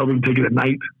 I would tell them to take it at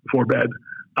night before bed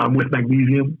with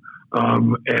magnesium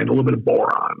and a little bit of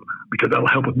boron, because that'll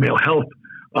help with male health.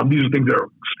 These are things that are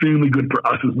extremely good for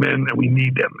us as men, and we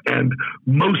need them. And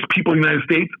most people in the United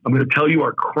States, I'm going to tell you,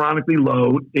 are chronically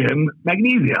low in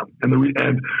magnesium.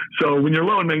 And so when you're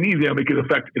low in magnesium, it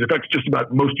affects just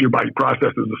about most of your body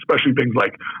processes, especially things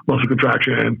like muscle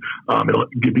contraction. It'll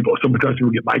give people, sometimes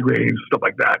people get migraines, stuff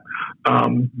like that.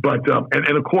 And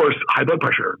of course, high blood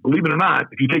pressure. Believe it or not,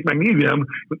 if you take magnesium,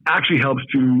 it actually helps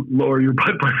to lower your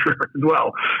blood pressure as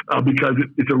well, because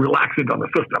it's a relaxant on the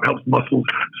system. It helps muscles,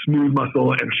 smooth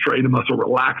muscle, and straighten muscle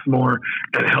relax more,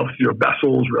 and it helps your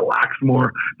vessels relax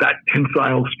more. That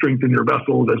tensile strength in your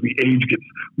vessels as we age gets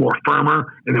more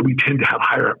firmer, and then we tend to have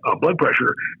higher blood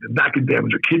pressure, and that can damage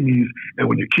your kidneys. And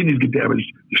when your kidneys get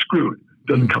damaged, you're screwed.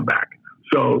 It doesn't come back.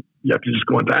 So you have to just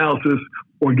go on dialysis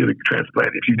or get a transplant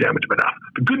if you damage them enough.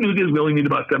 The good news is we only need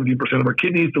about 17% of our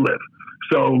kidneys to live.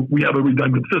 So we have a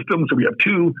redundant system. So we have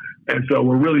two, and so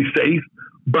we're really safe,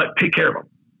 but take care of them.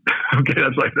 Okay,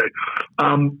 that's what I say.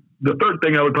 The third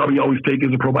thing I would probably always take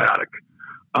is a probiotic.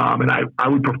 And I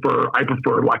prefer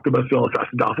Lactobacillus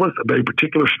acidophilus, a very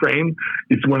particular strain.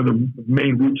 It's one of the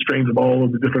main root strains of all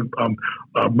of the different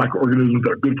microorganisms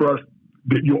that are good for us.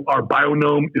 Our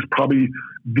bionome is probably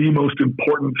the most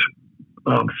important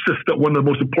system, one of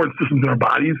the most important systems in our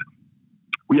bodies.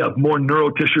 We have more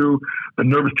neural tissue,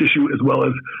 nervous tissue, as well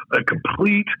as a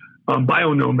complete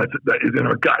bionome that is in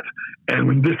our gut. And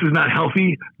when this is not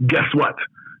healthy, guess what?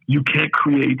 You can't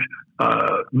create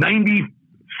 90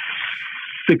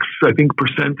 something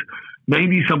percent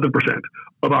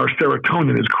of our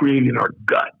serotonin is created in our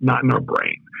gut, not in our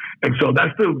brain. And so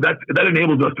that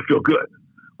enables us to feel good,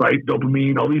 right?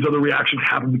 Dopamine, all these other reactions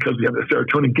happen because we have the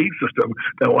serotonin gate system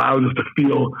that allows us to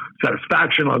feel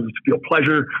satisfaction, allows us to feel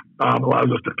pleasure, allows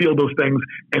us to feel those things.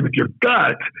 And if your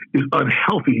gut is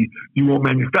unhealthy, you won't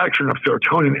manufacture enough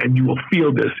serotonin, and you will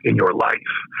feel this in your life.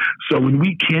 So when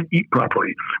we can't eat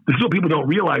properly, this is what people don't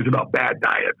realize about bad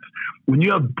diets. When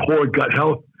you have poor gut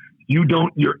health, you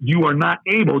are not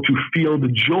able to feel the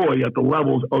joy at the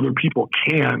levels other people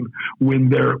can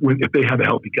if they have a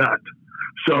healthy gut.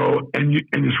 So, and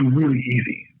it's really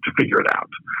easy to figure it out,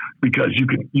 because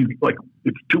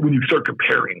when you start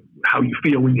comparing how you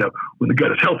feel when the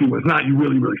gut is healthy, when it's not, you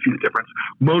really, really see the difference.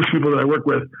 Most people that I work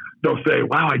with, they'll say,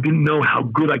 wow, I didn't know how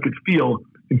good I could feel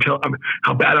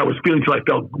how bad I was feeling until I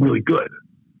felt really good.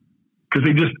 Because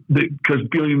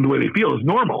feeling the way they feel is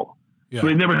normal. Yeah. So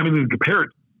they never have anything to compare it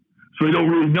to. So they don't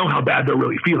really know how bad they're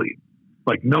really feeling.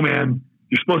 Like, no, man,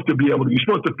 you're supposed to feel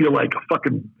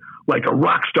like a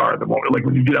rock star in the morning. Like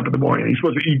when you get up in the morning, you're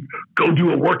supposed to go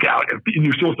do a workout, and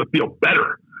you're supposed to feel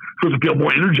better. You're supposed to feel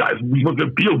more energized. You're supposed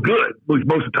to feel good. At least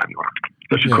most of the time you are.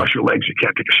 Unless you crush your legs, you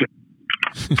can't take a shit.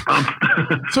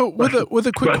 So with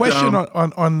a quick question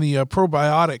on the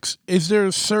probiotics, is there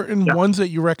certain ones that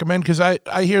you recommend? Because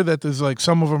I hear that there's like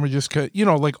some of them are just,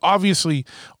 like obviously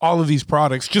all of these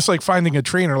products, just like finding a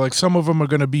trainer, like some of them are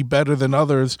going to be better than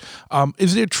others.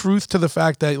 Is there truth to the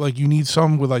fact that like you need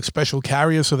some with like special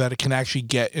carriers so that it can actually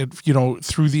get it,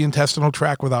 through the intestinal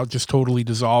tract without just totally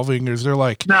dissolving? Or is there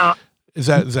like, is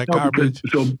that garbage?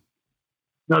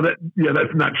 No,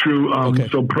 that's not true. Okay.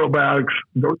 So probiotics,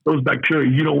 those bacteria,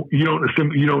 you don't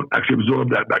actually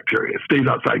absorb that bacteria. It stays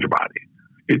outside your body.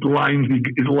 It lines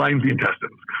the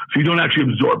intestines, so you don't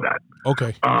actually absorb that.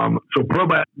 Okay. So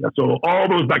probiotics, so all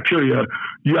those bacteria,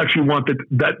 you actually want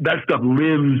that stuff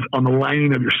lives on the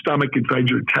lining of your stomach, inside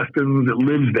your intestines. It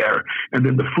lives there, and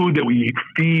then the food that we eat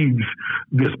feeds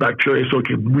this bacteria, so it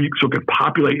can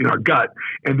populate in our gut.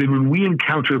 And then when we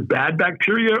encounter bad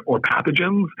bacteria or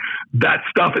pathogens, that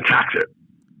stuff attacks it.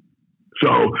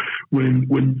 So when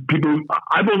people,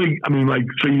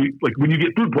 when you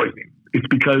get food poisoning, it's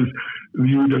because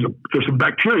there's some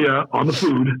bacteria on the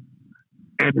food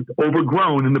and it's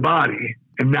overgrown in the body.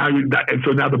 And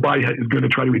so now the body is going to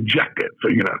try to reject it. So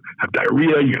you're going to have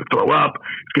diarrhea, you're going to throw up,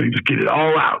 it's going to just get it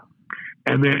all out.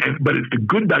 But it's the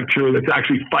good bacteria that's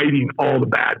actually fighting all the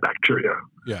bad bacteria.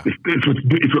 Yeah.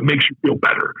 It's what makes you feel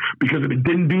better. Because if it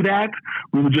didn't do that,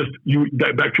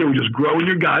 that bacteria would just grow in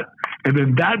your gut, and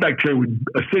then that bacteria would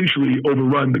essentially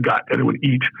overrun the gut, and it would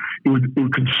eat. It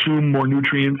would consume more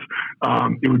nutrients.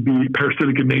 It would be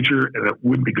parasitic in nature, and it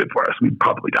wouldn't be good for us. We'd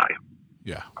probably die.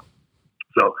 Yeah.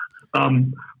 So,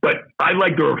 but I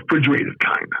like the refrigerated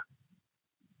kind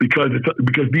because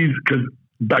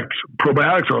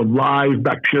probiotics are live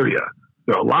bacteria.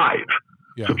 They're alive.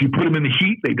 Yeah. So if you put them in the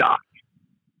heat, they die.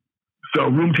 So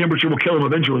room temperature will kill them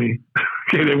eventually.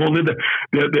 Okay, they won't live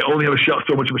there. They only have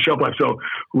so much of a shelf life. So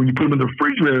when you put them in the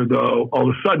refrigerator, though, all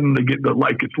of a sudden the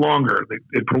life gets longer.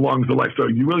 It prolongs the life. So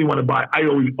you really want to buy. I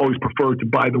always prefer to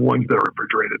buy the ones that are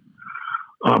refrigerated.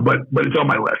 But it's on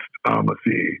my list. Let's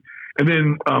see. And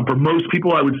then for most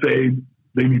people, I would say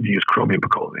they need to use chromium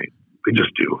picolinate. They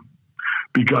just do.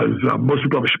 Because most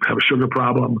people have a sugar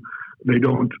problem. They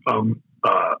don't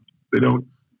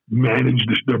manage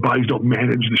their bodies don't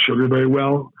manage the sugar very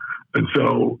well. And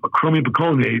so a chromium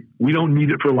picolinate, we don't need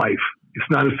it for life. It's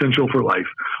not essential for life.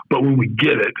 But when we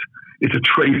get it, it's a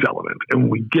trace element. And when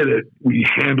we get it, we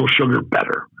handle sugar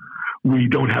better. We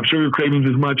don't have sugar cravings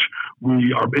as much.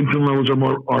 Our insulin levels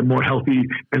are more healthy,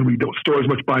 and we don't store as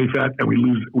much body fat, and we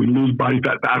lose body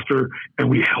fat faster, and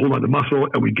we hold on to muscle,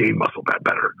 and we gain muscle fat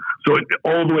better. So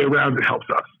all the way around, it helps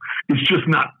us. It's just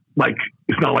not like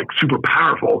super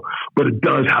powerful, but it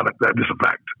does have this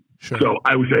effect. Sure. So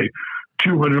I would say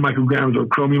 200 micrograms of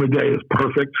chromium a day is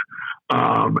perfect.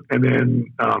 And then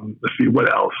let's see what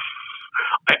else.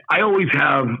 I always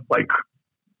have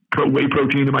whey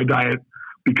protein in my diet,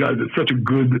 because it's such a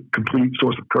good, complete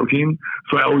source of protein.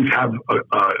 So I always have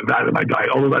that in my diet,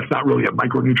 although that's not really a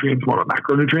micronutrient, it's more of a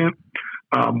macronutrient.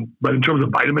 But in terms of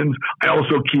vitamins, I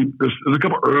also keep, there's a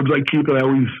couple of herbs I keep that I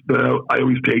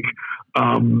always take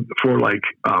for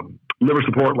liver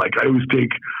support. Like I always take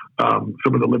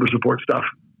some of the liver support stuff.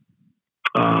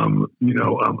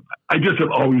 I just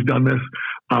have always done this.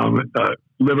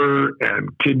 Liver and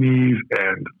kidneys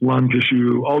and lung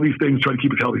tissue, all these things, try to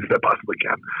keep as healthy as I possibly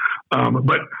can.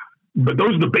 But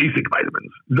those are the basic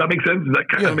vitamins. Does that make sense? Does that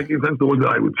kind of make sense? The ones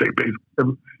that I would say basic.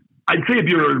 I'd say if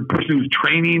you're a person who's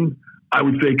training, I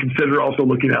would say consider also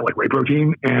looking at whey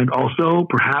protein, and also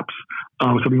perhaps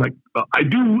something like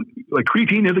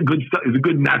creatine is a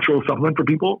good natural supplement for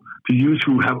people to use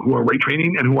who are weight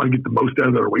training and who want to get the most out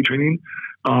of their weight training.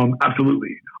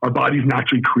 Absolutely, our bodies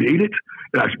naturally create it,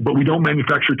 but we don't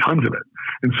manufacture tons of it.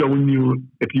 And so when you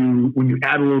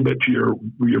add a little bit to your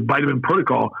vitamin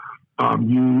protocol,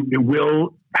 it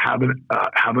will have a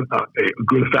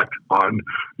good effect on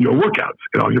your workouts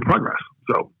and on your progress.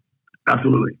 So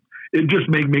absolutely. It just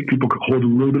may make people hold a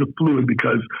little bit of fluid,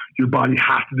 because your body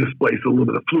has to displace a little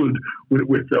bit of fluid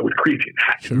with creatine.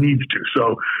 It needs to.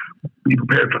 So be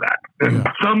prepared for that. And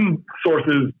some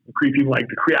sources of creatine, like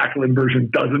the creatinine version,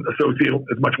 doesn't associate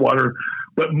as much water,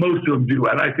 but most of them do.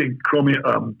 And I think creatine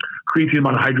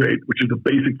monohydrate, which is the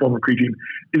basic form of creatine,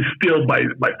 is still by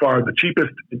far the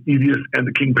cheapest and easiest and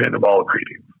the kingpin of all of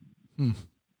creatine.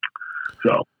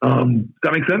 So does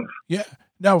that make sense? Yeah.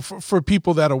 Now, for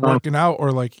people that are working out,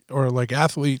 or like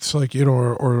athletes, or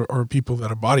people that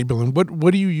are bodybuilding,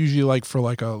 what do you usually like for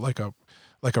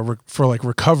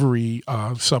recovery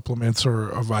supplements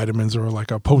or vitamins, or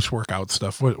like a post workout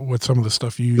stuff? What's some of the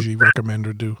stuff you usually recommend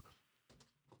or do?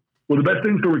 Well, the best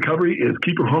thing for recovery is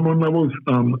keep your hormone levels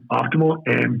optimal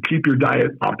and keep your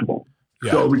diet optimal.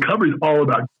 Yeah. So recovery is all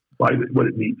about what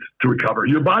it needs to recover.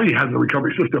 Your body has a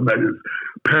recovery system that is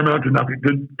paramount to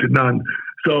none.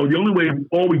 So the only way,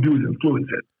 all we do is influence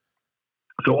it.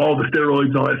 So all the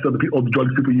steroids, all that stuff, all the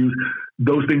drugs people use,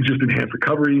 those things just enhance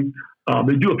recovery.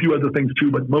 They do a few other things too,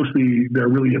 but mostly they're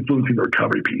really influencing the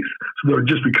recovery piece. So they're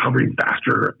just recovering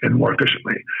faster and more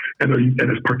efficiently. And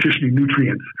it's partitioning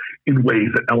nutrients in ways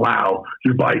that allow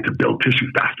your body to build tissue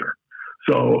faster.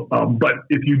 So, but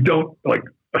if you don't,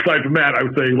 aside from that, I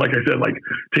would say, like I said,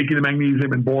 taking the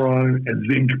magnesium and boron and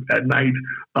zinc at night,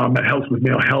 that helps with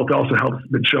male health. It also helps,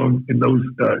 been shown in those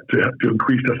to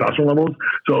increase testosterone levels.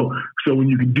 So when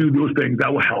you can do those things,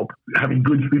 that will help. Having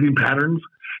good sleeping patterns,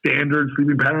 standard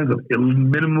sleeping patterns of a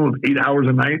minimum of 8 hours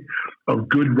a night of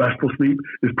good restful sleep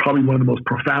is probably one of the most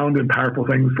profound and powerful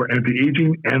things for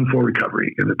anti-aging and for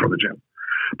recovery from the gym.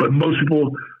 But most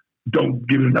people don't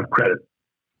give it enough credit.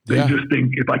 They just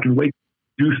think, if I can wake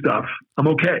do stuff, I'm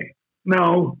okay.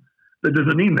 No, that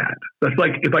doesn't mean that. That's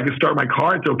like if I could start my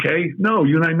car, it's okay. No,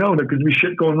 you and I know that could be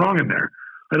shit going wrong in there.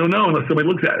 I don't know unless somebody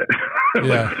looks at it.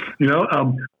 Yeah.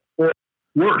 Or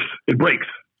worse, it breaks.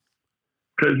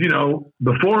 Because,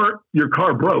 before your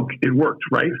car broke, it worked,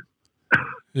 right?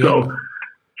 Yeah. So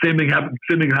same thing happened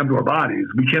to our bodies.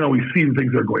 We can't always see the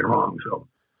things that are going wrong. So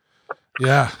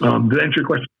yeah. did that answer your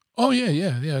question? Oh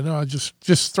yeah. No, I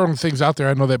just throwing things out there.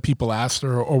 I know that people asked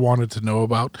or wanted to know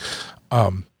about.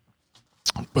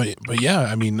 But yeah,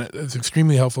 I mean, it's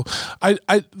extremely helpful.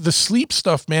 The sleep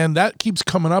stuff, man, that keeps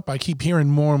coming up. I keep hearing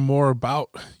more and more about,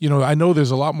 I know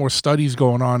there's a lot more studies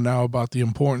going on now about the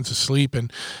importance of sleep.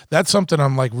 And that's something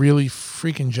I'm like really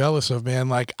freaking jealous of, man.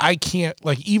 Like I can't,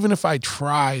 like, even if I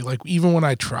try, like even when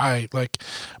I try, like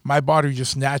my body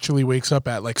just naturally wakes up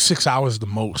at like 6 hours the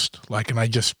most. Like,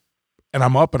 and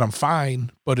I'm up and I'm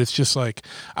fine, but it's just like,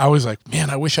 I was like, man,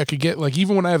 I wish I could get, like,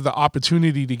 even when I have the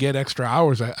opportunity to get extra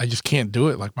hours, I just can't do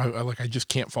it. Like I just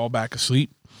can't fall back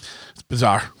asleep. It's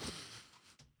bizarre.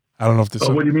 I don't know if this.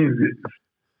 What do you mean?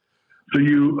 So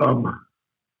you,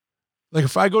 like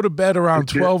if I go to bed around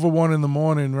 12 or 1 in the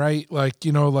morning, right? Like,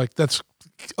 like that's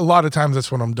a lot of times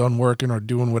that's when I'm done working or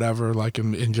doing whatever, like,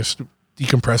 and just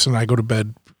decompressing. I go to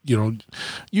bed,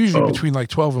 usually between like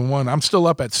 12 and 1. I'm still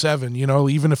up at 7,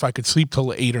 even if I could sleep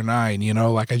till 8 or 9,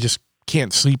 like I just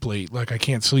can't sleep late. Like I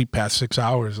can't sleep past 6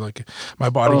 hours. Like my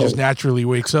body just naturally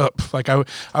wakes up. Like I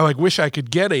like wish I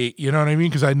could get 8, you know what I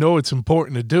mean? Cause I know it's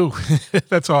important to do.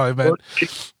 That's all I meant.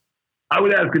 I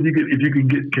would ask can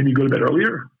you go to bed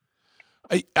earlier?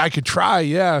 I could try.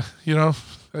 Yeah.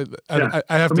 I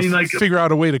have to figure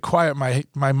out a way to quiet my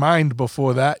mind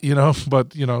before that,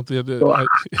 but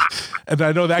and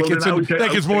I know that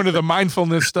gets more into the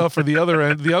mindfulness stuff or the other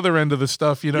end of the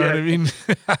stuff. You know what I mean?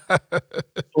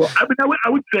 Well, I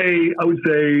would say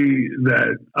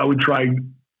that I would try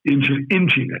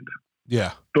inching it.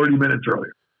 Yeah. 30 minutes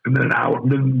earlier and then an hour,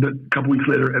 then a couple weeks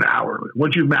later, an hour.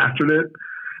 Once you've mastered it,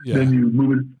 then you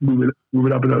move it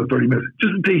up another 30 minutes,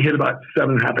 just until you hit about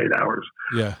 7.5, 8 hours.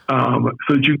 Yeah. So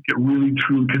that you get really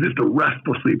true, because it's the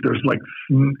restful sleep. There's like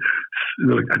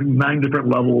I think 9 different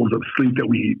levels of sleep that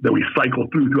we cycle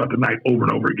throughout the night over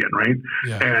and over again, right?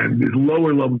 Yeah. And these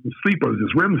lower levels of sleep, or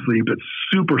this REM sleep, that's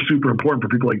super, super important for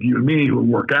people like you and me who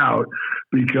work out,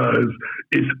 because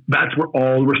that's where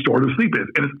all the restorative sleep is.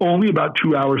 And it's only about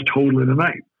 2 hours total in the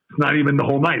night. It's not even the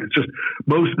whole night. It's just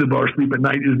most of our sleep at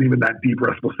night isn't even that deep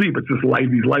restful sleep. It's just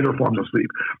these lighter forms of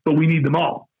sleep, but we need them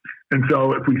all. And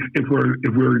so if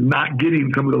we're not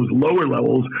getting some of those lower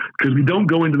levels, because we don't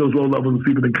go into those lower levels of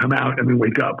sleep and then come out and then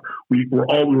wake up,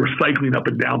 we're cycling up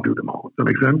and down through them all. Does that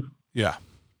make sense? Yeah.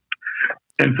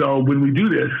 And so when we do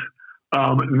this,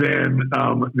 then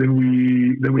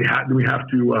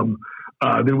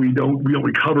we don't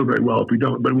recover very well if we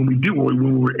don't. But when we do,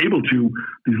 when we're able to,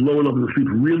 these lower levels of sleep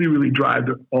really, really drive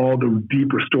all the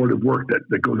deep restorative work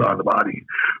that goes on in the body.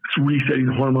 It's resetting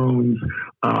hormones,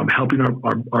 helping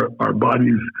our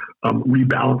bodies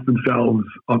rebalance themselves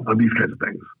on these kinds of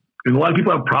things. And a lot of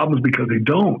people have problems because they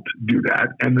don't do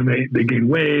that, and then they gain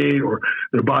weight, or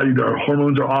their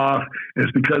hormones are off, and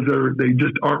it's because they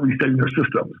just aren't resetting their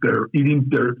systems. Their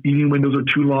eating windows are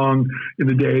too long in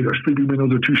the day, their sleeping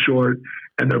windows are too short,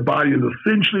 and their body is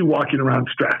essentially walking around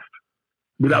stressed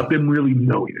without them really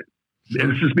knowing it.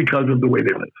 And it's just because of the way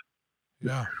they live.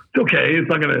 Yeah, it's okay. It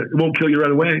won't kill you right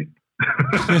away.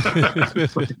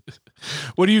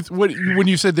 When you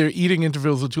said their eating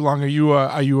intervals are too long, are you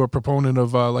a proponent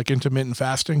of like intermittent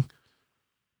fasting?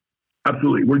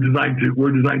 Absolutely. We're designed to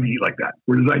eat like that.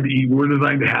 We're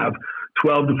designed to have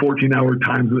 12 to 14 hour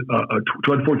times,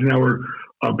 12 to 14 hour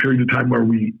period of time where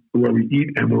we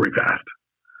eat and where we fast.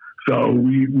 So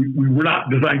we're not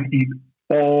designed to eat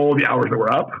all the hours that we're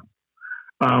up.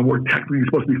 We're technically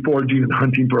supposed to be foraging and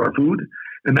hunting for our food,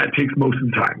 and that takes most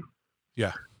of the time.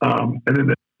 Yeah. And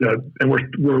then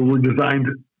we're designed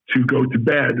to go to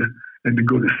bed and to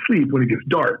go to sleep when it gets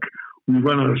dark. We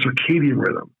run on a circadian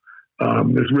rhythm.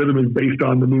 This rhythm is based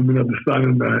on the movement of the sun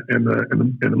and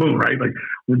the moon, right? Like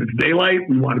when it's daylight,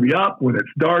 we want to be up. When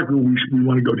it's dark, we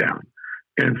want to go down.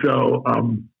 And so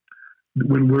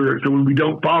when we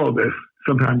don't follow this,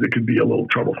 sometimes it can be a little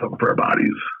troublesome for our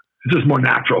bodies. It's just more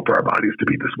natural for our bodies to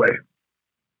be this way.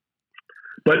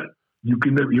 But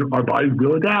our bodies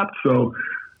will adapt. So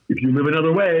if you live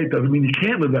another way, it doesn't mean you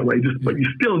can't live that way. But you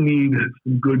still need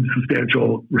some good,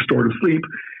 substantial restorative sleep,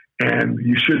 and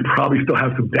you should probably still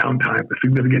have some downtime, a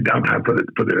significant downtime for the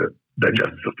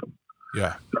digestive system.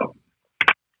 Yeah. So.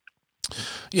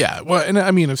 Yeah. Well, and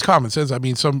I mean, it's common sense. I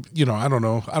mean, I don't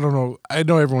know. I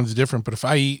know everyone's different, but if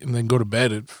I eat and then go to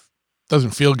bed, it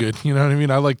doesn't feel good. You know what I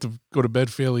mean? I like to go to bed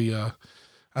fairly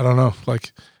I don't know,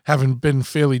 like having been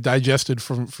fairly digested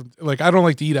from like, I don't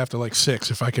like to eat after like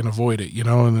 6 if I can avoid it,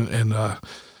 well,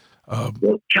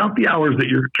 count the hours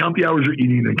you're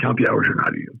eating and count the hours you're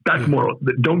not eating. That's more,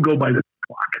 don't go by the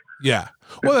clock. Yeah.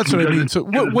 Well, that's what I mean. So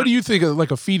what do you think of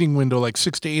like a feeding window, like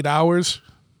 6 to 8 hours?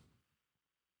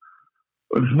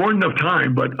 It's more than enough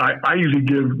time, but I usually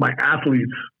give my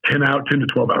athletes 10 to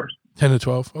 12 hours. 10 to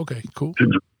 12. Okay, cool.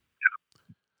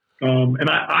 And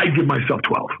I give myself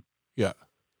 12. Yeah.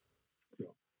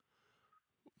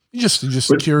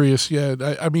 Just curious. Yeah.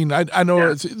 I mean, I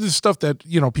know it's stuff that,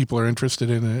 people are interested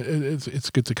in. It's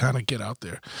good to kind of get out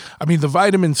there. I mean, the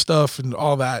vitamin stuff and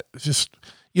all that, it's just,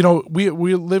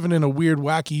 we're living in a weird,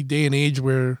 wacky day and age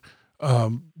where,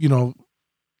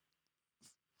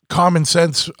 common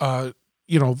sense,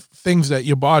 things that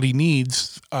your body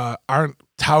needs, aren't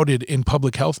touted in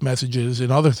public health messages, and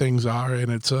other things are.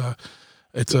 And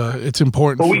it's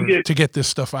important to get this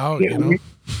stuff out,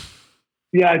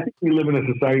 Yeah, I think we live in a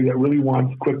society that really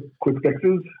wants quick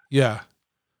fixes. Yeah.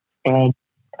 But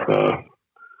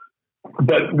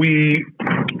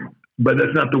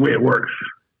that's not the way it works.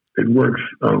 It works.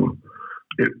 Our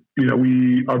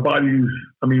bodies.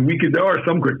 I mean, there are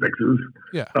some quick fixes.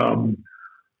 Yeah.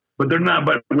 But they're not.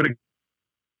 But when it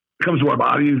comes to our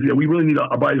bodies, we really need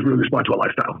our bodies really respond to our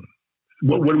lifestyle.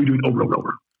 What are we doing over and over and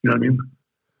over? You know what I mean?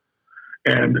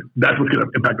 And that's what's going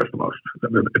to impact us the most, if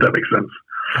that makes sense.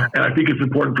 And I think it's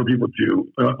important for people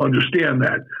to understand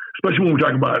that, especially when we're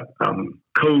talking about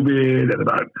COVID and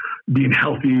about being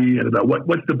healthy and about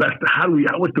what's the best,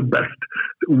 what's the best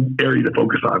area to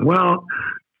focus on? Well,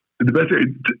 the best area,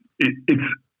 it's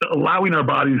allowing our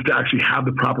bodies to actually have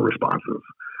the proper responses,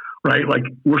 right? Like,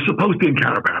 we're supposed to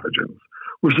encounter pathogens.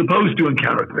 We're supposed to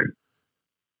encounter things.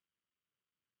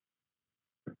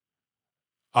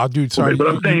 Dude, sorry, but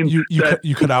I'm saying you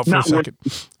cut out for a second.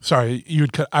 Sorry, you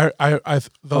would cut.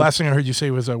 The last thing I heard you say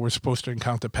was we're supposed to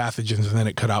encounter pathogens, and then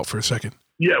it cut out for a second.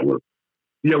 Yeah, we're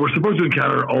supposed to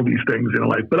encounter all these things in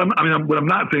life, but what I'm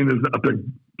not saying is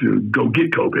to go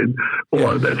get COVID,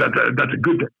 or that's a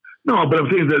good thing. No, but I'm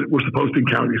saying that we're supposed to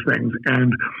encounter these things,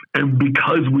 and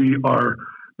because we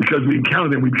encounter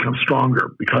them, we become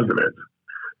stronger because of it.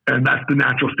 And that's the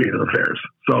natural state of affairs.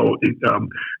 So,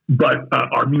 but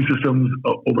our immune systems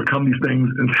overcome these things,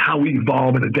 and it's how we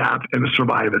evolve and adapt and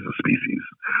survive as a species.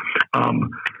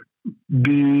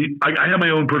 I have my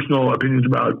own personal opinions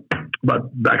about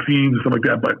vaccines and stuff like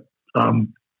that, but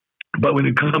when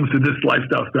it comes to this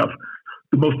lifestyle stuff,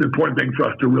 the most important thing for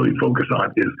us to really focus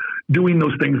on is doing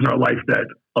those things in our life that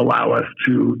allow us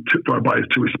for our bodies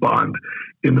to respond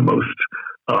in the most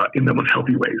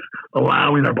healthy ways,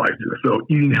 allowing our bodies to do this. So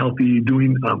eating healthy,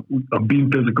 doing, being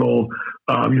physical,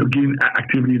 getting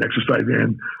activity and exercise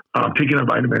in, taking our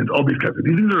vitamins, all these kinds of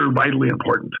things. These are vitally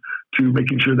important to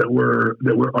making sure that our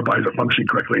bodies are functioning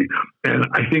correctly. And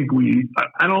I think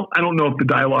I don't know if the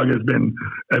dialogue has been,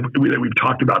 that we've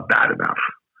talked about that enough.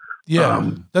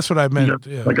 Yeah, that's what I meant.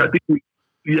 Like, I think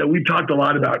we've talked a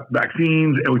lot about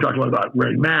vaccines, and we talked a lot about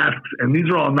wearing masks, and these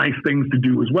are all nice things to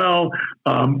do as well.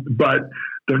 But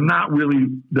they're not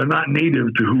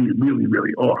native to who we really,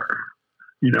 really are.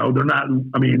 They're not.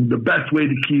 I mean, the best way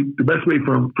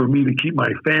for me to keep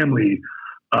my family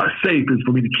safe is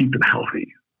for me to keep them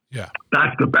healthy. Yeah,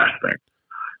 that's the best thing.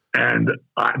 And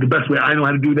the best way I know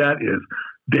how to do that is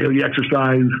daily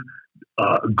exercise,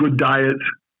 good diet,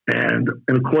 and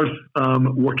of course,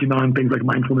 working on things like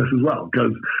mindfulness as well.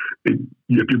 Because if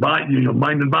your body,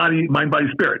 mind, body,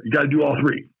 spirit, you got to do all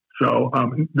three. So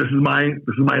this is my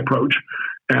approach,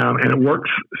 and it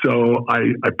works. So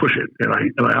I push it,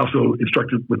 and I also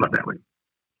instruct it with my family.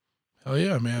 Oh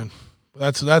yeah, man.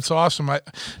 That's awesome.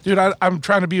 I'm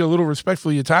trying to be a little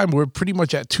respectful of your time. We're pretty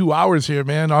much at 2 hours here,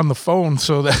 man, on the phone.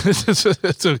 So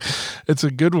it's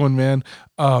a good one, man.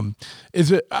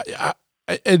 Is it?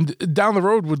 And down the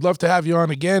road, would love to have you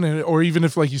on again, or even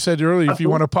if, like you said earlier, if you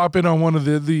want to pop in on one of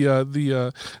the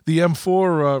M4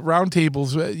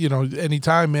 roundtables,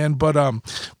 anytime, man. But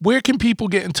where can people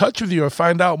get in touch with you or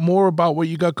find out more about what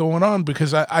you got going on?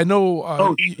 Because I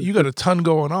know you got a ton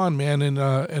going on, man, and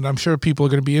I'm sure people are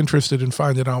going to be interested in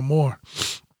finding out more.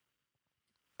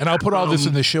 And I'll put all this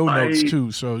in the show notes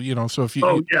too, so so if you.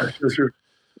 Oh yeah, sure.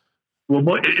 Well,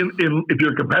 if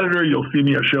you're a competitor, you'll see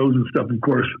me at shows and stuff, of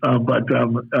course. But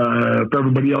for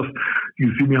everybody else, you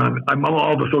can see me I'm on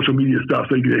all the social media stuff.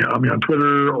 So you can get me on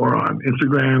Twitter or on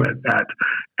Instagram at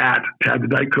Tad the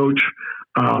Diet Coach.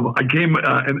 I came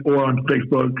or on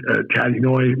Facebook, Tad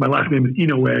Inoue. My last name is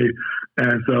Inoue,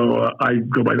 and so I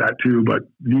go by that too. But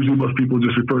usually, most people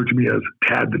just refer to me as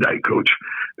Tad the Diet Coach,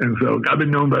 and so I've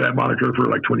been known by that moniker for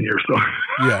like 20 years. So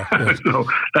yeah. so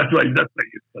that's what I use.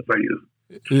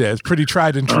 Yeah, it's pretty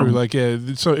tried and true.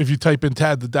 So if you type in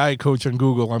Tad the Diet Coach on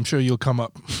Google, I'm sure you'll come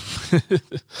up.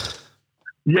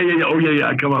 Yeah. Oh, yeah.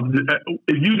 I come up.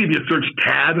 Usually, if you search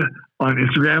Tad on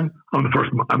Instagram, I'm the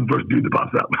first dude that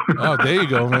pops up. Oh, there you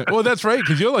go, man. Well, that's right,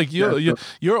 because you're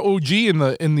OG in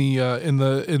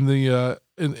the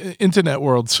internet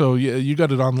world, so you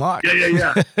got it on lock.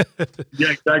 Yeah.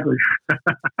 Yeah, exactly.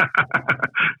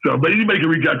 So, but anybody can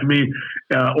reach out to me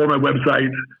or my website,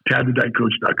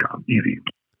 tadthedietcoach.com. Easy.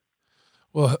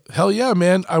 Well, hell yeah,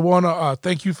 man. I want to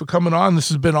thank you for coming on. This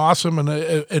has been awesome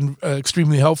and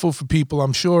extremely helpful for people,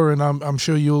 I'm sure. And I'm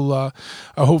sure you'll,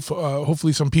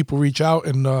 hopefully some people reach out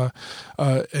and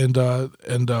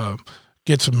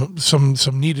get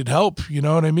some needed help. You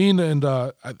know what I mean? And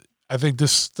I think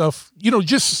this stuff,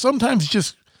 just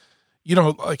sometimes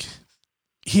like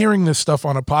hearing this stuff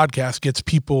on a podcast gets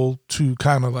people to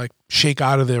kind of like shake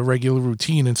out of their regular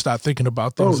routine and start thinking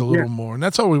about things a little more. And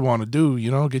that's all we want to do,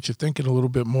 get you thinking a little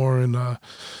bit more and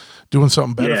doing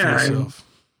something better for yourself.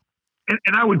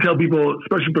 And I would tell people,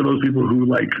 especially for those people who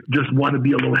like just want to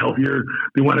be a little healthier,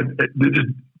 they just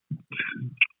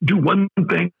do one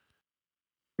thing.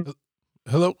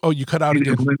 Hello? Oh, you cut out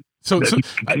again. So this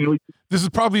is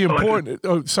probably important.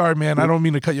 Oh, sorry, man. I don't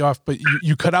mean to cut you off, but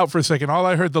you cut out for a second.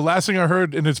 The last thing I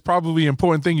heard, and it's probably an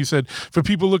important thing you said, for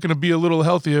people looking to be a little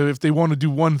healthier, if they want to do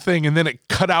one thing, and then it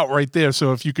cut out right there.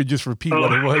 So if you could just repeat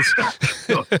what it was.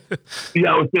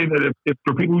 Yeah, I was saying that if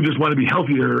for people who just want to be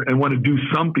healthier and want to do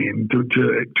something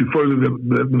to further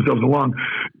themselves along,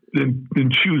 then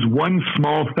choose one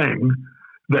small thing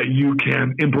that you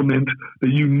can implement, that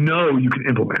you can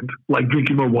implement, like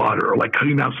drinking more water or like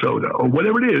cutting out soda or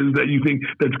whatever it is that you think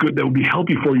that's good, that will be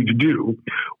healthy for you to do.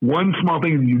 One small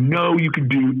thing that you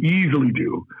can easily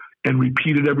do, and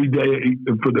repeat it every day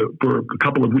for a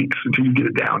couple of weeks until you get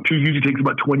it down. It usually takes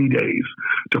about 20 days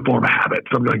to form a habit,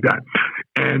 something like that.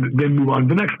 And then move on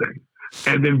to the next thing.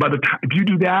 And then by the time, if you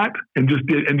do that and just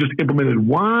implemented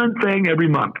one thing every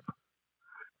month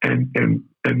and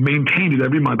maintained it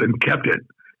every month and kept it,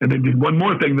 and then did one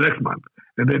more thing the next month.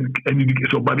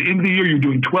 So by the end of the year, you're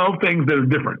doing 12 things that are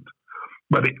different.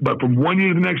 But from one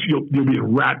year to the next, you'll be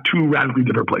in two radically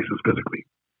different places physically.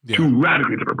 Yeah. Two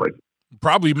radically different places.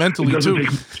 Probably mentally too.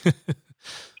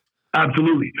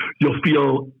 Absolutely. You'll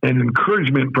feel an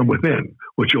encouragement from within.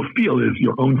 What you'll feel is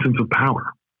your own sense of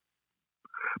power.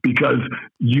 Because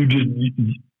you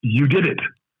did it.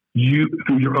 You,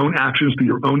 through your own actions, through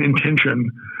your own intention,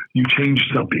 you changed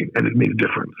something and it made a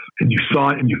difference. And you saw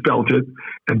it and you felt it.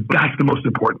 And that's the most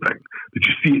important thing, that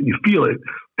you see it and you feel it.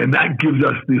 And that gives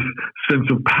us this sense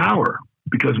of power,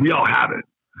 because we all have it.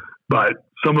 But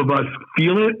some of us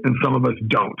feel it and some of us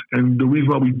don't. And the reason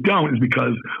why we don't is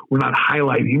because we're not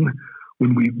highlighting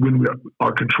when we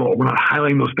are control. We're not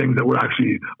highlighting those things that we're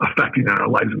actually affecting in our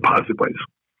lives in positive ways.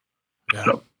 Yeah.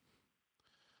 So.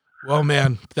 Well,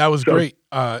 man, that was great.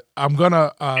 I'm going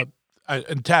to,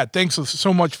 and Tad, thanks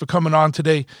so much for coming on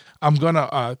today. I'm going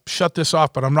to shut this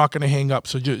off, but I'm not going to hang up.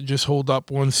 So just hold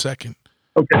up 1 second.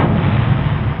 Okay.